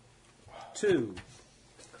 2.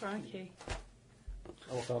 Crikey.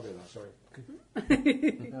 Oh, I can't do that, sorry.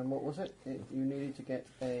 And what was it? You needed to get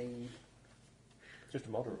a... Just a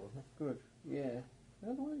moderate, wasn't it? Good, yeah. I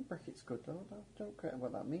don't know why bracket's good though. Don't care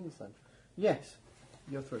what that means then. Yes,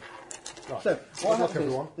 you're through. Right. So, Good what luck, happens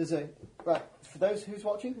everyone. is, there's a... Right, for those who's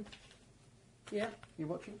watching, Yeah. you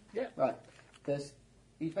watching? Yeah. Right,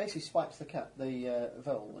 he basically swipes the cat, the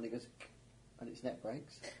vole, and he goes, and its neck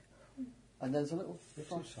breaks. And there's a little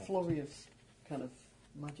flurry of kind of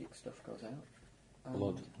magic stuff goes out. And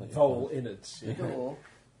Blood. Vole innards. the door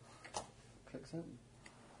clicks open.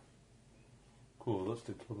 Cool, let's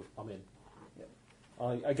do club. I'm in. Yep.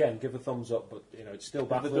 I, again, give a thumbs up, but, you know, it's still Is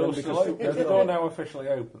the baffling. door because still open? Is the door now officially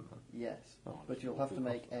open? Yes, Oh, but you'll have to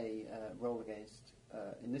make a roll against,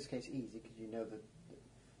 in this case easy, because you know that...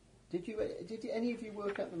 Did any of you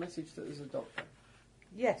work out the message that there's a doctor?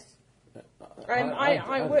 Yes. I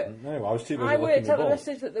didn't know. I was too busy I looking worked at the out the ball.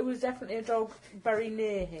 message that there was definitely a dog very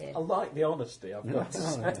near here. I like the honesty, I've got to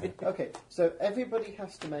say. Okay, so everybody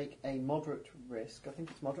has to make a moderate risk. I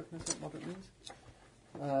think it's moderate. Can I say what moderate means?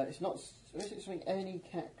 It's not. Is it something any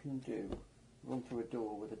cat can do? Run through a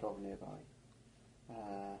door with a dog nearby.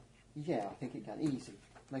 Yeah, I think it can. Easy.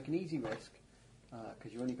 Make an easy risk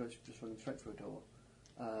because you only go just running straight through a door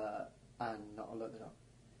and not alert the dog.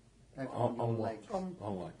 Everyone on your legs. On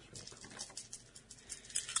legs.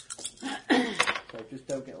 So just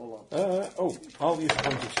don't get all on. I'll use a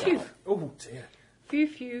point of star. Oh, dear.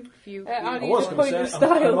 Few. I I need was a going point to of say,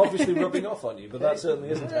 I'm style. obviously rubbing off on you, but that certainly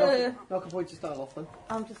isn't helpful. Knock a point of style off then.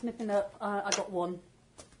 I'm just nipping up. I got one.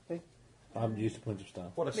 I'm used to point of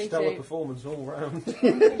style. What a Me stellar too. performance all round.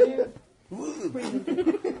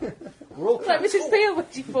 We're all It's like Mrs. Peel when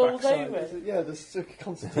she falls Backside. over. Yeah, there's a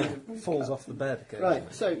constant. falls off the bed occasionally.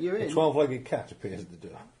 Right, so you're A in. 12-legged cat appears at the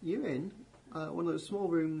door. You're in one of those small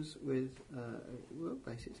rooms with, well,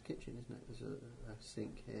 basically it's a kitchen, isn't it? There's a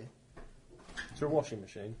sink here, Is there a washing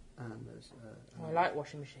machine? and there's Oh, I like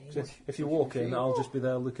washing machines. So if you walk in, I'll just be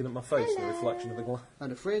there looking at my face, the reflection of the glass.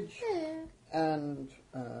 and a fridge, and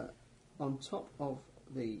on top of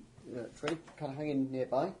the fridge, kind of hanging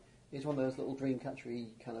nearby, is one of those little dream catchery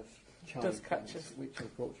kind of chime Dust things, catchers. which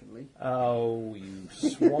unfortunately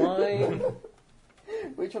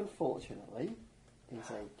Which unfortunately is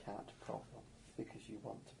a cat problem because you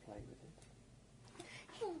want to play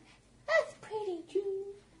with it. That's pretty.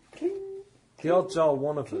 Cling. The odds are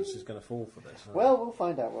one of us is going to fall for this. aren't Well, we'll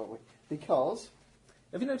find out, won't we? Because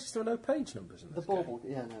they? Have you noticed there are no page numbers in the this game? bauble,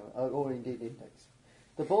 yeah, no, or indeed the index.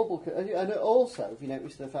 The bauble, and also, if you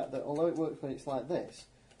notice the fact that although it works when it's like this,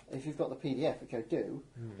 if you've got the PDF, which I do,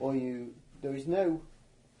 or there is no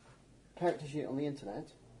character sheet on the internet,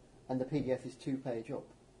 and the PDF is 2-page up.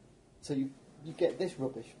 So you get this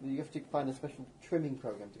rubbish. You have to find a special trimming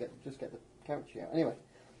program to get the character sheet out. Anyway.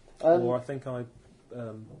 Or I think I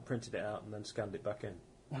printed it out and then scanned it back in.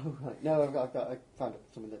 Oh, right. No, I found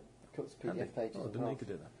something that cuts PDF Handy. pages. Oh, I in didn't half. need to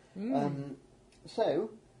do that. So,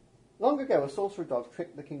 long ago, a sorcerer dog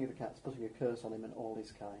tricked the king of the cats, putting a curse on him and all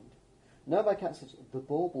his kind. Known by cats as the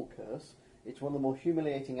bauble curse, it's one of the more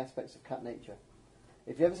humiliating aspects of cat nature.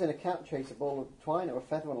 If you've ever seen a cat chase a ball of twine or a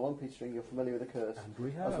feather on a long piece of string, you're familiar with the curse. And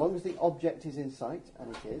we have. As long as the object is in sight,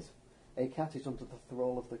 and it is, a cat is under the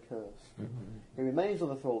thrall of the curse. He remains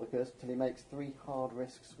under the thrall of the curse until he makes 3 hard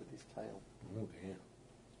risks with his tail. Oh dear.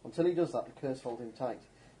 Until he does that, the curse holds him tight,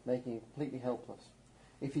 making him completely helpless.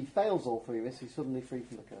 If he fails all 3 risks, he's suddenly free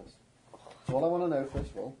from the curse. So what I want to know, first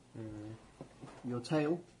of all, your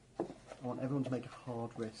tail, I want everyone to make a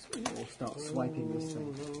hard risk or start swiping this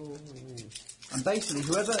tail. And basically,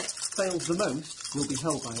 whoever fails the most will be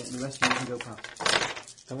held by it and the rest of you can go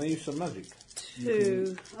past. Can I use some magic?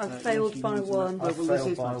 2. I've failed yes, by you can use 1. that. I've well, this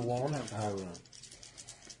failed is by magic, 1. you can. Oh,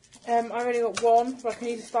 right. I've only got 1, but I can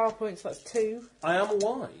use a star point, so that's 2. I am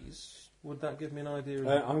wise. Would that give me an idea of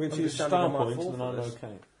I'm going to use understanding star of my points fall and for I'm this?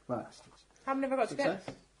 okay. Right. How many have I got to Success.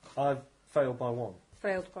 get? I've failed by 1.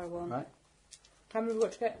 Failed by 1. Right. How many have I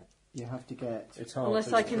got to get? You have to get... It's hard. Unless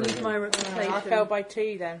to I can agree. use my reputation. I failed by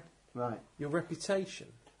 2 then. Right. Your reputation.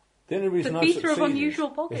 The only reason The I beater of succeeded unusual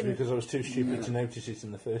is boggins. because I was too stupid to notice it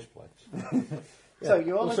in the first place. So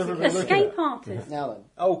you're on What's a everybody looking Escape at? artist. Now then.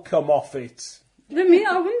 Oh, come off it. I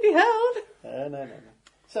wouldn't be held. No.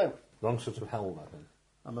 So, Wrong sort of hell, I think.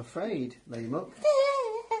 I'm afraid, Lady Muck.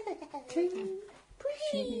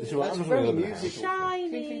 This is what That's happens very when you're musical.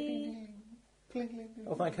 Shiny.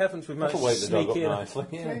 Oh, thank heavens we've managed That'll to wake the dog sneak up in. nicely.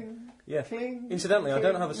 Yeah. Yeah. Cling, Incidentally, I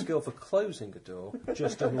don't cling. have a skill for closing a door,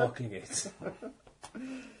 just unlocking it.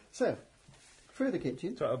 So, through the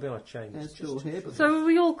kitchen. So I'll be on a chain. There's a door here, but So are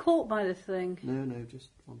we all caught by this thing? no, just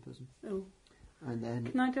one person. Oh. And then,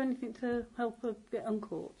 Can I do anything to help her get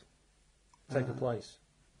uncaught? Take a place.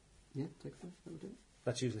 yeah, take that. That'll do.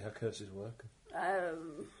 That's usually how curses work.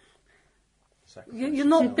 Sacrifice You're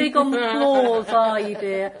not yourself. big on the claws, are you,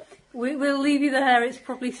 dear? We'll leave you there. It's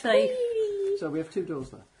probably safe. So we have 2 doors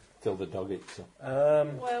there. Till the dog eats her.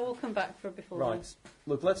 Well, we'll come back for it before. Right.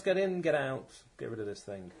 Look, let's get in, get out, get rid of this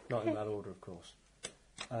thing. Not in that order, of course.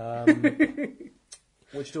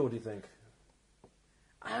 Which door do you think?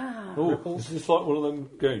 Oh, is this like one of them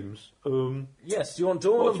games? Yes, do you want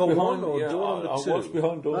door What's number behind- 1 or yeah, door number 2? What's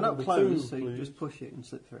behind door They're not number closed, 2, so you please? just push it and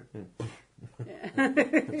slip through.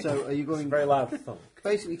 Yeah. So are you It's a going very loud thunk.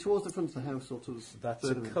 basically towards the front of the house or towards That's a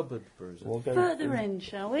further in? cupboard bruiser. We'll go Further in,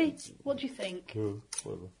 shall we? What do you think?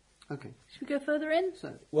 whatever. Okay, Should we go further in?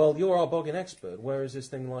 so Well, you're our boggin expert. Where is this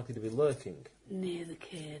thing likely to be lurking? Near the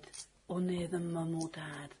kid. Or near the mum or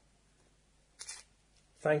dad.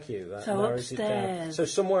 Thank you. That So narrows it down. upstairs. So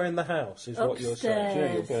somewhere in the house is what you're saying. Upstairs. Do you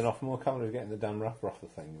know, you're going off more camera getting the damn wrapper off the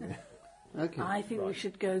thing. okay. I think we Right.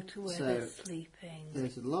 should go to where So- they're sleeping.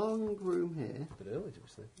 There's a long room here A bit early to be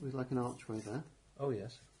sleeping. with like an archway there, Oh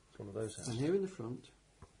yes, it's one of those and houses. here in the front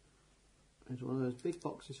is one of those big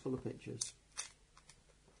boxes full of pictures.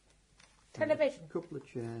 Television. A couple of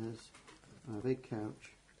chairs, and a big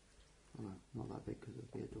couch. Oh, no, not that big because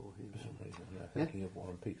there'd be a door For here. some reason, yeah, thinking of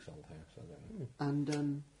Warren Peake's old house. I don't know. And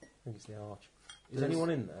I think it's the arch. Is There's- anyone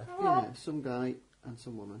in there? yeah, some guy and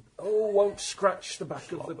some woman. Oh, won't scratch the back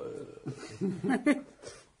of the...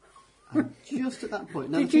 And just at that point,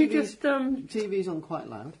 now Did the you TV's, just TV's on quite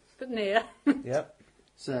loud, but near? Yep.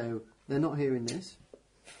 so they're not hearing this.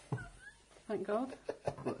 Thank God.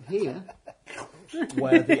 But here,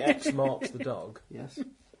 Where the X marks the dog. yes,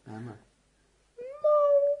 Emma,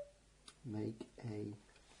 make a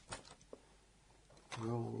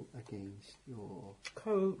roll against your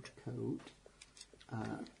Coat. coat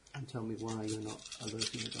and tell me why you're not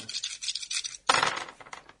alerting the dog.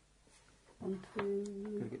 1,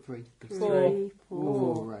 2, Gotta get 3. 3, Four.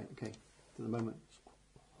 4. Oh, right, okay. For the moment.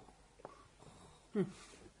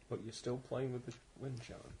 But you're still playing with the wind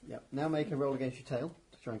chime. Yep. Now make a roll against your tail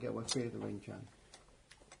to try and get away free of the rain chime.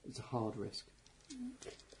 It's a hard risk. So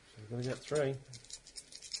you're going to get 3.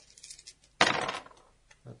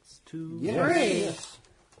 That's 2. Yes.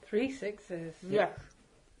 3 sixes. Yeah.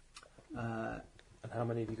 And how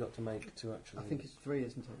many have you got to make to actually... I think it's 3,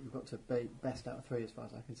 isn't it? You've got to best out of 3 as far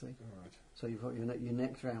as I can see. Alright. So you've got your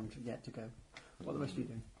next round yet to go. What are the rest of you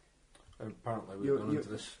doing? Apparently we've You're- gone into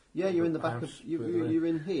this. Yeah, you're in the back of... house You're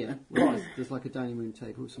in here. Where there's like a dining room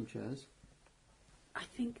table with some chairs. I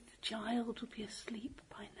think the child will be asleep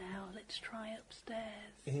by now. Let's try upstairs.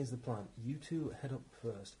 Here's the plan. You two head up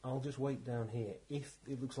first. I'll just wait down here. If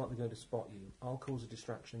it looks like they're going to spot you, I'll cause a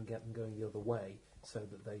distraction and get them going the other way so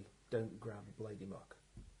that they don't grab Lady Muck.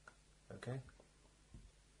 Okay?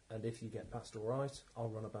 And if you get past all right, I'll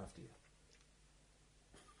run up after you.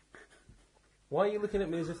 Why are you looking at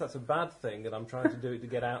me as if that's a bad thing and I'm trying to do it to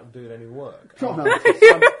get out and do any work? Try an artist.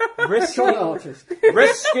 Try an risking, artist.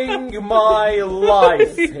 risking my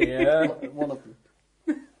life here. One of them.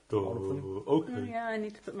 Oh, Okay. yeah, I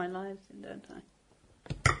need to put my lives in, don't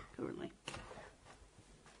I? Currently.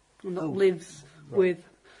 Well, not Oh. lives with.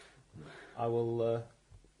 I will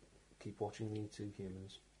keep watching you two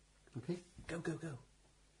humans. Okay. Go, go, go.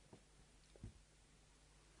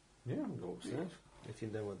 Yeah, I'll go upstairs. If you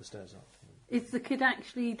know where the stairs are. Is the kid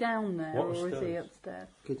actually down there, What or is he upstairs? upstairs?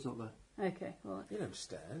 Kid's not there. Okay, well, You know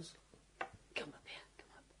stairs. come up here, come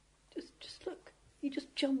up. Just look. You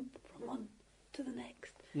just jump from one to the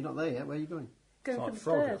next. You're not there yet. Where are you going? Go It's for like the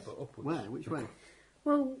Frogger, stairs. but upwards. Where? Which way?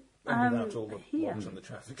 Well, And without all the here. blocks and the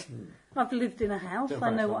traffic. I've lived in a house. I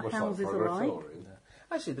know what houses are like.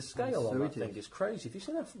 Actually, the scale So on that it thing is. is crazy. If you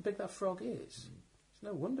see how big that frog is, it's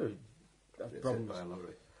no wonder he has problems. By a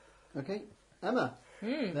lorry. Okay. Emma.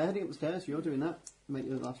 They're heading upstairs. You're doing that. Make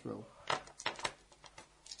your last roll.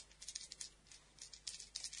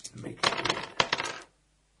 Make it.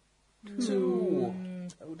 2.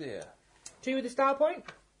 Oh dear. 2 with the star point.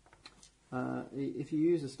 If you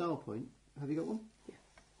use a style point, have you got one? Yeah.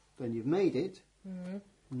 Then you've made it.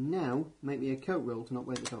 Now, make me a coat roll to not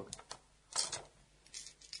wake the dog.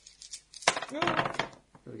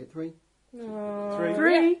 Got to get 3. 3.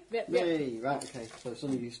 Yep, yep. Yay! Right, okay. So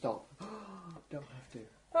suddenly you stop. Don't have to.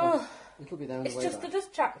 Oh, It'll be down the it's way just back. a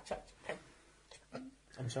dust chat.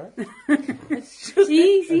 I'm sorry?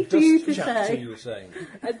 Easy for you to Dust chapter, say. you were saying.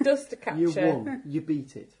 A dust to capture. You won. You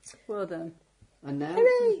beat it. Well done. And now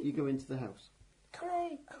Hooray! you go into the house.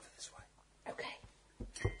 Hooray. Over this way. Okay.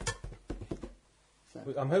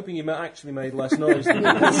 I'm hoping you actually made less noise than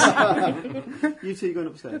you You two going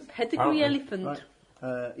upstairs. Pedigree elephant.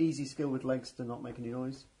 Right. Easy skill with legs to not make any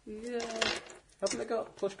noise. Yeah. Haven't they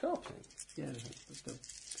got plush carpeting? Yeah, but still.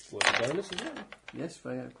 Worth a bonus, isn't it? Yes,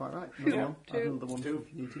 quite right. Another one. Add another one if you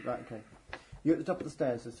need it. Right, okay. You're at the top of the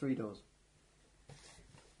stairs. There's 3 doors.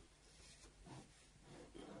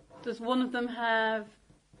 Does one of them have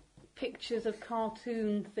pictures of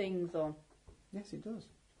cartoon things on? Yes, it does.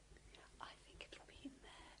 I think it'll be in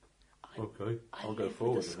there. Okay, I I'll go live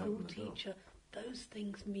forward. with a and school open the door. teacher. Those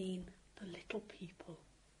things mean the little people.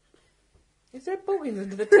 Is there buggings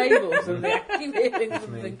under the table or something? I keep hearing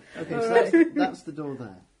something. Okay, All so right. that's the door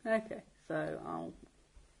there. Okay, so I'll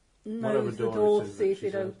Whatever nose the door it door to is see that if she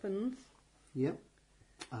it says. opens. Yep.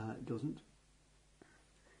 It doesn't.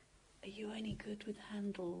 Are you any good with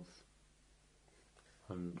handles?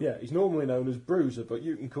 And Yeah, he's normally known as Bruiser, but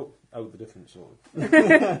you can cut out the different sort.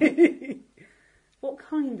 What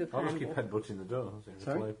kind of I'll just keep handle? headbutting the door. See if it's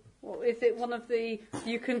Sorry? open. Well, is it one of the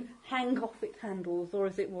you can hang off it handles, or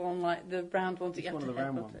is it one like the round ones that It's you have one to of the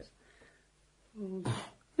round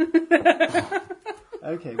headbutt ones.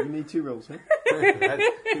 Okay, we need 2 rolls here.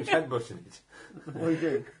 He's headbutting it. What are you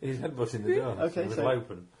doing? He's headbutting the door. Okay, so so- it'll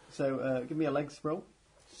open. So give me a legs roll.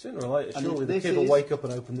 Sooner or later, And surely the this kid will is- wake up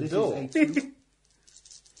and open the This door. is a 2.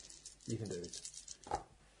 You can do it.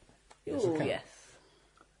 Oh okay. yes.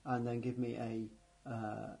 And then give me a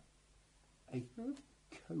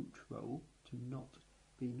coat roll to not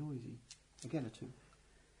be noisy. Again, a 2.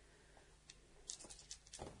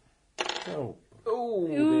 Oh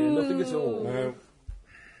dear, nothing at all. No.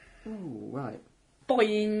 Ooh, right.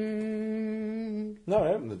 Boing. No, I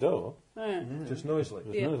opened the door. Just noisily. It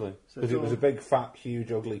was Yeah. noisy. So Because it door- was a big, fat,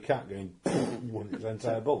 huge, ugly cat going with its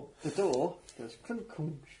entire bulk. The door goes crunch,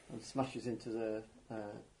 crunch, and smashes into the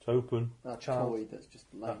It's open. Child. toy that's just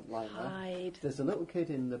lying there. Hide. There's a little kid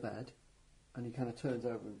in the bed, and he kind of turns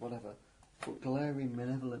over and whatever, but glaring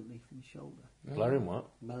malevolently from his shoulder. Glaring what?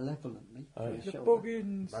 Malevolently Oh, from his The shoulder.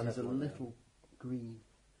 buggins. There's a little green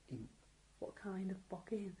imp. What kind of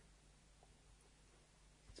boggin?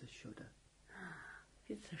 It's a shudder.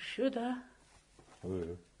 It's a shudder.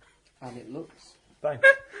 Ooh. And it looks Bang.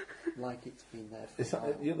 like it's been there for Is a that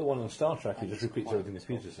while. the other one on Star Trek who And just it's repeats quite everything the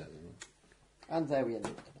computer says, isn't it? And there we end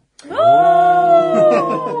it today.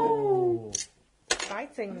 Oh!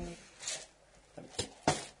 Exciting.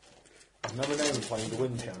 I've never known playing the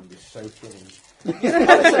wind chime be so thrilling.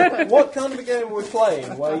 What kind of a game are we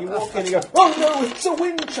playing where you walk in and you go, oh no, it's a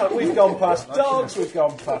wind chime. We've gone past dogs, we've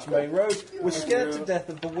gone past main roads, we're scared to death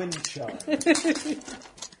of the wind chime.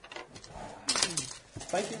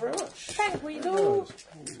 Thank you very much. Thank we do.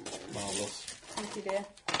 Marvellous. Thank you, dear.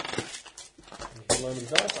 Loan of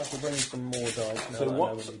dice. I shall bring some more dice now. So that I know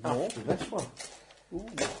what's we need more. after this one?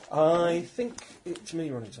 I think it's me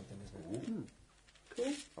running something, isn't it?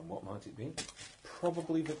 Cool. And what might it be?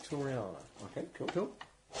 Probably Victoriana. Okay, cool.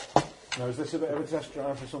 Now, is this a bit of a test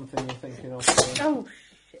drive for something you're thinking of? Oh,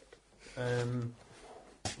 shit.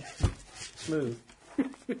 Smooth.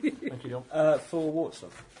 Thank you, John. For Whartson.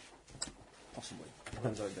 Possibly.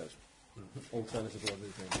 Depends how it goes. Alternative or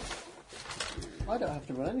these things. I don't have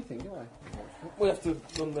to run anything, do I? We have to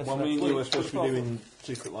run this. Well, me next and you week. were supposed to be doing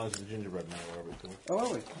Secret Lives of the Gingerbread Man, or whatever it's called. Oh,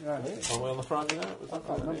 are we? Right. Aren't we on the Friday night? Was I that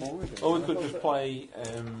can't Friday? remember what we're doing. Or we could just play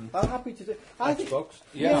I'm happy to do. I think, Xbox.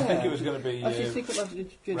 Yeah, I think it was going to be actually, Secret Life of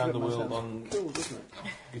Gingerbread Round the Man World sounds on cool, doesn't it?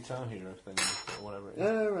 Guitar Hero thing, or whatever it is.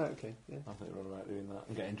 Oh, right, okay. Yeah. I think we're all about doing that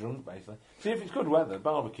and getting drunk, basically. See if it's good weather,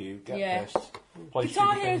 barbecue, get Yeah. pissed, play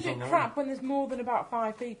Guitar stupid Hero's things a bit on crap when there's more than about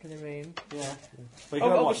 5 people in the room. Yeah. But you can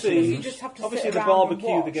have Obviously, lots of you things. just have to Obviously, sit the around and barbecue,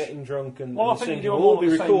 watch. the getting drunk, and Well, I the think you singing do will them all all be at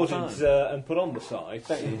the same recorded and put on the site.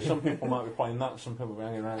 Some people might be playing that, some people will be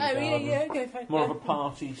hanging around Oh, the yeah, garden. yeah, okay, fine. More yeah. of a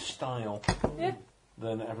party style Yeah.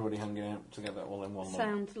 than everybody hanging out together all in one lump.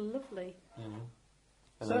 Sounds lovely. And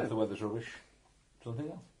So- then if the weather's rubbish, something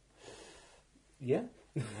else. Yeah.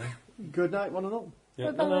 Good night, one and all.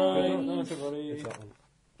 Yeah. Bye-bye. Good night, everybody. It's that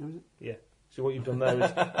one. Is it? Yeah. So what you've done there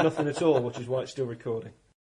is nothing at all, which is why it's still recording.